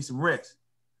go get me some rest."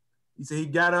 He said he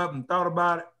got up and thought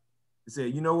about it. He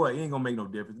said, "You know what? It ain't gonna make no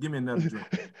difference. Give me another drink."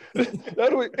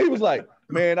 He was like,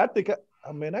 "Man, I think I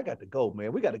got to go,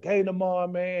 man. We got a game tomorrow,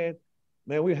 man.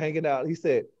 Man, we're hanging out." He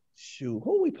said, "Shoot,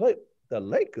 who we play? The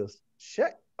Lakers?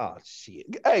 Shaq? Oh shit.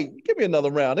 Hey, give me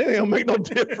another round. It ain't gonna make no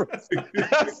difference."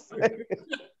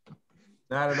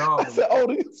 Not at all. I said, "Oh,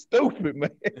 this is stupid,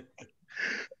 man."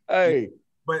 Hey,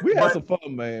 but we had some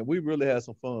fun, man. We really had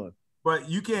some fun. But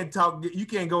you can't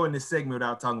go in this segment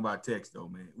without talking about text, though,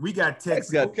 man. We got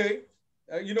text. Okay.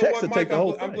 You know what, Mike?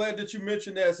 I'm glad that you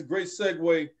mentioned that. It's a great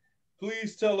segue.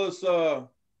 Please tell us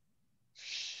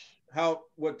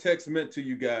what text meant to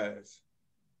you guys.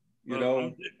 You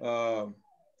know,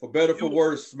 for better, for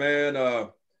worse, man.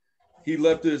 He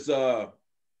left his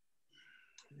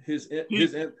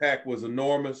impact was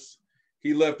enormous.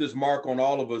 He left his mark on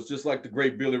all of us, just like the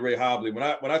great Billy Ray Hobley.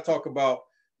 When I talk about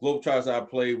Globetrotters I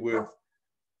played with,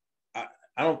 I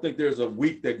don't think there's a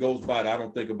week that goes by that I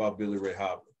don't think about Billy Ray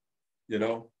Hobley,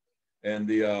 and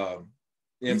the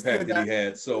impact that he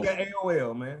had. So you got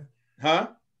AOL, man. Huh?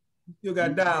 You still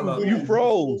got dialogue. You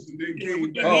froze.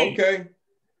 Oh, okay.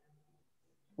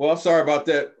 Well, I'm sorry about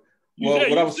that. Well,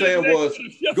 what I was saying was,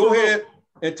 go ahead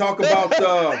and talk about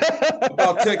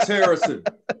Tex Harrison.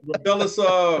 Tell us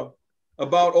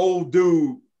about old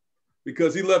dude,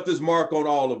 because he left his mark on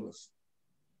all of us.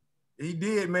 He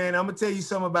did, man. I'm gonna tell you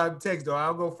something about Tex, though.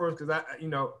 I'll go first because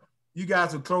you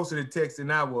guys were closer to Tex than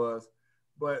I was,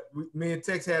 but me and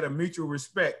Tex had a mutual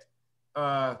respect.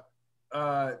 I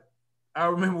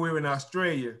remember we were in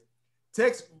Australia.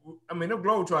 Tex, I mean, them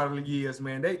Globetrotter years,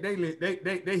 man. They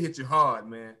hit you hard,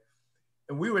 man.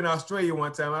 And we were in Australia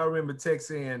one time. I remember Tex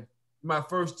saying, my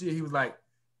first year, he was like,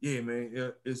 "Yeah,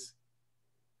 man,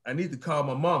 I need to call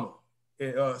my mama."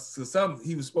 And, so something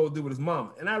he was supposed to do with his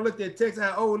mama. And I looked at Tex,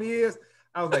 how old he is.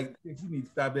 I was like, "You need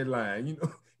to stop that line."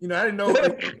 I didn't know.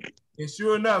 And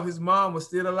sure enough, his mom was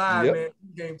still alive, man.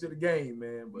 He came to the game,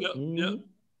 man. But, yep.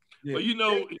 Yeah.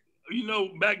 Well,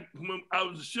 back when I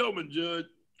was a showman judge,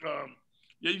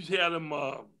 they used to have them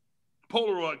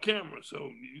Polaroid cameras. So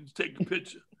you just take the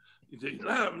picture. You say,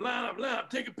 line up,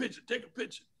 take a picture.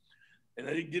 And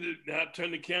I get it, and I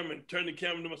turn the camera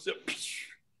to myself.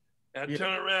 And I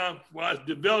turn around while it's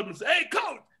developing. Say, hey,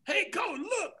 coach,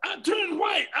 look, I turned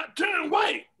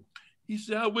white. He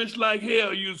said, "I wish like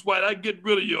hell you was white. I'd get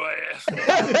rid of your ass."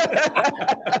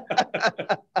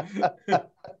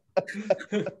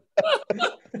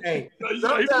 Hey,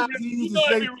 sometimes he used to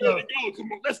say stuff.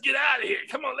 Come on, let's get out of here.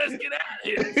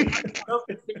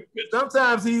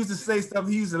 Sometimes he used to say stuff.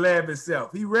 He used to laugh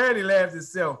himself. He rarely laughs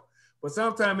himself, but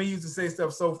sometimes he used to say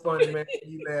stuff so funny, man.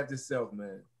 He laughed himself,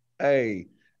 man. Hey,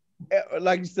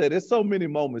 like you said, there's so many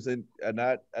moments, and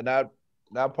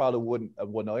I probably wouldn't.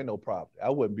 Well, no, ain't no problem. I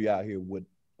wouldn't be out here. I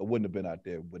wouldn't have been out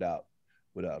there without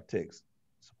Tex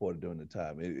supported during the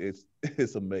time.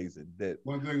 It's amazing that.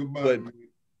 One thing about it,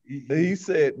 he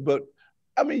said, but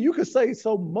I mean, you could say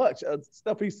so much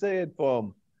stuff he said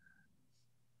from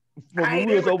when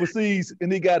we was overseas,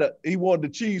 and he wanted a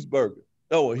cheeseburger.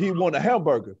 Oh, he wanted a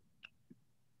hamburger,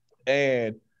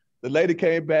 and the lady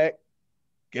came back,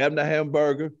 gave him the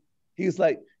hamburger. He was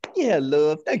like, "Yeah,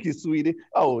 love, thank you, sweetie.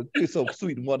 Oh, you're so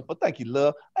sweet and wonderful. Thank you,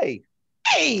 love. Hey,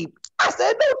 I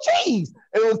said no cheese.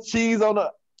 It was cheese on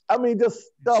the. I mean, just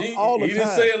stuff all the time. He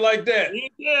didn't say it like that.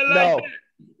 No.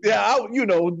 Yeah,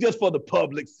 just for the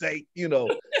public's sake, Dude.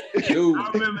 I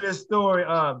remember this story.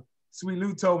 Sweet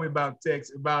Lou told me about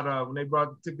Tex about when they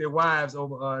took their wives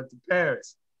over to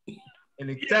Paris, and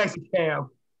the taxi cab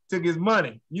took his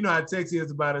money. You know how Tex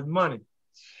is about his money.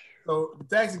 So the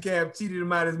taxi cab cheated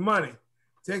him out his money.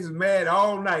 Tex was mad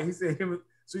all night. He said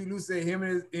Sweet Lou said him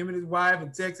and his wife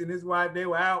and Tex and his wife, they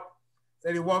were out.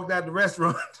 Said he walked out the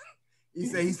restaurant. He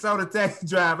said he saw the taxi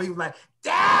driver. He was like,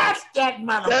 "That's that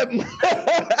mother." We went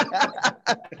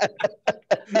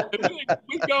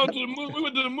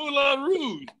to the Moulin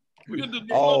Rouge.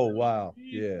 Wow.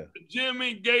 Yeah.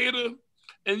 Jimmy Gator.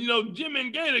 And Jimmy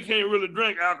and Gator can't really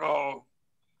drink alcohol.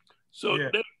 So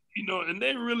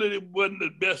they really wasn't the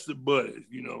best of buddies,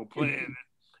 playing.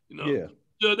 Yeah.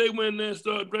 So they went in there and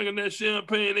started drinking that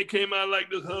champagne. They came out like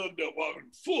this, hugged up,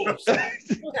 walking full. That's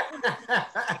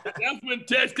when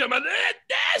Tex come out.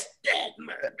 That's that,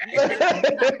 man.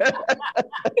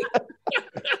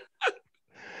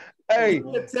 Hey,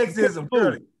 Texism,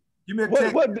 Curley.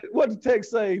 What did Tex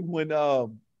say when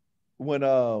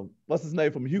what's his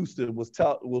name from Houston was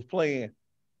playing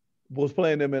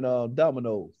them in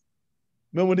Domino's?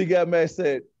 Remember when he got mad?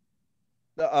 Said,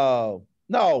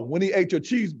 no, when he ate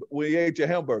your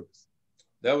hamburgers.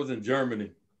 That was in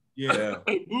Germany. Yeah.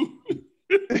 He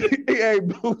ate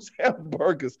Boo's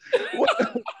hamburgers.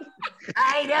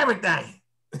 I ate everything.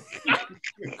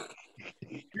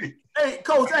 Hey,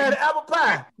 Coach, I had an apple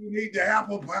pie. You need the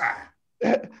apple pie.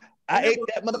 I ate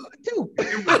that motherfucker too.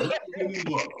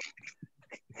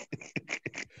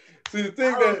 See, the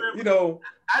thing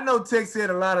I know Tex said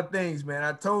a lot of things, man.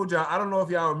 I told y'all, I don't know if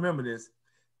y'all remember this.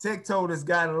 Tex told this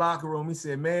guy in the locker room, he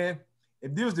said, "Man,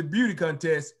 if this was the beauty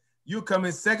contest, you'll come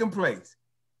in second place."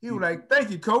 He was like,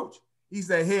 "Thank you, coach." He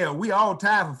said, "Hell, we all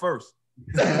tied for first."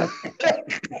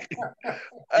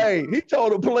 Hey, he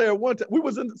told a player one time, we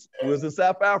was in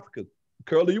South Africa.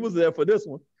 Curley, you was there for this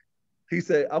one. He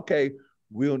said, "Okay,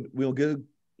 we'll get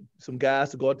some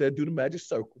guys to go out there and do the magic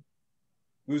circle."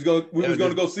 We was going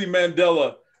to go see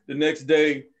Mandela the next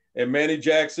day. And Manny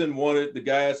Jackson wanted the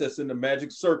guys that's in the magic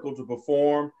circle to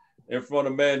perform in front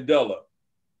of Mandela.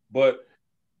 But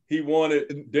he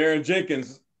wanted Darren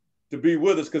Jenkins to be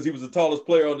with us because he was the tallest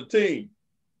player on the team.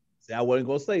 See, I wasn't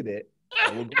going to say that. I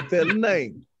wasn't going to tell his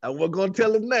name. I wasn't going to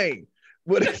tell his name.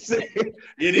 But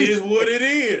it is what it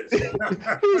is.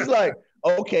 He's like,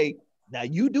 "Okay, now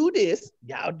you do this.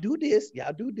 Y'all do this.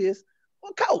 Y'all do this.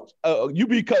 Well, coach, you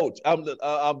be coach. I'm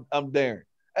Darren.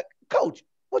 Coach,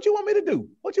 what you want me to do?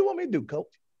 What you want me to do, coach?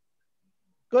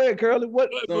 Go ahead, Curly. What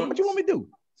you want me to do?"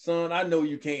 Son, I know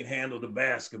you can't handle the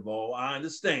basketball. I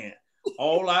understand.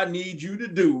 All I need you to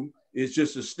do is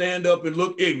just to stand up and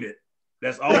look ignorant.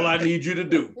 That's all I need you to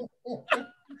do.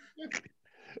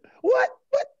 What?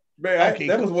 Man,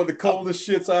 that was one of the coldest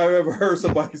shits I ever heard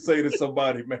somebody say to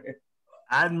somebody, man.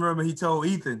 I remember he told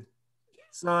Ethan,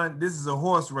 son, this is a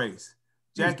horse race.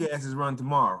 Jackasses run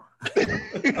tomorrow.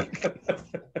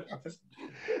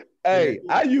 Hey,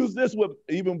 I use this with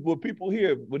even with people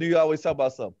here when you always talk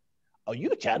about something. Oh,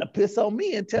 you trying to piss on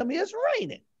me and tell me it's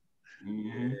raining.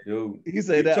 Mm-hmm. Yo, he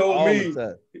said that all the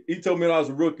time. He told me when I was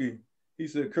a rookie, he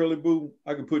said, Curly Boo,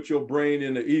 I can put your brain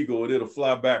in the eagle and it'll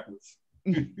fly backwards.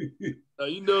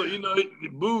 You know,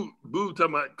 Boo talking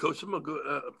about, Coach, I'm gonna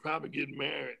go probably get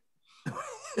married.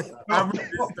 I remember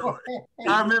this story.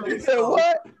 I remember He this said, story.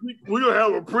 what? We're gonna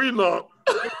have a prenup.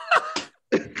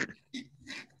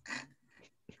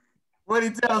 What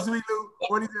did he tell Sweet Lou?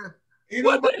 What did he tell?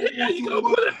 What the hell you gonna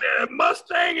put in there? A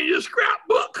Mustang in your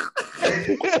scrapbook?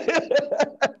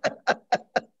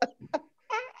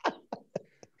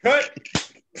 Cut.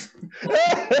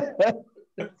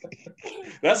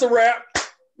 That's a wrap.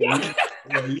 Yeah,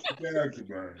 he's a character,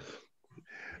 man.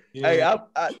 Hey,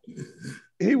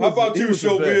 he was. How about you,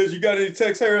 Showbiz? You got any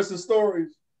Tex Harrison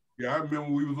stories? Yeah, I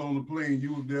remember we was on the plane.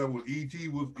 You was there with E.T.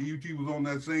 was on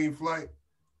that same flight,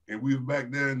 and we was back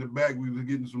there in the back. We was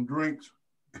getting some drinks,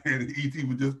 and E.T.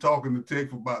 was just talking to Tex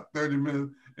for about 30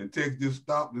 minutes, and Tex just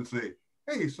stopped and said,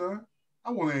 "Hey, son, I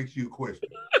want to ask you a question.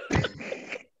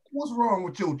 What's wrong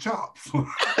with your chops?"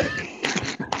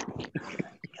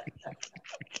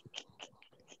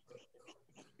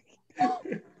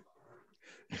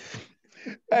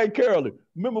 Hey, Curley,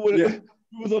 remember when we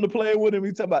was on the plane with him?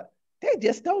 He talking about they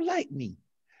just don't like me.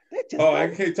 I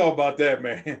can't talk about that,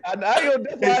 man. I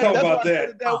can't talk about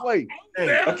that. That way.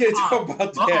 Hey, I can't talk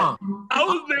about that. I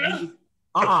was there.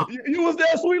 You was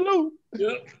there, Sweet Lou.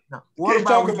 Yeah. Can't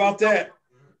talk about that.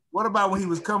 What about when he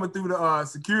was coming through the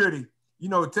security? You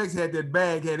know, Tex had that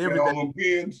bag, had everything. All them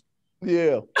pins.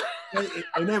 Yeah.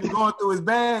 And they were going through his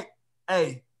bag.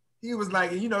 Hey, he was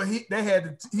like, you know, he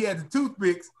had the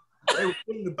toothpicks. They were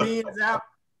putting the pins out.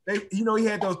 He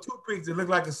had those toothpicks that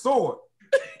looked like a sword.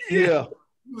 Yeah.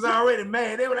 He was already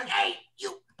mad. They were like, "Hey,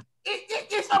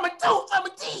 it's from a tooth, from a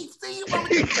teeth. See you from a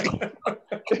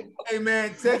teeth." Hey man,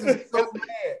 Tex was so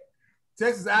mad.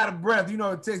 Tex is out of breath. You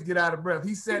know, Tex get out of breath.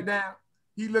 He sat down.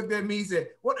 He looked at me. He said,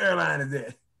 "What airline is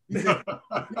that?" He said,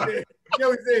 you know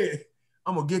what he said?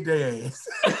 "I'm gonna get their ass."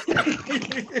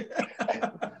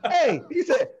 Hey, he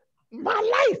said, my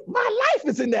life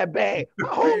is in that bag. My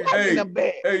whole life in that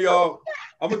bag. Hey, y'all,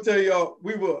 I'm gonna tell y'all,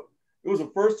 it was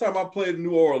the first time I played in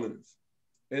New Orleans,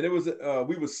 and it was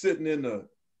we were sitting in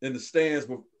the stands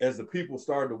as the people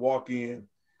started to walk in,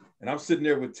 and I'm sitting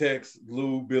there with Tex,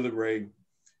 Lou, Billy Ray,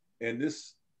 and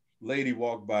this lady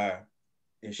walked by,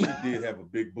 and she did have a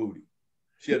big booty.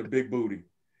 She had a big booty,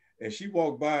 and she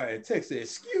walked by, and Tex said,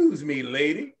 "Excuse me,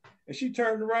 lady," and she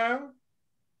turned around,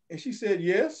 and she said,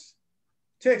 "Yes."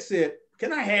 Tex said,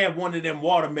 "Can I have one of them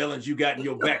watermelons you got in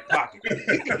your back pocket?"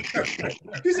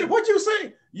 He said, "What you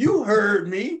say?" "You heard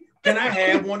me. Can I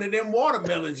have one of them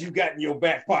watermelons you got in your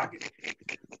back pocket?"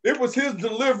 It was his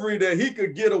delivery that he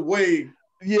could get away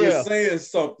with saying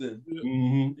something.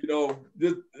 Mm-hmm. You know,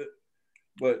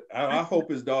 but I hope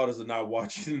his daughters are not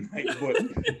watching tonight. But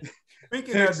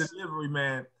Speaking of delivery,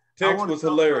 man, Tex was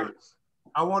hilarious.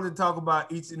 I want to talk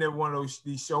about each and every one of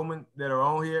these showmen that are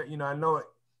on here. You know, I know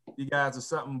you guys are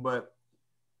something, but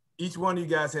each one of you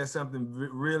guys has something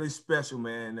really special,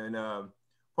 man. And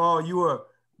Paul, you are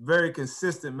very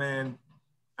consistent, man.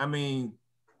 I mean,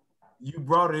 you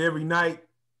brought it every night.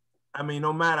 I mean,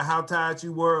 no matter how tired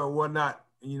you were or whatnot,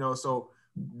 you know, so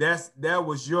that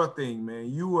was your thing,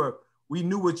 man. We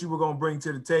knew what you were going to bring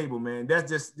to the table, man.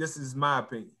 This is my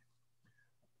opinion.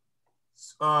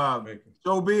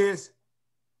 Showbiz,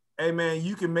 hey, man,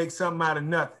 you can make something out of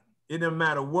nothing. It didn't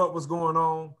matter what was going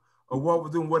on or what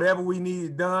was doing, whatever we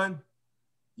needed done,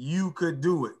 you could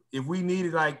do it. If we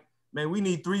needed, like, man, we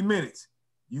need 3 minutes.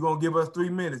 You're going to give us 3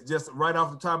 minutes just right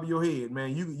off the top of your head,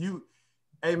 man.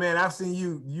 Hey, man, I've seen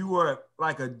you are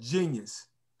like a genius.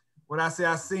 When I say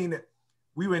I seen it,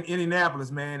 we were in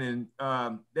Indianapolis, man,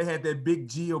 and they had that big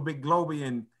G or big Globey,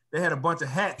 and they had a bunch of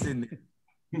hats in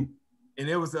there. And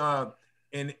it was,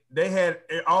 and they had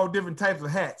all different types of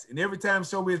hats. And every time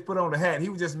Showbiz put on the hat, he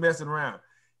was just messing around.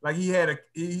 Like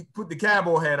he put the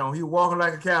cowboy hat on. He was walking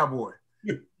like a cowboy.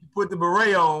 He put the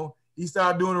beret on. He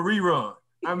started doing a rerun.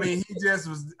 I mean, he was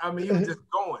just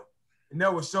going. And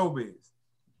that was Showbiz.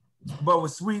 But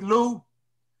with Sweet Lou,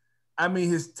 I mean,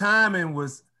 his timing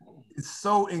was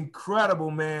so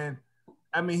incredible, man.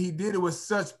 I mean, he did it with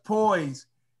such poise.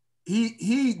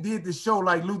 He did the show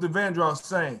like Luther Vandross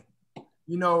sang.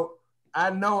 You know, I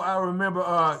know. I remember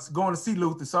going to see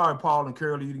Luther. Sorry, Paul and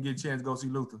Curley, you didn't get a chance to go see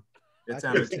Luther that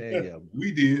time.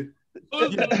 We did.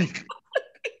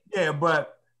 Yeah,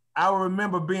 but I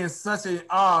remember being such an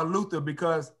Luther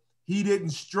because he didn't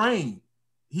strain.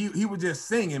 He was just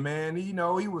singing, man. He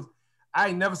was. I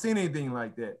ain't never seen anything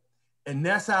like that, and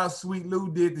that's how Sweet Lou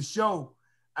did the show.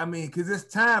 I mean, because this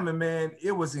timing, man,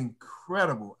 it was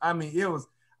incredible. I mean,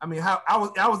 how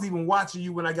I was even watching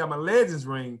you when I got my Legends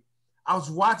ring. I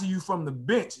was watching you from the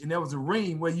bench, and there was a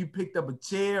ring where you picked up a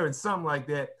chair and something like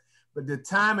that. But the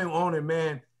timing on it,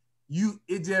 man,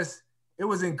 it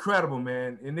was incredible,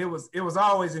 man. And it was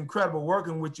always incredible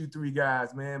working with you three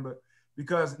guys, man. But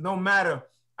because no matter,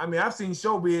 I mean, I've seen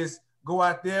Showbiz go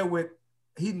out there with,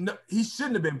 he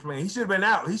shouldn't have been playing. He should have been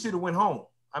out. He should have went home.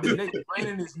 I mean, they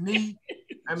playing his knee.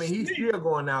 I mean, he's still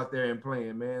going out there and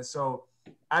playing, man. So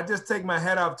I just take my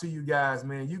hat off to you guys,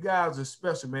 man. You guys are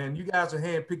special, man. You guys are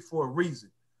handpicked for a reason,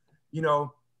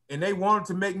 and they wanted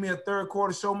to make me a third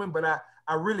quarter showman, but I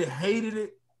really hated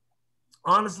it,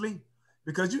 honestly,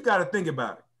 because you got to think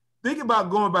about it. Think about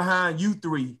going behind you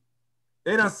three.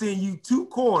 They done seen you 2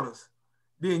 quarters.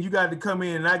 Then you got to come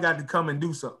in and I got to come and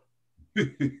do something.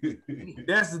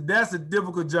 That's a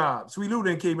difficult job. Sweet Lou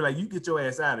didn't came like, you get your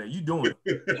ass out of there. You doing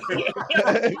it.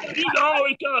 You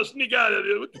always trying to sneak out of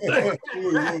there. What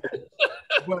you say?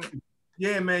 But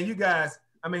yeah, man, you guys,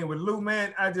 I mean, with Lou,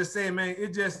 man, I just say, man,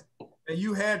 and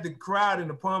you had the crowd in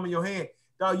the palm of your hand.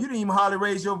 Dog, you didn't even hardly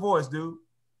raise your voice, dude.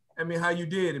 I mean, how you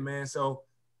did it, man. So,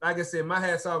 like I said, my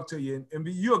hat's off to you. And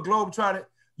you're a Globetrotter.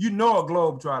 You know a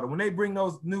Globetrotter. When they bring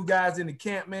those new guys into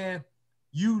camp, man,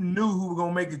 you knew who was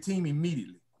going to make the team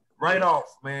immediately. Right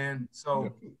off, man.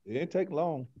 So it didn't take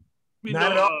long.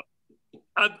 Not at all.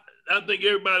 I think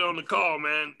everybody on the call,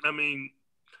 man, I mean,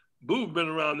 Boo's been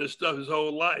around this stuff his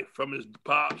whole life, from his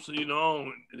pops,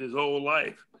 on his whole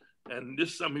life. And this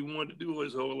is something he wanted to do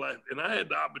his whole life. And I had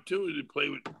the opportunity to play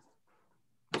with,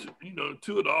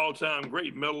 2 of the all-time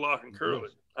great, Meadowlark and Curley.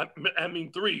 I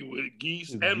mean, 3 with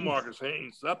Geese and Marcus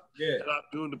Haynes. I had the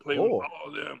opportunity to play with all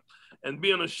of them. And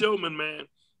being a showman, man,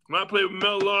 when I played with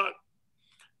Meadowlark,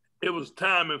 it was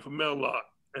timing for Meadowlark.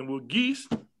 And with Geese,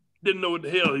 didn't know what the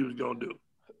hell he was going to do.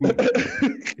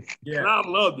 Yeah. And I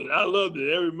loved it.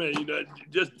 Every man,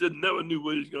 just never knew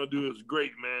what he was going to do. It was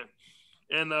great, man.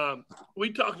 And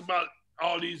we talked about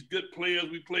all these good players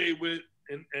we played with,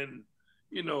 and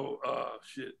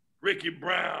Ricky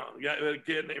Brown. We got a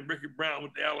kid named Ricky Brown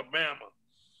with Alabama.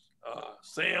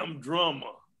 Sam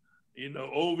Drummer,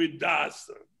 Ovi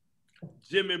Dodson,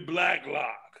 Jimmy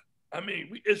Blacklock. I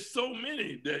mean, it's so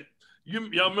many that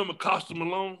y'all remember Costa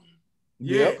Malone?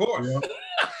 Yeah, of course.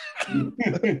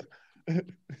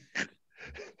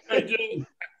 Hey,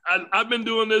 I've been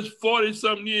doing this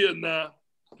 40-something years now,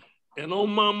 and on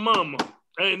my mama,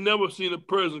 I ain't never seen a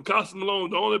person. Costa Malone,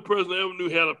 the only person I ever knew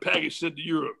had a package sent to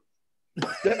Europe.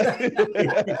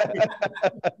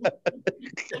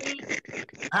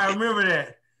 I remember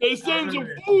that. They sent him some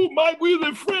food, Mike. We was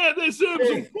in France. They sent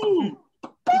him some food.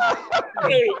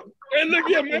 Hey, look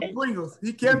here, man. Pringles.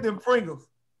 He kept them Pringles.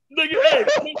 Look at hey,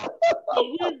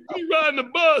 we riding the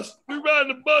bus. We riding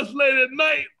the bus late at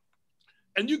night,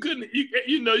 and you couldn't. You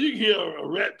can hear a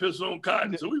rat piss on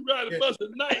cotton. So we ride the bus at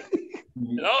night,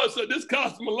 and all of a sudden, this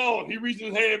Costa Malone, he reaches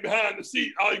his hand behind the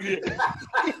seat. All you hear.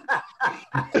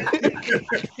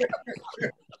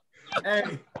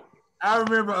 Hey, I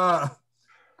remember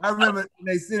when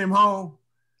they sent him home.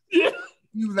 Yeah.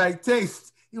 He was like,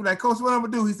 Coach, what I'm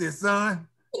gonna do? He said, son,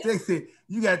 Tex said,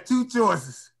 you got 2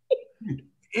 choices.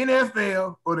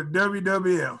 NFL or the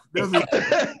WWF.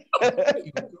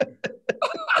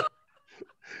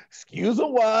 Excuse me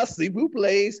why, see who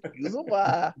plays. Excuse me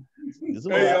why.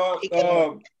 Hey,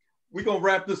 y'all, we're going to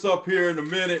wrap this up here in a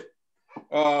minute.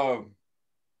 And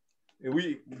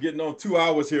we getting on 2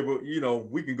 hours here, but,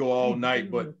 we can go all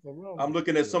night. But I'm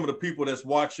looking at some of the people that's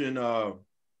watching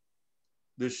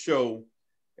this show,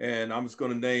 and I'm just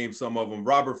going to name some of them.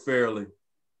 Robert Fairley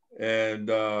and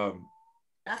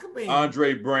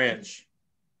Andre Branch.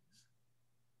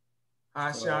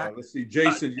 Let's see,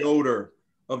 Jason Yoder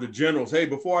of the Generals. Hey,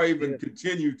 before I even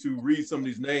continue to read some of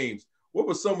these names, what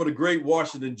were some of the great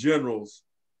Washington Generals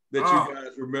that you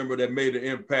guys remember that made an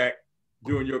impact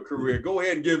during your career? Go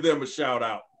ahead and give them a shout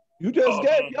out. You just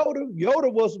got Yoder. Yoder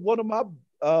was one of my.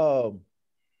 Well,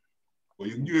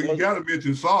 you got to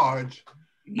mention Sarge.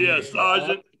 Yeah,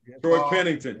 Sergeant. Troy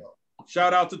Pennington.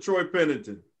 Shout out to Troy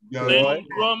Pennington. Sam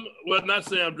Drum, well, not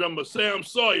Sam Drum, but Sam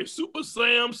Sawyer, Super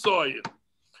Sam Sawyer.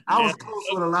 I was close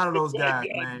with a lot of those guys,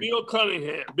 man. Bill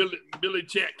Cunningham, Billy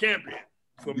Campion.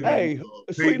 Hey,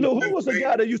 Sweet Lou, who was the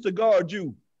guy that used to guard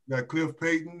you? That Cliff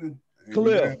Payton.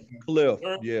 Cliff.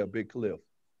 Yeah, Big Cliff.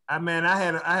 I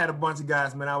had a bunch of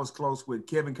guys, man, I was close with.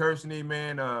 Kevin Kirshner,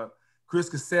 man, Chris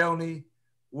Caselny,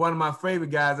 one of my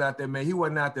favorite guys out there, man. He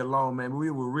wasn't out there long, man, but we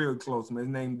were real close, man.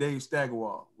 His name Dave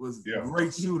Staggerwall. Was a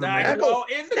great shooter, man. Staggerwall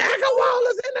is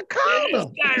in the corner.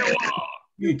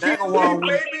 Staggerwall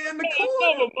baby in the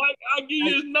corner. Mike, I'll give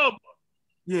you his number.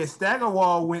 Yeah,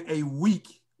 Staggerwall went a week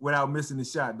without missing a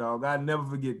shot, dog. I'll never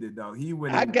forget that, dog. He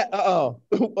went.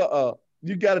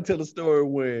 You got to tell the story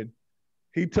when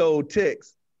he told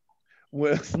Tex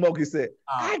when Smokey said,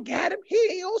 "I got him. He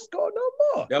ain't gonna score no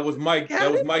more." That was Mike.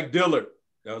 That was Mike Dillard.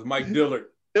 It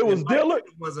was Dillard.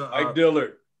 Was a Mike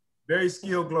Dillard. Very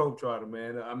skilled Globetrotter,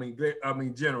 man. I mean,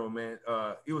 general, man.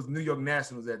 It was New York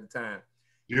Nationals at the time.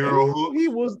 He gave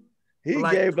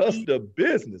us the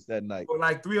business that night. For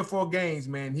like 3 or 4 games,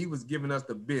 man, he was giving us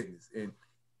the business. And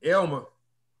Elmer,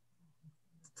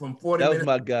 from 40 minutes. That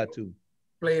was my guy, too.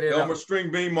 Played at Elmer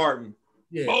String Bean Martin.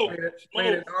 Yeah,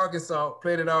 played at Arkansas.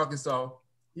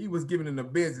 He was giving him the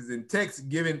business. And Tex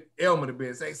giving Elmer the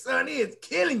business. Say, son, he is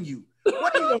killing you.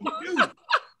 What are you going to do?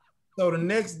 So the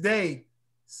next day,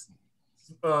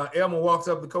 Elmer walks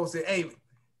up to the coach and said,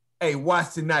 hey,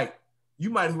 watch tonight. You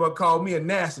might as well call me a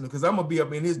national because I'm going to be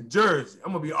up in his jersey.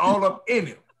 I'm going to be all up in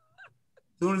him.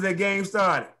 As soon as that game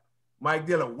started, Mike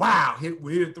Dillard, wow, hit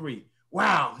a 3.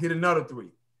 Wow, hit another 3.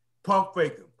 Pump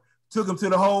fake him. Took him to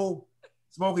the hole.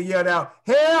 Smokey yelled out,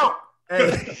 help!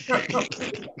 Hey,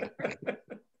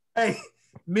 hey,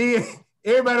 me and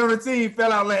everybody on the team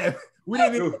fell out laughing. We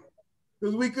didn't even,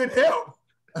 because we couldn't help.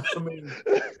 I mean,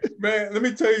 man, let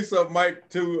me tell you something, Mike,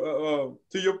 to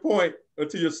your point, or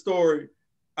to your story.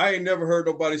 I ain't never heard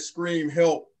nobody scream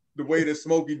help the way that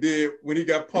Smokey did when he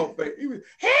got pumped fake. He was,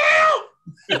 help!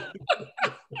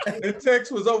 And Tex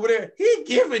was over there, he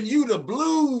giving you the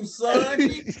blues, son.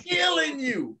 He's killing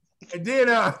you. And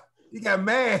then he got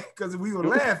mad because we were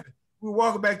laughing. We were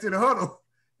walking back to the huddle.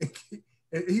 And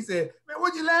he said, man,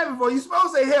 what you laughing for? You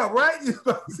supposed to say help, right? You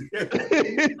supposed to say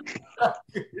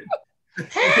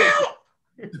help!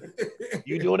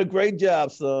 You're doing a great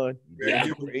job, son.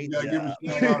 You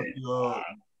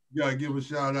gotta give a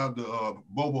shout out to Harold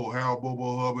Bobo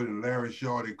Hubbard and Larry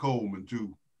Shorty Coleman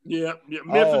too. Yeah.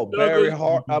 Barry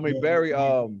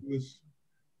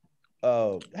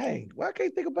dang, why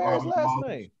can't I think of Barry's last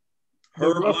name?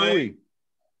 Herb referee.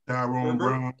 Tyrone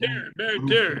Brown. Barry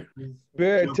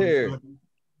Terry.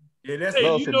 Yeah, that's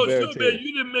you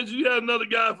didn't mention you had another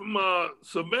guy from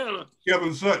Savannah.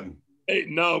 Kevin Sutton. Hey,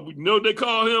 no, they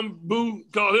call him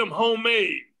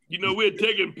homemade. You know, we're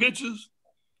taking pictures.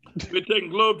 We're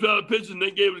taking Globetrotter pictures, and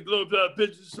they gave us Globetrotter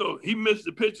pictures. So he missed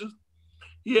the pictures.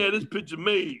 He had his picture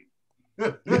made.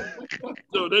 So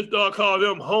this dog called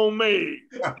him homemade.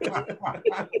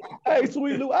 Hey,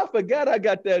 Sweet Lou, I forgot I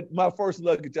got my first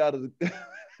luggage out of the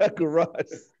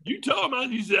garage. You told me,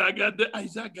 you said I got that. I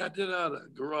said I got that out of the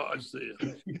garage sale.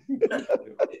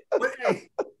 What did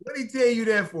he tell you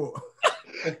that for?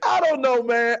 I don't know,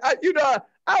 man. I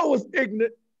was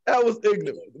ignorant.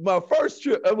 My first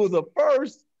trip, it was a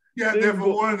first. Yeah, they're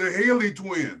for one of the Haley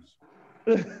twins.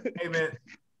 Hey, man,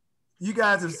 you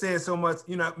guys have said so much.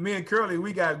 You know, me and Curley,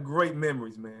 we got great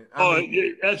memories, man. I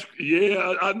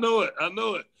know it.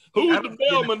 Who was the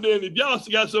bellman then? If y'all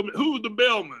got something, who was the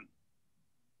bellman?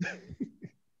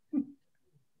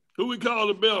 Who we call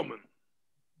the bellman?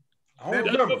 I don't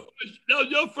remember. That was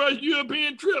your first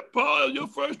European trip, Paul. That was your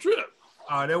first trip.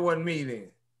 Oh, that wasn't me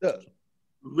then.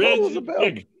 Reggie was the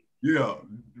bellman? Dixon. Yeah.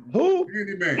 Who?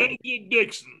 Reggie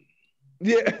Dixon.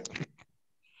 Yeah.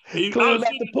 Cleaning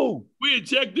up the pool. We had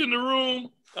checked in the room.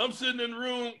 I'm sitting in the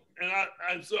room, and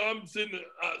I'm sitting.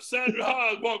 Sandra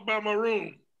Hawes walked by my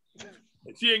room,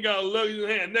 and she ain't got a luggage in her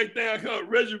hand. Next thing I come,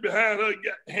 Reggie behind her,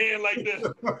 got hand like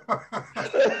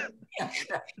that.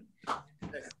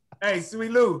 Hey,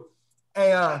 Sweet Lou.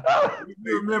 Hey,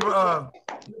 you remember how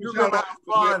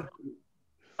fun?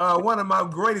 One of my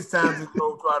greatest times in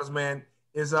Globetrotters, man,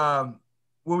 is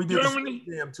when we did Germany? the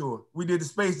Space Jam tour. We did the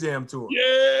Space Jam tour.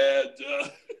 Yeah.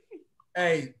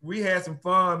 Hey, we had some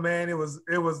fun, man. It was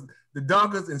the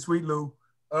Dunkers and Sweet Lou.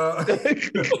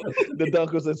 The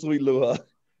Dunkers and Sweet Lou, huh?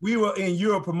 We were in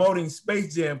Europe promoting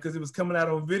Space Jam because it was coming out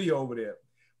on video over there.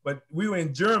 But we were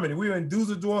in Germany. We were in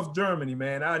Dusseldorf, Germany,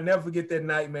 man. I'll never forget that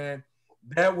night, man.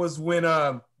 That was when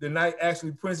the night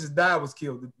actually Princess Di was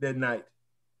killed that night.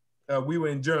 We were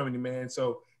in Germany, man.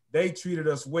 So they treated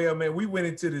us well, man. We went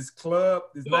into this club,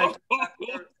 this night.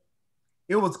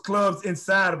 It was clubs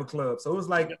inside of a club. So it was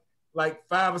like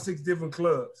 5 or 6 different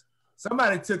clubs.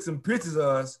 Somebody took some pictures of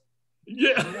us.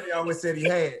 Yeah. He always said he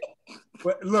had.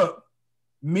 But look,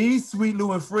 me, Sweet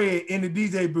Lou, and Fred in the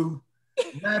DJ booth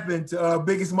rapping to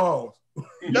Biggie Smalls.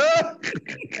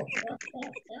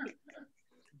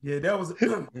 Yeah, that was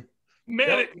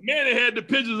Manny had the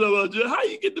pictures of us. How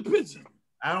you get the pictures?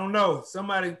 I don't know.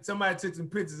 Somebody took some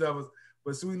pictures of us,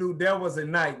 but Sweet Lou, that was a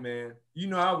night, man. You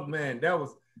know, that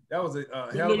was a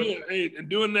hell of a. Hey, and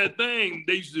doing that thing,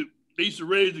 they used to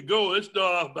raise the goal. It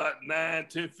started off about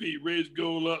 9-10 feet, raise the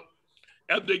goal up.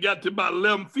 After they got to about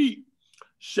 11 feet,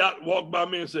 Shot walked by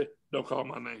me and said, "Don't call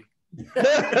my name."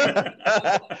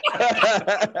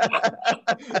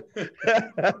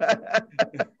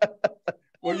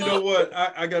 Well, you know what?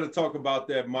 I got to talk about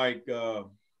that, Mike.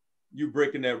 You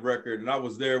breaking that record, and I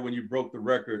was there when you broke the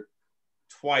record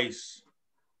twice.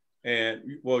 And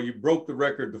well, you broke the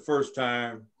record the first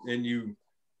time, and you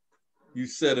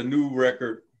set a new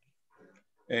record.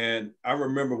 And I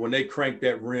remember when they cranked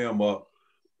that rim up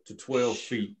to 12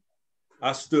 feet,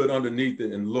 I stood underneath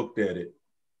it and looked at it,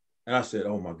 and I said,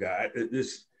 "Oh my God,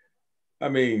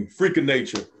 freak of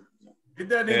nature."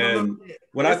 And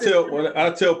when I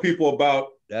tell people about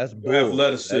that's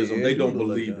athleticism, they don't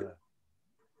believe it.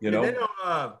 You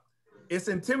know, it's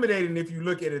intimidating if you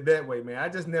look at it that way, man. I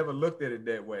just never looked at it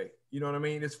that way. You know what I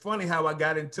mean? It's funny how I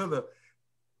got into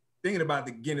thinking about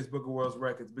the Guinness Book of World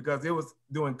Records, because it was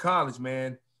during college,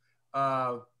 man.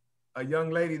 A young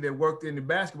lady that worked in the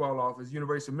basketball office,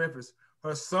 University of Memphis,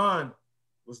 her son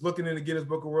was looking in the Guinness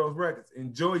Book of World Records,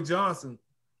 and Joey Johnson,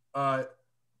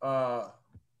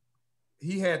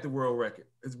 he had the world record.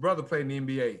 His brother played in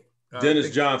the NBA.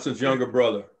 Dennis Johnson's younger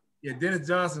brother. Yeah, Dennis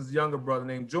Johnson's younger brother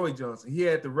named Joey Johnson. He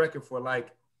had the record for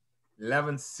like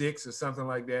 11-6 or something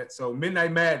like that. So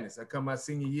Midnight Madness, I come my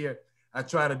senior year, I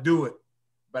tried to do it,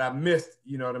 but I missed,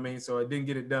 you know what I mean? So I didn't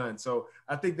get it done. So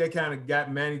I think that kind of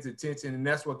got Manny's attention, and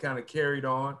that's what kind of carried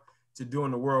on to doing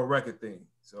the world record thing.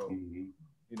 So, you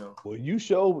know. Well, you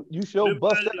show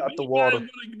busted out the water.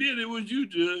 Did it was you,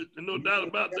 Judge, and no doubt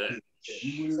about that.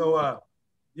 So,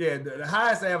 yeah, the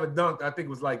highest I ever dunked, I think,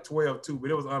 was like 12-2, but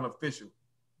it was unofficial.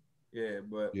 Yeah,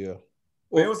 but yeah.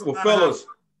 Well, fellas,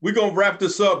 we're gonna wrap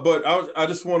this up, but I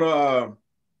just want to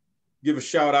give a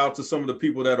shout out to some of the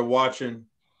people that are watching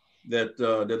that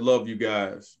love you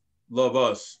guys, love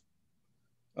us.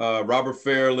 Robert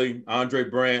Fairley, Andre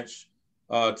Branch,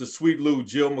 to Sweet Lou,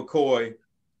 Jill McCoy,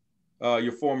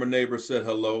 your former neighbor said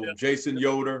hello. Yeah. Jason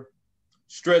Yoder,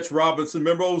 Stretch Robinson,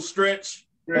 remember old Stretch?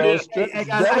 What's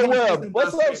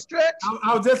up, Stretch?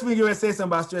 I was just going to say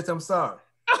something about Stretch. I'm sorry.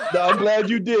 No, I'm glad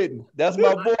you didn't. That's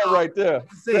my boy right there.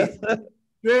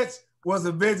 Stretch was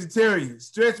a vegetarian.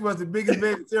 Stretch was the biggest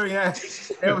vegetarian I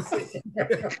ever seen.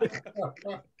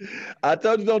 I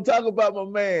told you don't talk about my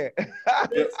man.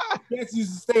 Stretch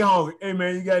used to stay hungry. Hey,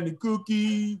 man, you got any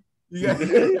cookies?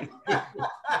 Hey,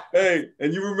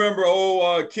 and you remember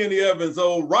Kenny Evans,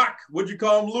 old Rock, what'd you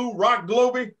call him, Lou? Rock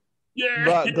Globey? Yeah.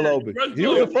 Rock Globey. He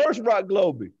was the first Rock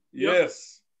Globey.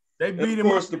 Yes. They beat him.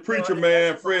 Of course, the preacher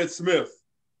man, Fred Smith.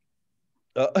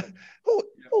 Who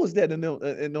was that in them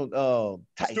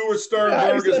Stuart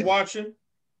Sternberg is watching.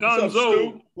 What's up,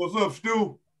 Stu? What's up,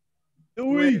 Stu?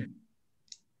 Stewie.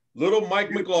 Little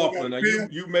Mike McLaughlin. Now,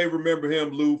 you may remember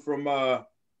him, Lou, from my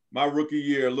rookie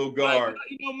year, little guard.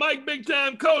 Mike, big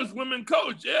time coach, women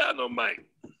coach. Yeah, I know Mike.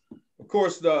 Of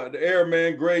course, the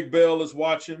airman, Greg Bell, is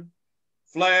watching.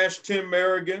 Flash, Tim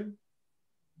Merrigan.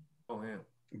 Oh, yeah.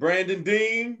 Brandon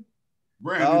Dean.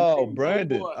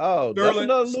 Brandon. Oh,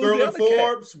 Sterling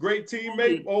Forbes, great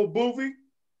teammate, old Boovie.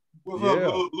 What's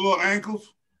up, little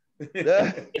ankles?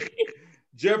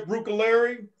 Jeff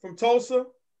Brucaleri from Tulsa.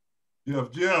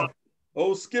 Jeff.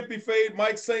 Old Skippy Fade,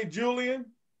 Mike St. Julian.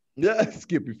 Yeah,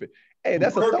 Skippy Fade. Hey,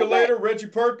 that's Percolator, Reggie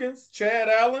Perkins, Chad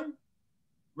Allen.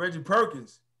 Reggie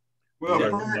Perkins. Well,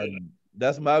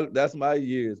 that's my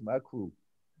years, my crew.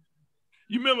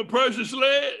 You remember Percy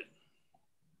Sled?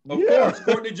 Of course,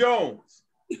 Courtney Jones.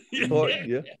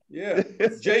 Yeah.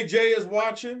 JJ is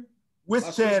watching.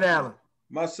 Which Chad Allen?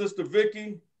 My sister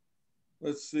Vicky.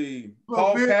 Let's see.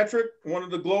 Paul Patrick, one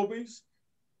of the Globies.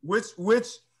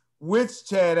 Which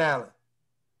Chad Allen?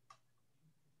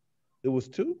 There was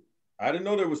two? I didn't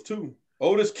know there was two.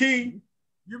 Otis Key.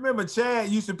 You remember Chad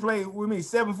used to play with me,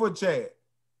 7-foot Chad.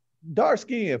 Dark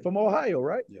skin from Ohio,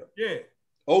 right? Yeah.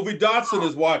 Ovi Dotson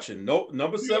is watching.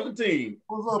 Number 17.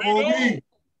 What's up, Ovi?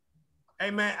 Hey,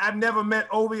 man, I've never met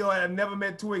Ovi or I've never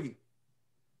met Twiggy.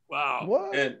 Wow.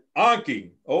 What? And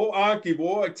Anki. Oh, Anki,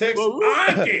 boy. Text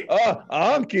Anki.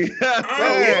 Anki.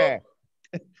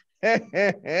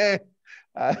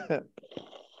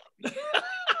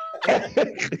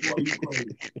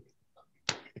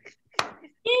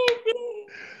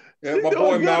 Yeah, my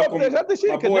boy Malcolm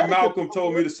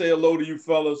told me to say hello to you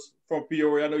fellas from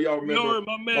Peoria. I know y'all remember.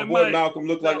 My boy Mike. Malcolm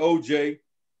looked like OJ.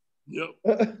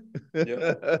 Yep.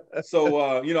 Yeah.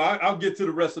 So, you know, I'll get to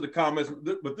the rest of the comments,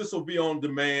 but this will be on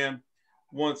demand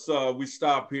once we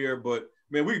stop here. But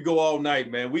man, we could go all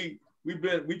night, man. We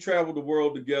traveled the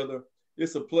world together.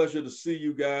 It's a pleasure to see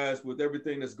you guys with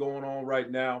everything that's going on right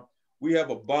now. We have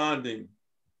a bonding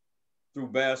through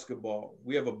basketball.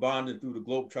 We have a bonding through the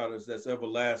Globetrotters that's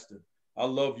everlasting. I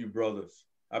love you, brothers.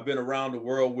 I've been around the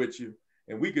world with you,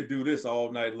 and we could do this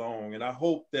all night long. And I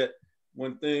hope that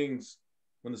when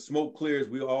the smoke clears,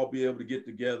 we'll all be able to get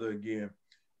together again.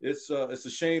 It's a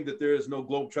shame that there is no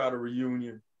Globetrotter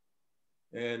reunion.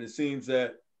 And it seems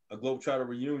that a Globetrotter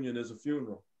reunion is a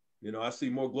funeral. You know, I see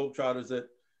more Globetrotters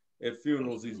at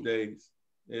funerals these days.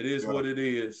 It is what it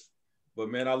is. But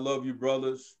man, I love you,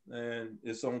 brothers. And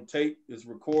it's on tape, it's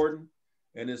recording,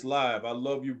 and it's live. I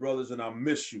love you, brothers, and I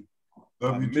miss you.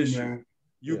 Love you too, man.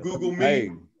 You Google me,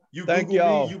 Hey, you thank Google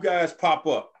y'all. me, you guys pop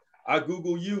up. I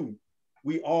Google you.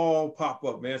 We all pop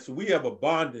up, man. So we have a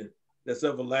bonding that's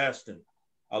everlasting.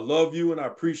 I love you and I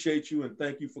appreciate you and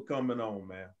thank you for coming on,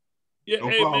 man. Yeah, No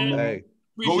hey, problem, man. man. Hey,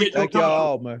 Go eat your thank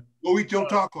y'all, taco. man. Go eat your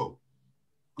taco.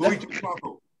 Go eat your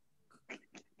taco.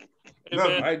 Hey, Love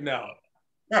man, Right now.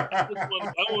 I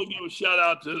want to give a shout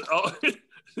out to all.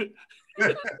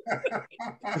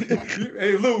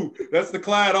 Hey, Lou, that's the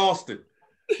Clyde Austin.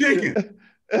 Chicken.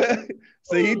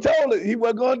 See, he told it he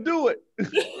wasn't gonna do it.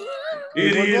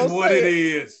 It is what it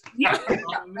is.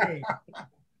 Hey,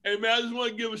 man, I just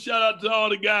want to give a shout out to all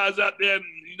the guys out there. And,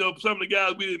 you know, some of the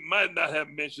guys we might not have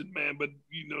mentioned, man, but,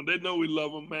 you know, they know we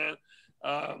love them, man.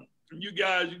 You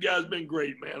guys been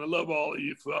great, man. I love all of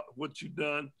you for what you've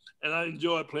done. And I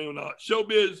enjoy playing with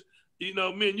Showbiz. You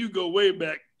know, me and you go way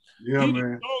back. Yeah, He's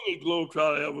man. the strongest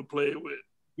Globetrotter I ever played with.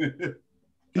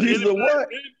 He's the what?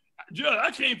 Judge,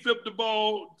 I can't flip the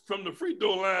ball from the free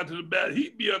throw line to the bat.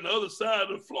 He'd be on the other side of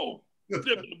the floor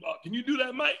flipping the ball. Can you do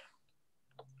that, Mike?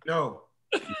 No.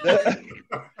 But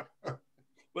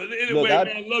anyway, Look, man,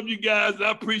 I love you guys.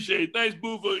 I appreciate it. Thanks,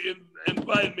 Boo, for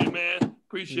inviting me, man.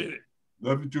 Appreciate it.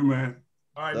 Love you too, man.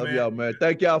 All right, Love man. y'all, man.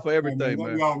 Thank y'all for everything, Love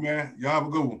man. y'all, man. Y'all have a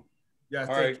good one. Yeah,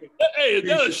 All right. Hey, is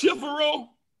that a shifter roll?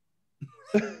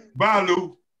 Bye,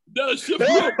 Lou. That a shifter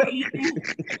roll?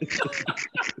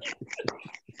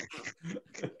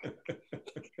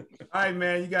 All right,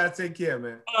 man. You gotta take care,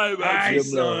 man. All right, All right, man.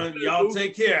 son. Y'all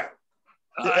take care.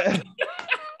 All right.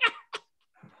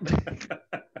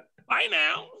 Bye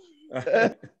now.